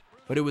jab,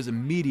 but it was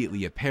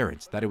immediately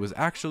apparent that it was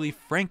actually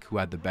Frank who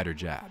had the better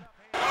jab.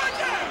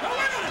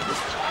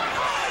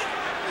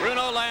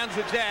 Bruno lands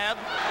a jab.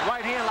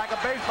 Right hand like a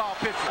baseball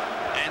pitcher.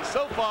 And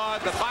so far,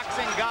 the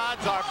boxing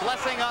gods are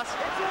blessing us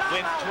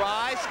with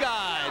dry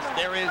skies.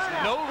 There is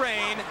no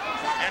rain,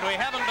 and we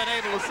haven't been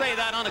able to say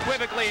that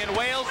unequivocally in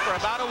Wales for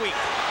about a week.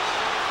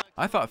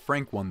 I thought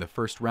Frank won the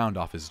 1st round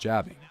off his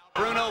jabbing.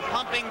 Bruno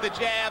pumping the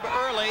jab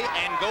early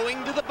and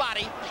going to the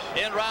body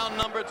in round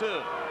number 2.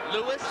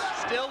 Lewis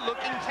still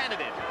looking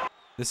tentative.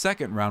 The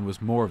 2nd round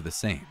was more of the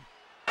same.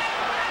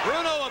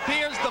 Bruno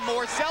appears the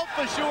more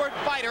self-assured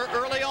fighter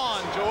early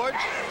on, George.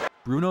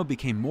 Bruno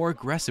became more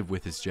aggressive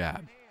with his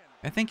jab.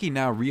 I think he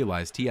now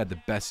realized he had the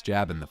best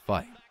jab in the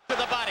fight. To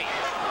the body.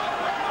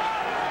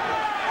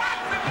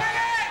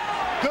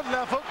 Good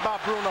left hook by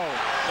Bruno.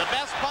 The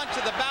best punch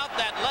of the bout,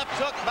 that left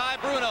hook by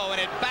Bruno, and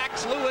it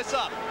backs Lewis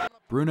up.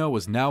 Bruno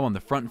was now on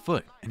the front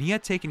foot, and he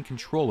had taken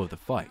control of the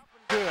fight.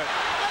 Good.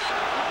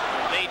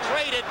 They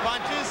traded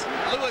punches.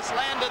 Lewis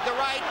landed the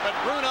right, but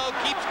Bruno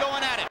keeps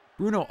going at it.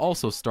 Bruno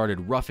also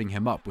started roughing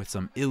him up with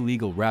some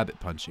illegal rabbit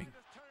punching.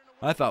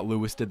 I thought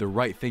Lewis did the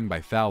right thing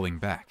by fouling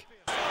back.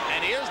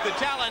 And here's the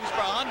challenge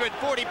for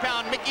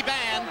 140-pound Mickey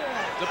Van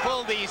to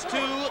pull these 2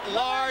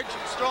 large,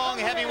 strong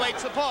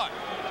heavyweights apart.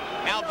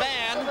 Now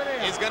Van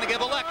is going to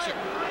give a lecture.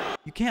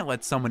 You can't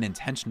let someone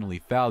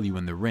intentionally foul you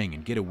in the ring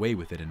and get away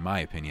with it, in my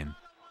opinion.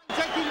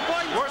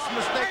 Worst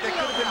mistake that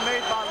could have been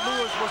made by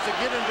Lewis was to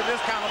get into this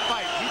kind of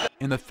fight.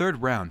 In the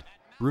 3rd round,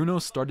 Bruno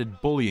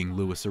started bullying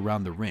Lewis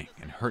around the ring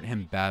and hurt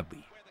him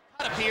badly.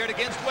 Appeared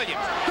against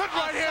Williams. Good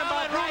right hand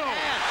by Bruno. Right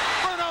hand.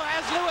 Bruno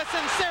has Lewis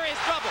in serious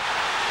trouble.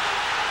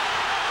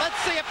 Let's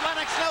see if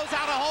Lennox knows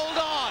how to hold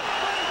on.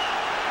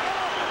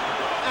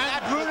 And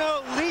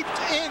Bruno leaped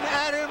in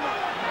at him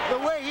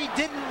the way he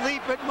didn't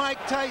leap at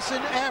Mike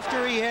Tyson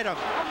after he hit him.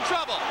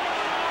 Trouble.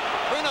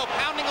 Bruno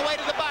pounding away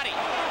to the body.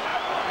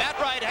 That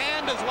right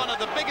hand is one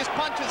of the biggest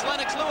punches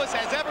Lennox Lewis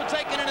has ever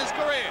taken in his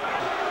career.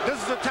 This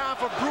is the time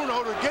for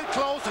Bruno to get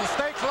close and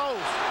stay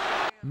close.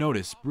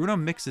 Notice, Bruno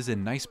mixes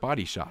in nice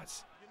body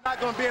shots. You're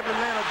not going to be able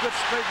to land a good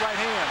straight right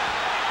hand.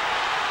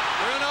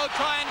 Bruno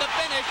trying to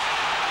finish.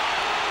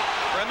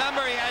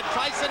 Remember, he had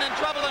Tyson in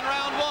trouble in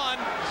round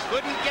 1.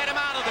 Couldn't get him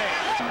out of there.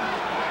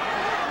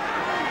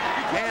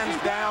 Hands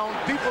down.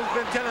 People have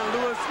been telling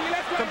Lewis,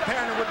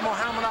 comparing him with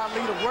Muhammad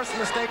Ali, the worst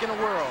mistake in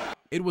the world.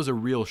 It was a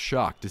real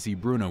shock to see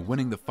Bruno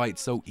winning the fight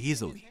so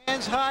easily.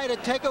 Hands high to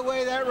take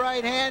away that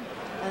right hand,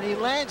 and he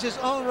lands his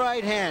own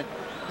right hand.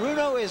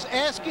 Bruno is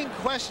asking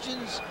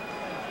questions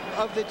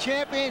of the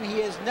champion he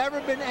has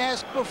never been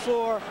asked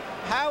before.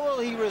 How will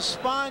he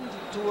respond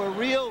to a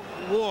real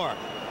war?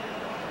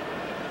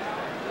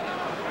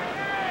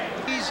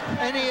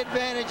 Any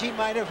advantage he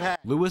might have had.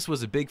 Lewis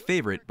was a big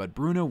favorite, but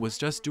Bruno was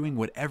just doing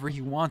whatever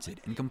he wanted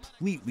and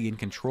completely in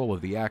control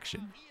of the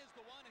action.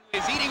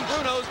 Is eating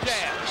Bruno's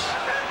jabs.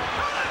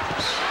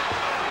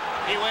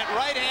 He went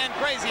right hand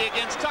crazy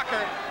against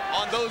Tucker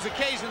on those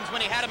occasions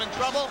when he had him in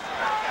trouble.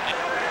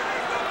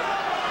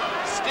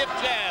 Stiff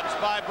jabs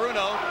by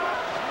Bruno.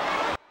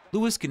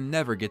 Lewis can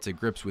never get to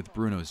grips with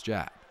Bruno's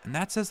jab, and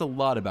that says a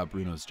lot about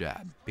Bruno's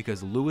jab,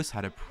 because Lewis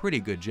had a pretty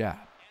good jab.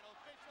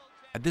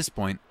 At this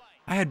point,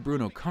 I had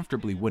Bruno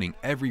comfortably winning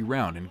every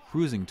round and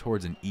cruising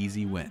towards an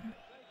easy win.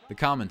 The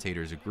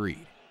commentators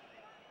agreed.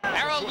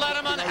 Harold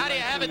Letterman, how do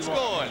you have it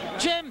scored?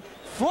 Jim,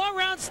 4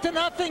 rounds to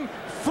nothing,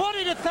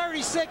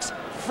 40-36,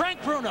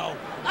 Frank Bruno.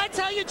 I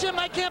tell you, Jim,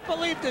 I can't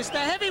believe this. The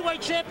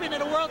heavyweight champion in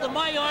the world, in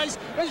my eyes,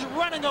 is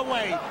running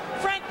away.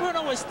 Frank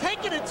Bruno is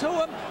taking it to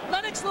him.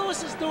 Lennox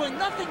Lewis is doing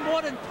nothing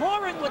more than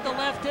pouring with the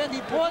left hand.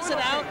 He pours it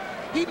out.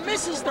 He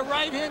misses the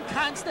right hand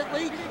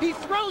constantly. He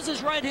throws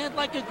his right hand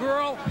like a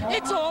girl.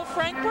 It's all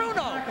Frank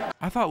Bruno.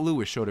 I thought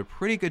Lewis showed a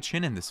pretty good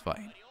chin in this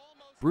fight.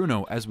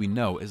 Bruno, as we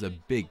know, is a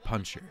big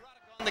puncher.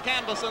 The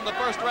canvas in the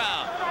first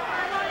round.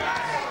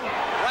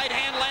 Right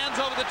hand lands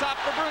over the top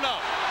for Bruno.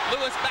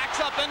 Lewis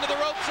backs up into the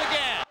ropes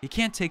again. He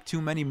can't take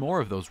too many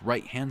more of those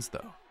right hands,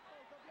 though.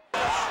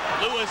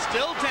 Lewis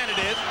still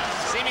tentative,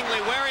 seemingly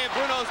wary of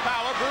Bruno's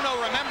power.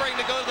 Bruno remembering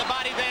to go to the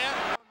body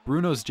there.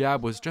 Bruno's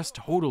jab was just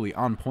totally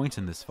on point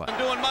in this fight. Not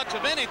doing much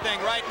of anything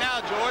right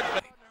now, George.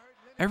 But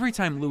every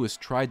time Lewis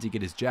tried to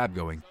get his jab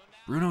going,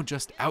 Bruno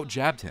just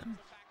out-jabbed him.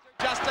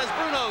 Just as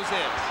Bruno's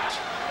is.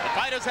 The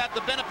fighters have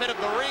the benefit of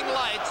the ring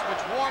lights,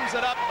 which warms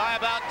it up by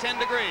about 10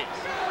 degrees.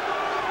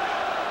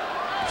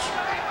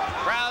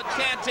 Crowd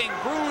chanting,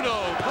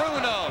 Bruno,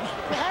 Bruno.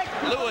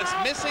 Lewis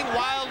missing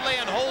wildly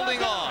and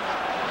holding on.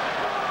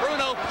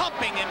 Bruno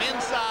pumping him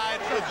inside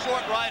with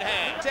short right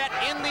hand. Set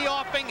in the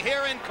offing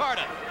here in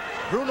Cardiff.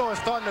 Bruno is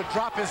starting to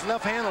drop his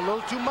left hand a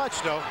little too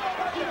much, though.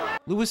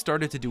 Lewis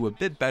started to do a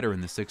bit better in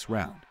the 6th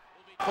round.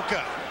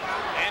 Okay.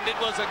 And it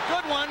was a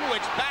good one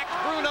which backed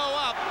Bruno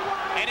up,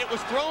 and it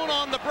was thrown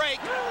on the break.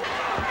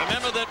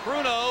 Remember that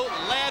Bruno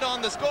led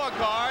on the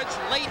scorecards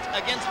late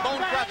against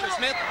Bone Crusher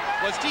Smith,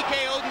 was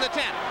TKO'd in the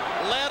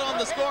 10th. Led on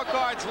the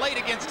scorecards late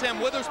against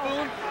Tim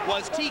Witherspoon,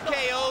 was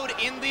TKO'd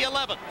in the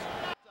 11th.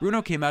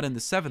 Bruno came out in the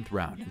 7th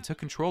round and took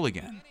control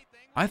again.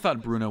 I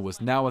thought Bruno was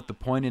now at the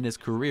point in his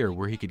career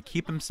where he could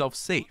keep himself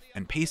safe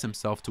and pace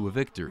himself to a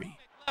victory.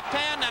 Left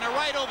hand and a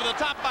right over the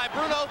top by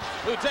Bruno,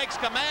 who takes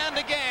command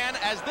again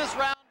as this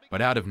round.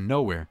 But out of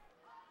nowhere,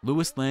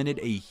 Lewis landed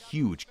a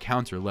huge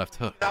counter left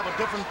hook. Have a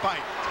different fight.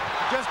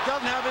 Just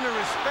doesn't have any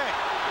respect.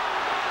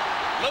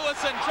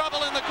 Lewis in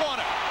trouble in the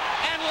corner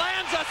and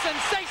lands a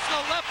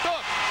sensational left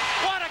hook.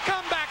 What a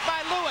comeback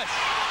by Lewis.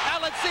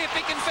 Now let's see if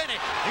he can finish.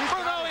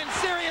 Bruno in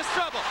serious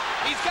trouble.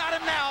 He's got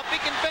him now if he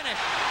can finish.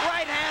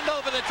 Right hand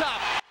over the top.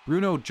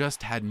 Bruno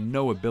just had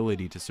no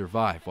ability to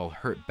survive while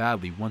hurt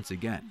badly once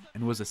again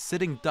and was a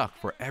sitting duck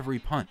for every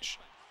punch.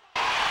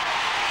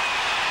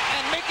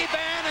 And Mickey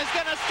Van is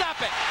going to stop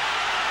it.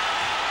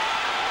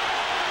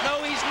 No,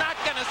 he's not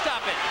going to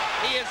stop it.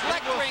 He is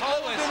lecturing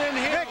Lewis,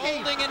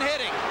 holding and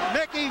hitting.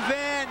 Mickey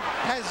Van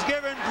has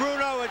given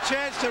Bruno a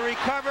chance to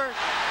recover.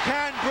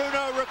 Can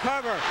Bruno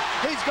recover?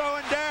 He's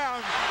going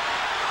down.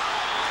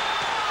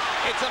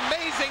 It's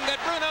amazing that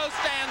Bruno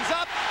stands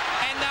up,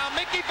 and now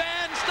Mickey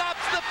Van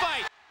stops the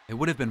fight. It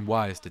would have been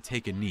wise to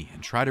take a knee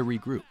and try to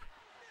regroup.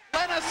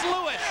 Lennox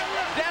Lewis,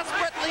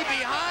 desperately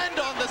behind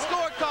on the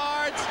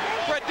scorecards,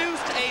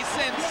 produced a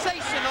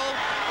sensational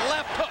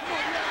left hook.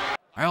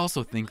 I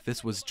also think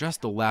this was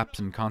just a lapse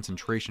in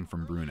concentration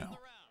from Bruno.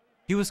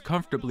 He was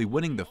comfortably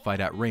winning the fight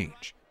at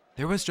range.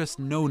 There was just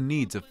no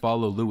need to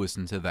follow Lewis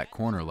into that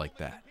corner like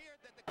that.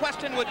 The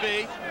question would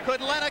be, could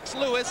Lennox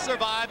Lewis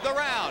survive the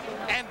round?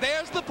 And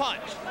there's the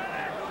punch.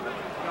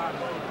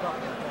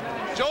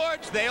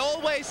 George, they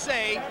always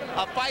say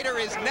a fighter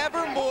is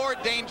never more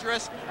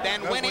dangerous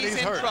than when he's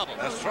in trouble.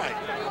 That's right.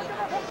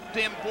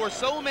 Him for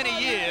so many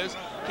years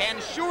can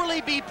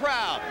surely be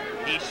proud.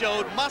 He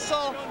showed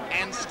muscle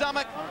and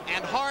stomach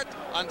and heart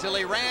until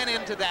he ran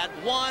into that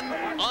one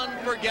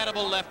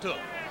unforgettable left hook.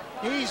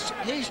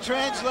 He's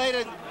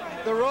translated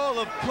the role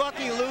of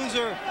plucky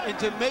loser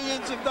into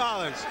millions of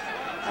dollars,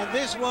 and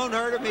this won't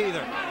hurt him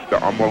either.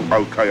 I'm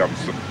okay,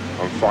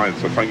 I'm fine,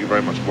 so thank you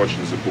very much for watching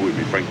and supporting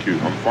me. Thank you.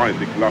 I'm fine,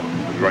 Nick Love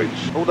and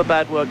Rach. All the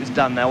bad work is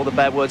done now, all the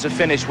bad words are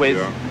finished with.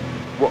 Yeah.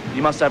 What,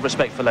 you must have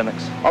respect for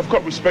Lennox. I've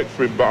got respect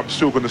for him, but I'm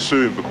still going to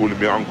sue him for calling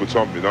me Uncle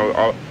Tom, you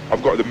know.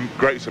 I've got the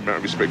greatest amount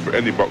of respect for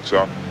any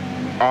boxer.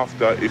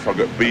 After, if I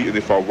get beaten,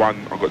 if I won,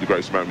 I've got the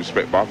greatest amount of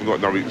respect, but I haven't got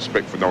no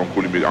respect for no one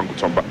calling me Uncle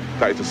Tom. But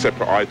that is a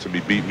separate item.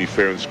 He beat me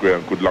fair and square,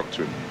 and good luck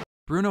to him.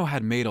 Bruno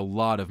had made a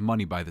lot of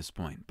money by this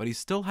point, but he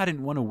still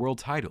hadn't won a world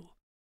title.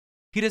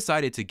 He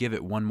decided to give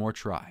it one more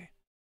try.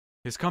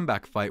 His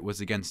comeback fight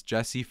was against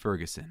Jesse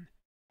Ferguson.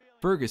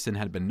 Ferguson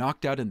had been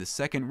knocked out in the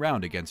 2nd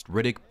round against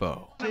Riddick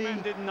Bowe.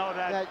 Didn't know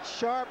that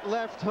sharp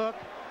left hook.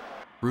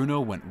 Bruno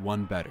went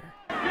one better.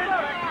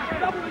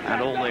 And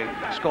all the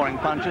scoring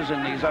punches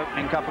in these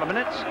opening couple of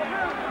minutes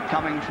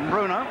coming from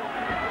Bruno.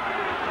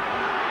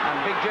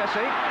 And Big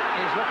Jesse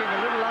is looking a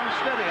little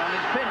unsteady on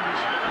his pins.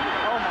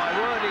 Oh my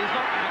word, he's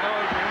not going to go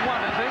over in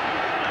one, is he?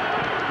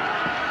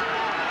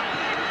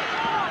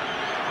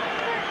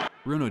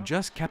 Bruno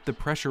just kept the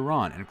pressure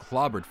on and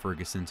clobbered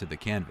Ferguson to the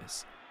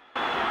canvas.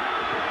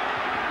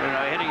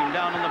 Bruno hitting him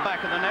down on the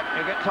back of the neck.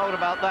 You get told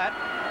about that.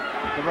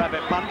 The rabbit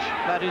punch,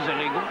 that is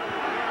illegal.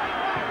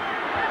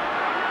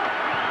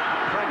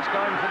 Frank's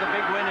going for the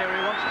big win here.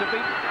 He wants to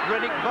beat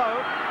Riddick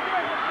Bowe.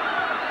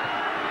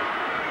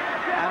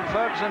 And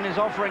Ferguson is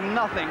offering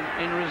nothing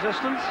in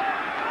resistance.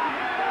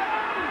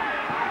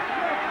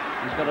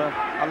 He's got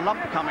a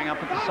lump coming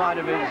up at the side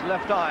of his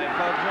left eye.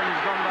 Ferguson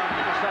has gone down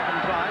for the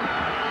second time.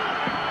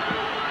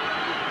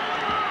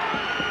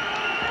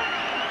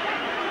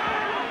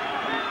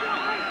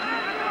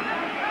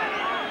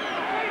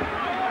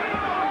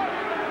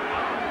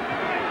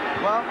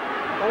 Well,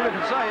 all I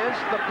can say is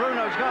that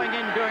Bruno's going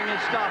in doing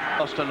his stuff.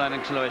 Lost to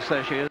Lennox Lewis,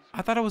 there she is.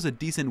 I thought it was a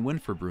decent win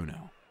for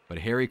Bruno, but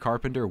Harry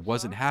Carpenter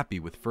wasn't happy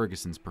with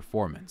Ferguson's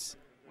performance.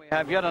 We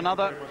have yet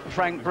another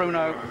Frank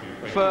Bruno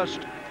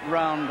first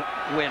round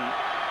win.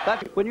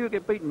 When you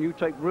get beaten, you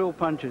take real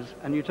punches,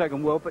 and you take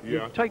them well, but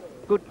you take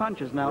good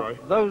punches. Now,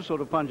 those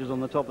sort of punches on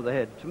the top of the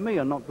head, to me,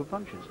 are not good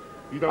punches.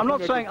 I'm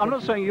not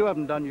saying you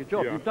haven't done your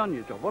job. You've done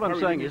your job. What I'm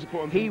saying is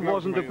he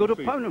wasn't a good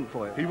opponent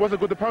for you. He was a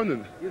good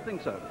opponent. You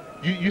think so?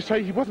 You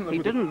say he wasn't a good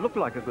opponent? He didn't look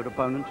like a good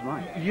opponent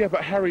tonight. Yeah,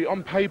 but Harry,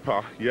 on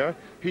paper,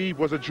 he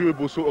was a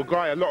durable sort of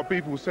guy. A lot of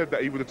people said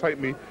that he would have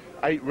taken me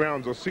 8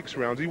 rounds or 6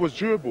 rounds. He was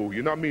durable,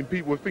 you know what I mean?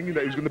 People were thinking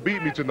that he was going to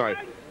beat me tonight.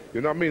 You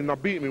know what I mean? And I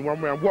beat him in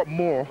 1 round. What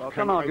more? I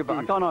can't argue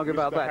about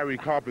that. Harry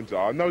Carpenter.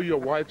 I know your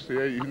wife's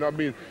here, you know what I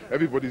mean?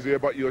 Everybody's here,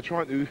 but you're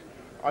trying to...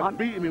 I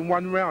beat him in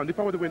 1 round. If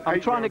I would have went 8 rounds,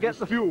 I'm trying to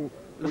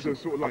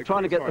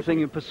get the thing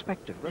in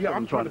perspective. Yeah,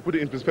 I'm trying to put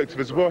it in perspective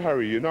as well,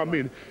 Harry, you know what I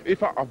mean?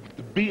 If I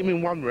beat him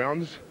in 1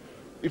 round,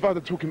 if I'd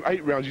have took him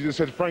 8 rounds, you just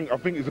said, Frank, I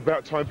think it's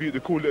about time for you to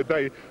call it a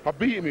day. I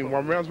beat him in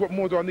 1 round. What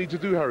more do I need to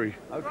do, Harry?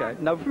 Okay.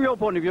 Now, from your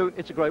point of view,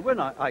 it's a great win.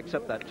 I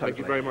accept that totally. Thank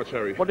you very much,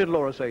 Harry. What did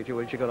Laura say to you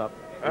when she got up?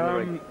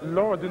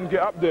 Laura didn't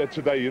get up there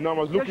today, you know. I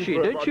was looking yes, she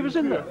for her. Did. She was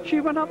in there.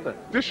 She went up there.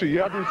 Did she?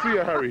 Yeah, I didn't see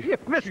her, Harry.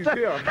 She's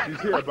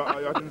here, but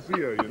I didn't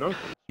see her, you know.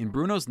 In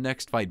Bruno's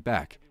next fight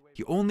back,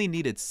 he only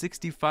needed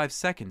 65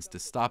 seconds to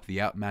stop the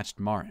outmatched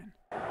Marin.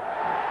 You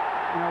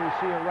know, we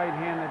see a right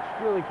hand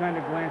that's really kind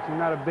of glancing,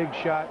 not a big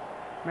shot.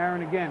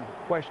 Marin, again,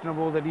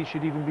 questionable that he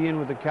should even be in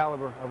with the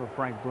caliber of a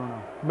Frank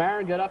Bruno.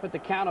 Marin got up at the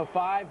count of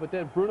 5, but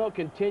then Bruno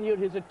continued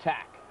his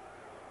attack.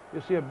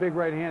 You'll see a big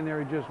right hand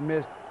there he just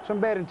missed. Some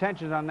bad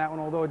intentions on that one,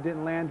 although it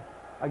didn't land.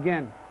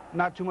 Again,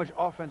 not too much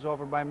offense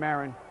offered by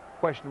Marin.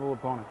 Questionable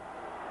opponent.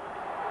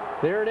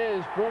 There it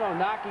is, Bruno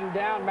knocking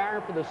down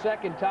Marin for the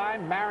second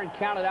time. Marin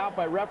counted out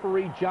by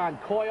referee John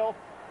Coyle.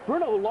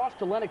 Bruno, who lost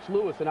to Lennox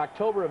Lewis in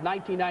October of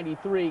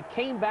 1993,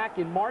 came back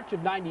in March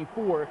of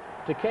 94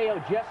 to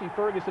KO Jesse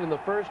Ferguson in the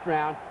first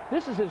round.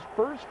 This is his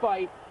first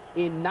fight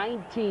in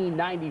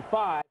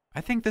 1995.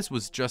 I think this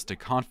was just a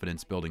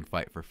confidence-building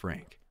fight for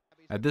Frank.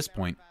 At this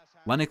point,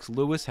 Lennox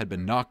Lewis had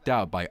been knocked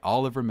out by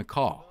Oliver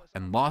McCall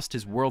and lost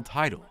his world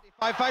title.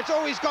 5 fights,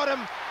 oh, he's got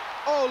him.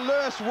 Oh,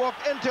 Lewis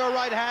walked into a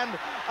right hand,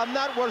 and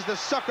that was the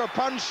sucker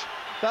punch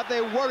that they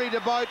worried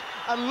about.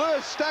 And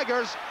Lewis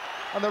staggers,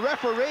 and the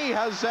referee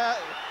has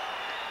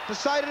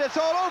decided it's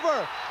all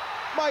over.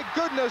 My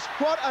goodness,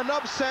 what an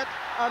upset,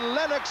 and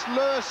Lennox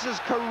Lewis's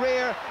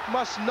career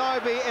must now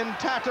be in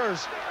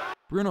tatters.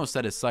 Bruno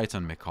set his sights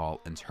on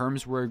McCall, and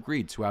terms were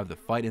agreed to have the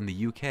fight in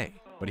the UK,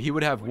 but he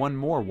would have one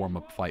more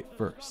warm-up fight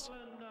first.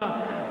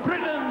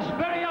 Britain's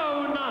very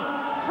own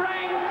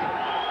Frank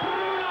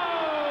Bruno!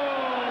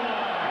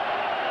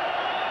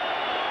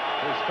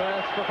 His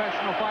first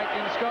professional fight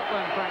in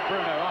Scotland, Frank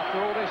Bruno, after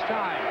all this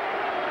time.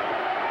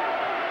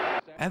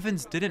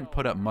 Evans didn't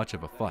put up much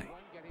of a fight.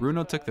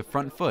 Bruno took the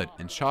front foot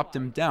and chopped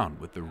him down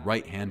with the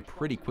right hand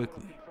pretty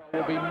quickly.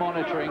 We'll be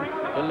monitoring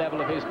the level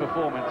of his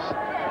performance.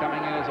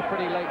 Coming in as a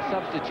pretty late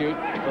substitute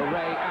for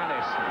Ray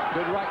Annis.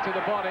 Good right to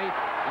the body,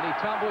 and he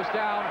tumbles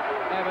down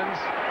Evans.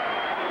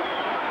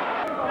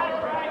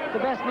 The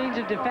best means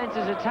of defense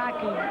is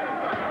attacking.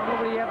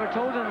 Nobody ever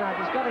told him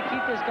that. He's got to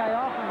keep this guy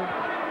off him and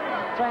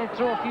try and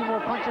throw a few more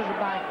punches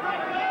back.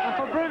 And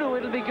for Bruno,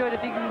 it'll be good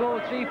if he can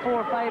go 3,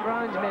 4, 5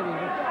 rounds maybe.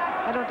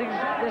 I don't think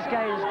this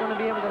guy is going to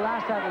be able to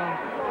last that long.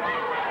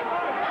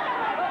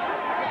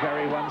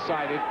 Very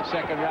one-sided.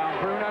 Second round,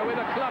 Bruno with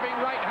a clubbing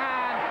right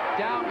hand.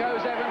 Down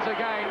goes Evans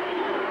again.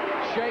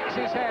 Shakes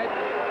his head.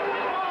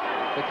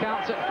 The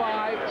count's at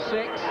 5,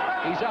 6.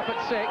 He's up at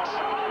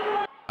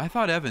 6. I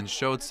thought Evans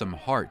showed some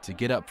heart to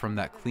get up from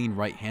that clean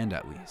right hand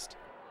at least.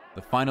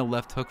 The final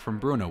left hook from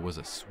Bruno was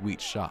a sweet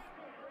shot.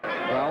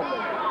 Well,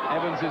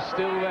 Evans is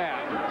still there,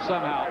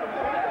 somehow.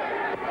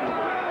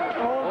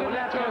 Oh,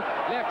 left hook,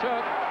 left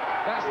hook.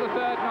 That's the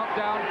third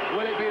knockdown.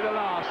 Will it be the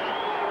last?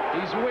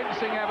 He's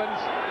wincing,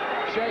 Evans,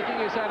 shaking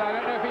his head. I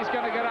don't know if he's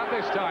going to get up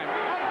this time.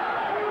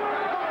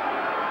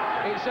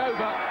 It's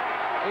over.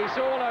 It's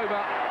all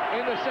over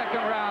in the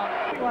second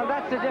round. Well,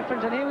 that's the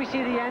difference, and here we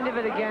see the end of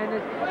it again.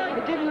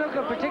 It didn't look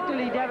a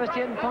particularly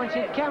devastating punch.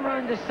 It came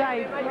around the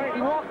side.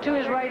 He walked to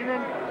his right and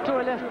then to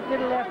a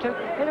little left hook,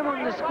 hit him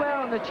on the square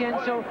on the chin,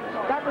 so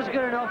that was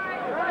good enough.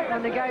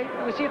 And the guy,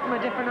 we see it from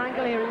a different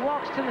angle here. He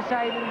walks to the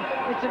side and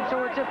hits him,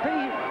 so it's a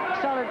pretty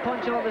solid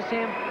punch all the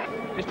same.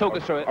 Just talk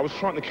us through it. I was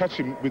trying to catch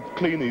him with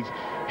cleanies,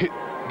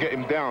 get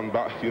him down,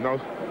 but, you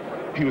know,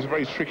 he was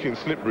very tricky and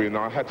slippery, and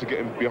I had to get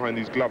him behind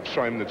these gloves,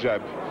 show him the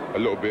jab a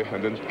little bit,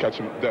 and then catch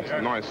him. That's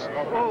nice.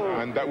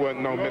 And that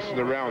weren't no messing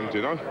around,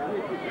 you know,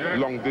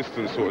 long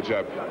distance sort of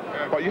jab.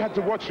 But you had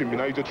to watch him, you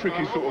know. He's a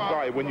tricky sort of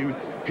guy. When you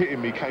hit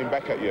him, he came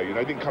back at you. You know,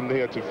 he didn't come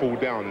here to fall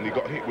down, and he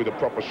got hit with a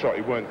proper shot.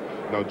 He weren't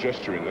no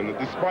gesturing. And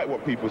despite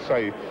what people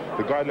say,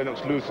 the guy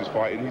Lennox Lewis is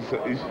fighting,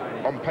 he's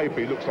on paper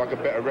he looks like a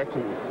better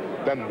record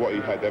than what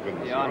he had,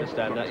 Evans. Yeah, I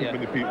understand that. Too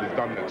many people have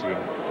done that to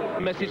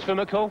him. Message for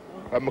McCall?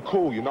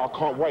 McCall, you know, I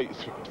can't wait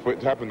for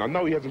it to happen. I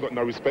know he hasn't got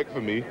no respect for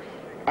me.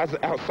 As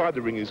outside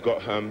the ring, he's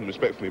got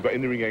respect for me, but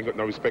in the ring, he ain't got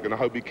no respect, and I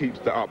hope he keeps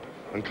that up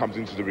and comes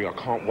into the ring. I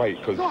can't wait,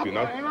 because, you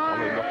know, I'm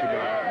going to knock him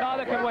out.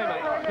 Neither can we,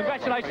 mate.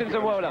 Congratulations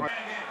and well done.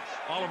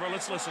 Oliver,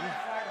 let's listen.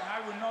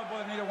 I will not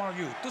bother neither one of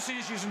you. Two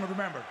things you should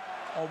remember.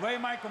 Obey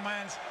my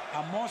commands,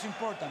 and most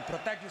important,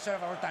 protect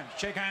yourself at all times.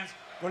 Shake hands.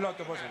 Good luck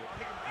to both of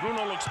you.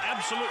 Bruno looks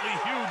absolutely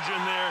huge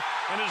in there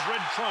in his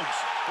red trunks.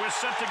 We're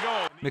set to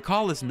go.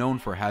 McCall is known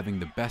for having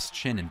the best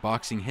chin in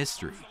boxing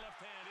history.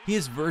 He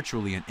is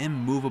virtually an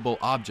immovable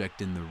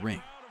object in the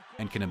ring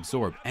and can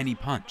absorb any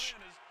punch.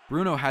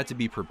 Bruno had to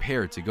be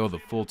prepared to go the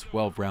full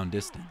 12-round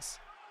distance.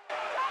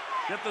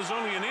 Yet there's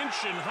only an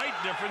inch in height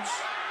difference,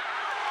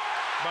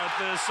 but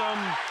there's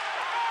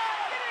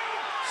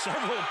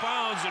several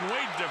pounds in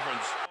weight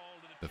difference.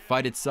 The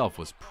fight itself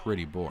was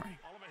pretty boring.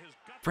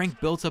 Frank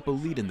built up a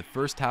lead in the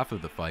first half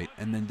of the fight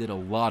and then did a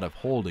lot of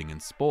holding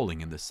and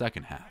spoiling in the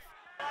second half.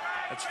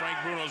 That's Frank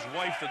Bruno's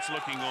wife that's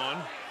looking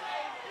on.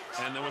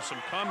 And there was some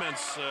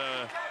comments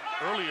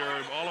earlier.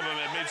 All of them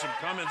had made some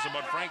comments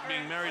about Frank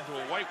being married to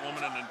a white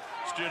woman, and it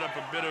stirred up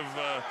a bit of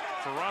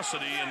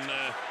ferocity. And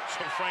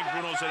so Frank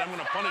Bruno said, "I'm going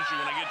to punish you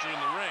when I get you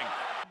in the ring."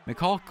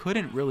 McCall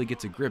couldn't really get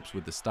to grips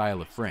with the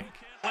style of Frank.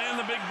 Land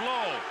the big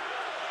blow.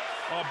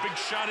 Oh, big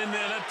shot in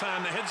there that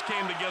time. The heads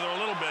came together a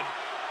little bit.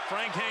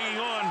 Frank hanging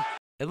on.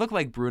 It looked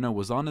like Bruno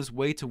was on his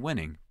way to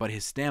winning, but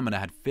his stamina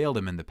had failed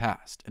him in the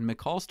past, and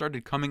McCall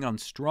started coming on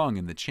strong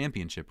in the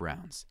championship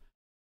rounds.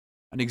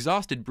 An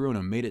exhausted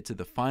Bruno made it to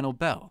the final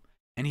bell,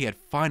 and he had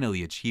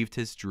finally achieved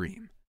his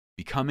dream,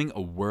 becoming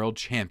a world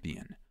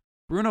champion.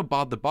 Bruno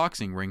bought the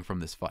boxing ring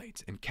from this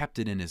fight and kept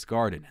it in his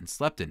garden and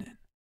slept in it.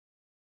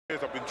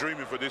 I've been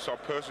dreaming for this. I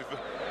persevered,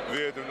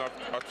 and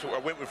I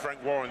went with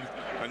Frank Warren,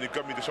 and he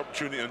gave me this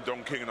opportunity, and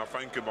Don King, and I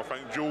thank him. I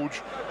thank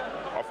George,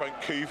 I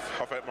thank Keith,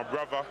 I thank my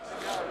brother,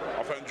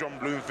 I thank John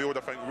Bloomfield,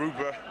 I thank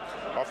Ruber,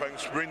 I thank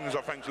Springs,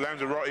 I thank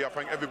Lanzarote, I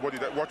thank everybody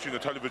that's watching the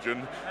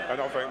television, and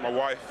I thank my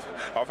wife,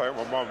 I thank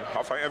my mum,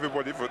 I thank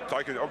everybody for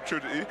taking the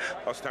opportunity,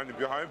 standing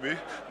behind me,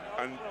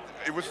 and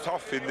it was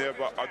tough in there,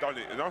 but I done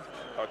it, you know.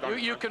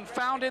 You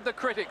confounded the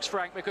critics,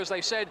 Frank, because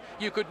they said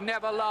you could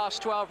never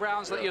last 12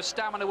 rounds, that your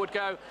stamina would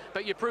go,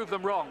 but you proved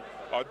them wrong.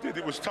 I did.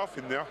 It was tough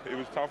in there. It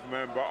was tough,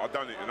 man, but I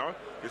done it, you know.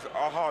 It's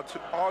hard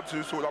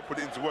to sort of put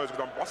it into words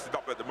because I'm busted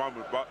up at the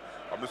moment, but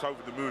I'm just over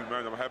the moon,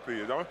 man. I'm happy,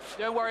 you know.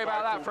 Don't worry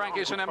about that, Frank.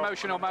 It's an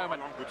emotional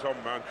moment. Uncle Tom,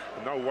 man.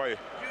 No way.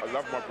 I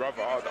love my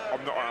brother.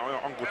 I'm not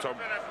Uncle Tom.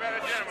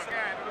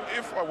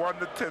 If I won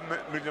the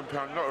 £10 million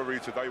lottery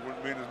today, it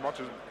wouldn't mean as much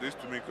as this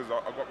to me because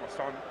I got my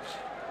son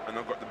and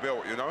I got the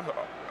belt, you know.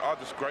 I'm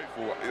just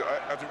grateful. It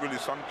hasn't really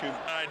sunk in.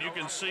 You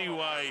can see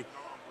why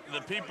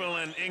the people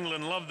in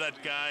England love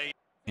that guy.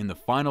 In the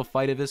final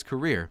fight of his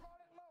career,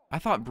 I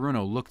thought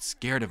Bruno looked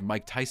scared of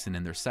Mike Tyson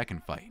in their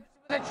second fight.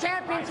 The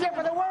championship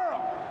of the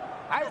world.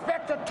 I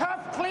expect a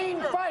tough,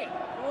 clean fight.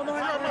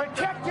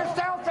 Protect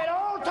yourself at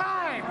all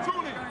times.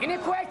 Any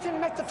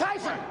question, Mr.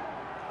 Tyson?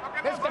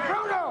 Mr.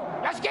 Bruno,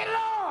 let's get it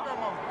on!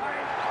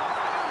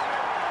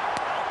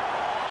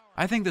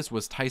 I think this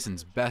was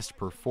Tyson's best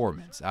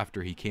performance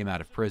after he came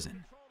out of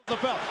prison. The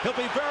belt. He'll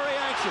be very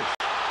anxious.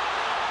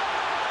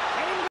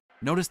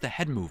 Notice the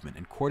head movement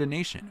and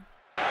coordination.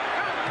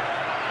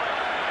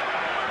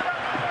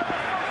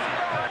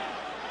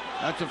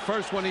 That's the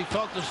first one he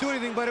felt to do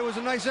anything, but it was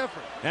a nice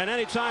effort. And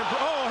anytime,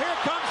 oh, here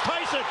comes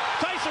Tyson.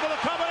 Tyson with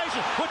a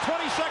combination with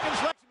 20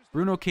 seconds left.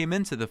 Bruno came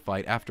into the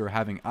fight after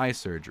having eye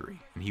surgery,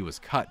 and he was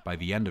cut by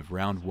the end of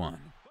round one.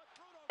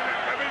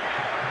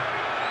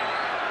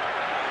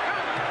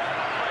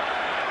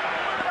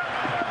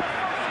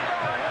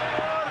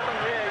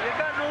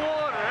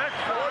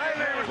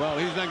 Well,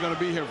 he's not going to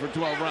be here for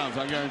 12 rounds,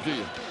 I guarantee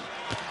you.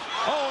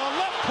 Oh, a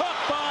left hook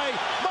by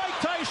Mike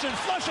Tyson,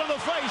 flush on the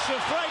face of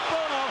Frank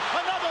Bruno.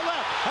 Another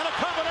left, and a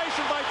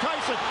combination by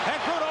Tyson, and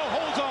Bruno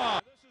holds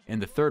on. In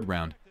the third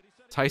round,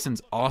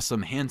 Tyson's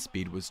awesome hand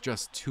speed was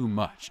just too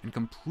much and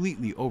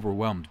completely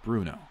overwhelmed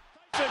Bruno.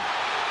 Laying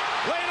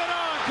it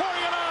on,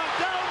 pouring it on,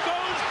 down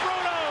goes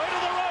Bruno into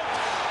the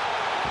ropes.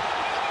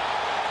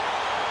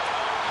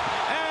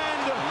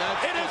 And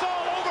it is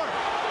all over.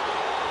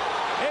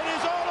 It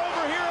is all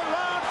over here in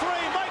round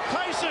three. Mike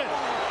Tyson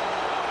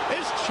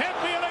is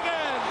champion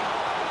again.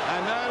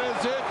 And that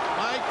is it.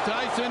 Mike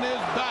Tyson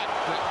is back.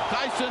 The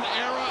Tyson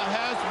era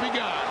has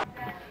begun.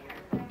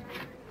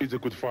 He's a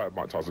good fighter.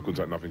 Mike Tyson couldn't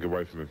take nothing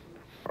away from him.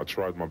 I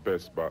tried my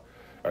best, but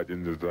at the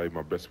end of the day,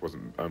 my best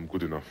wasn't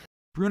good enough.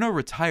 Bruno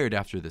retired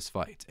after this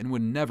fight and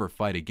would never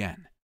fight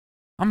again.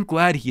 I'm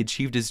glad he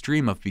achieved his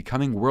dream of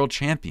becoming world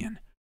champion.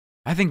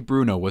 I think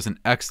Bruno was an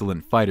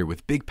excellent fighter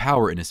with big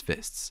power in his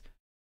fists.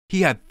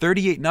 He had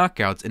 38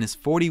 knockouts in his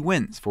 40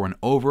 wins for an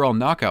overall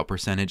knockout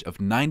percentage of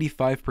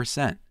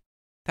 95%.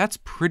 That's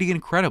pretty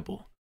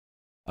incredible.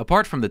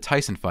 Apart from the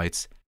Tyson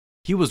fights,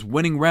 he was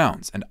winning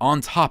rounds and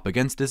on top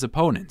against his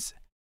opponents,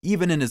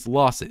 even in his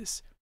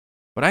losses.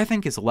 But I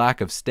think his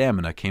lack of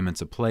stamina came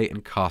into play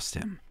and cost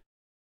him.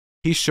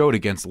 He showed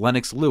against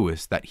Lennox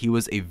Lewis that he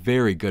was a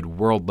very good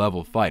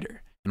world-level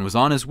fighter and was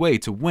on his way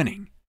to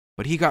winning,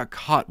 but he got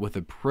caught with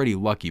a pretty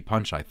lucky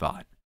punch, I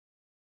thought.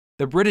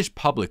 The British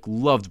public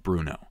loved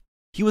Bruno.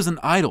 He was an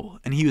idol,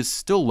 and he is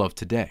still loved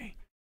today.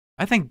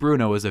 I think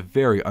Bruno is a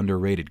very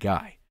underrated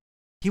guy.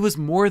 He was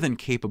more than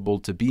capable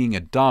to being a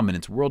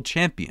dominant world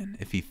champion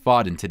if he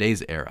fought in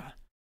today's era.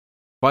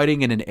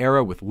 Fighting in an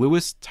era with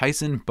Lewis,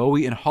 Tyson,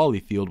 Bowie, and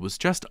Holyfield was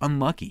just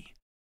unlucky.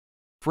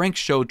 Frank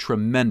showed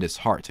tremendous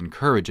heart and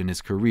courage in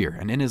his career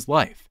and in his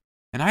life,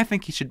 and I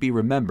think he should be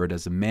remembered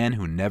as a man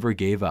who never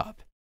gave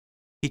up.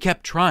 He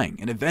kept trying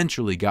and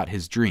eventually got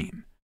his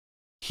dream.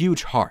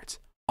 Huge heart,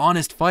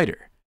 honest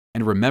fighter,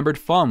 and remembered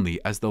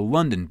fondly as the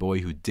London boy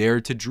who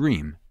dared to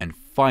dream and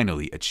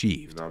finally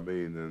achieved. You know what I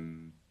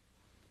mean?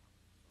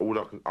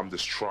 And I'm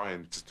just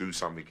trying to do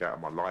something out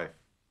of my life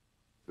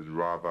than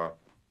rather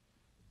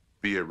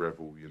be a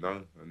rebel, you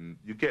know? And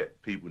you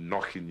get people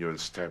knocking you and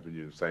stabbing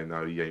you and saying,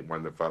 no, he ain't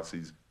one of us,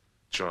 he's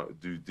trying to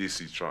do this,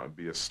 he's trying to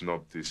be a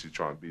snob this, he's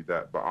trying to be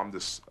that. But I'm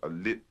just a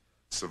lit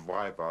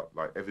survivor,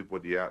 like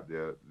everybody out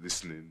there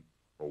listening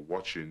or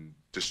watching,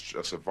 just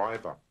a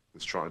survivor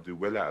that's trying to do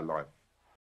well out of life.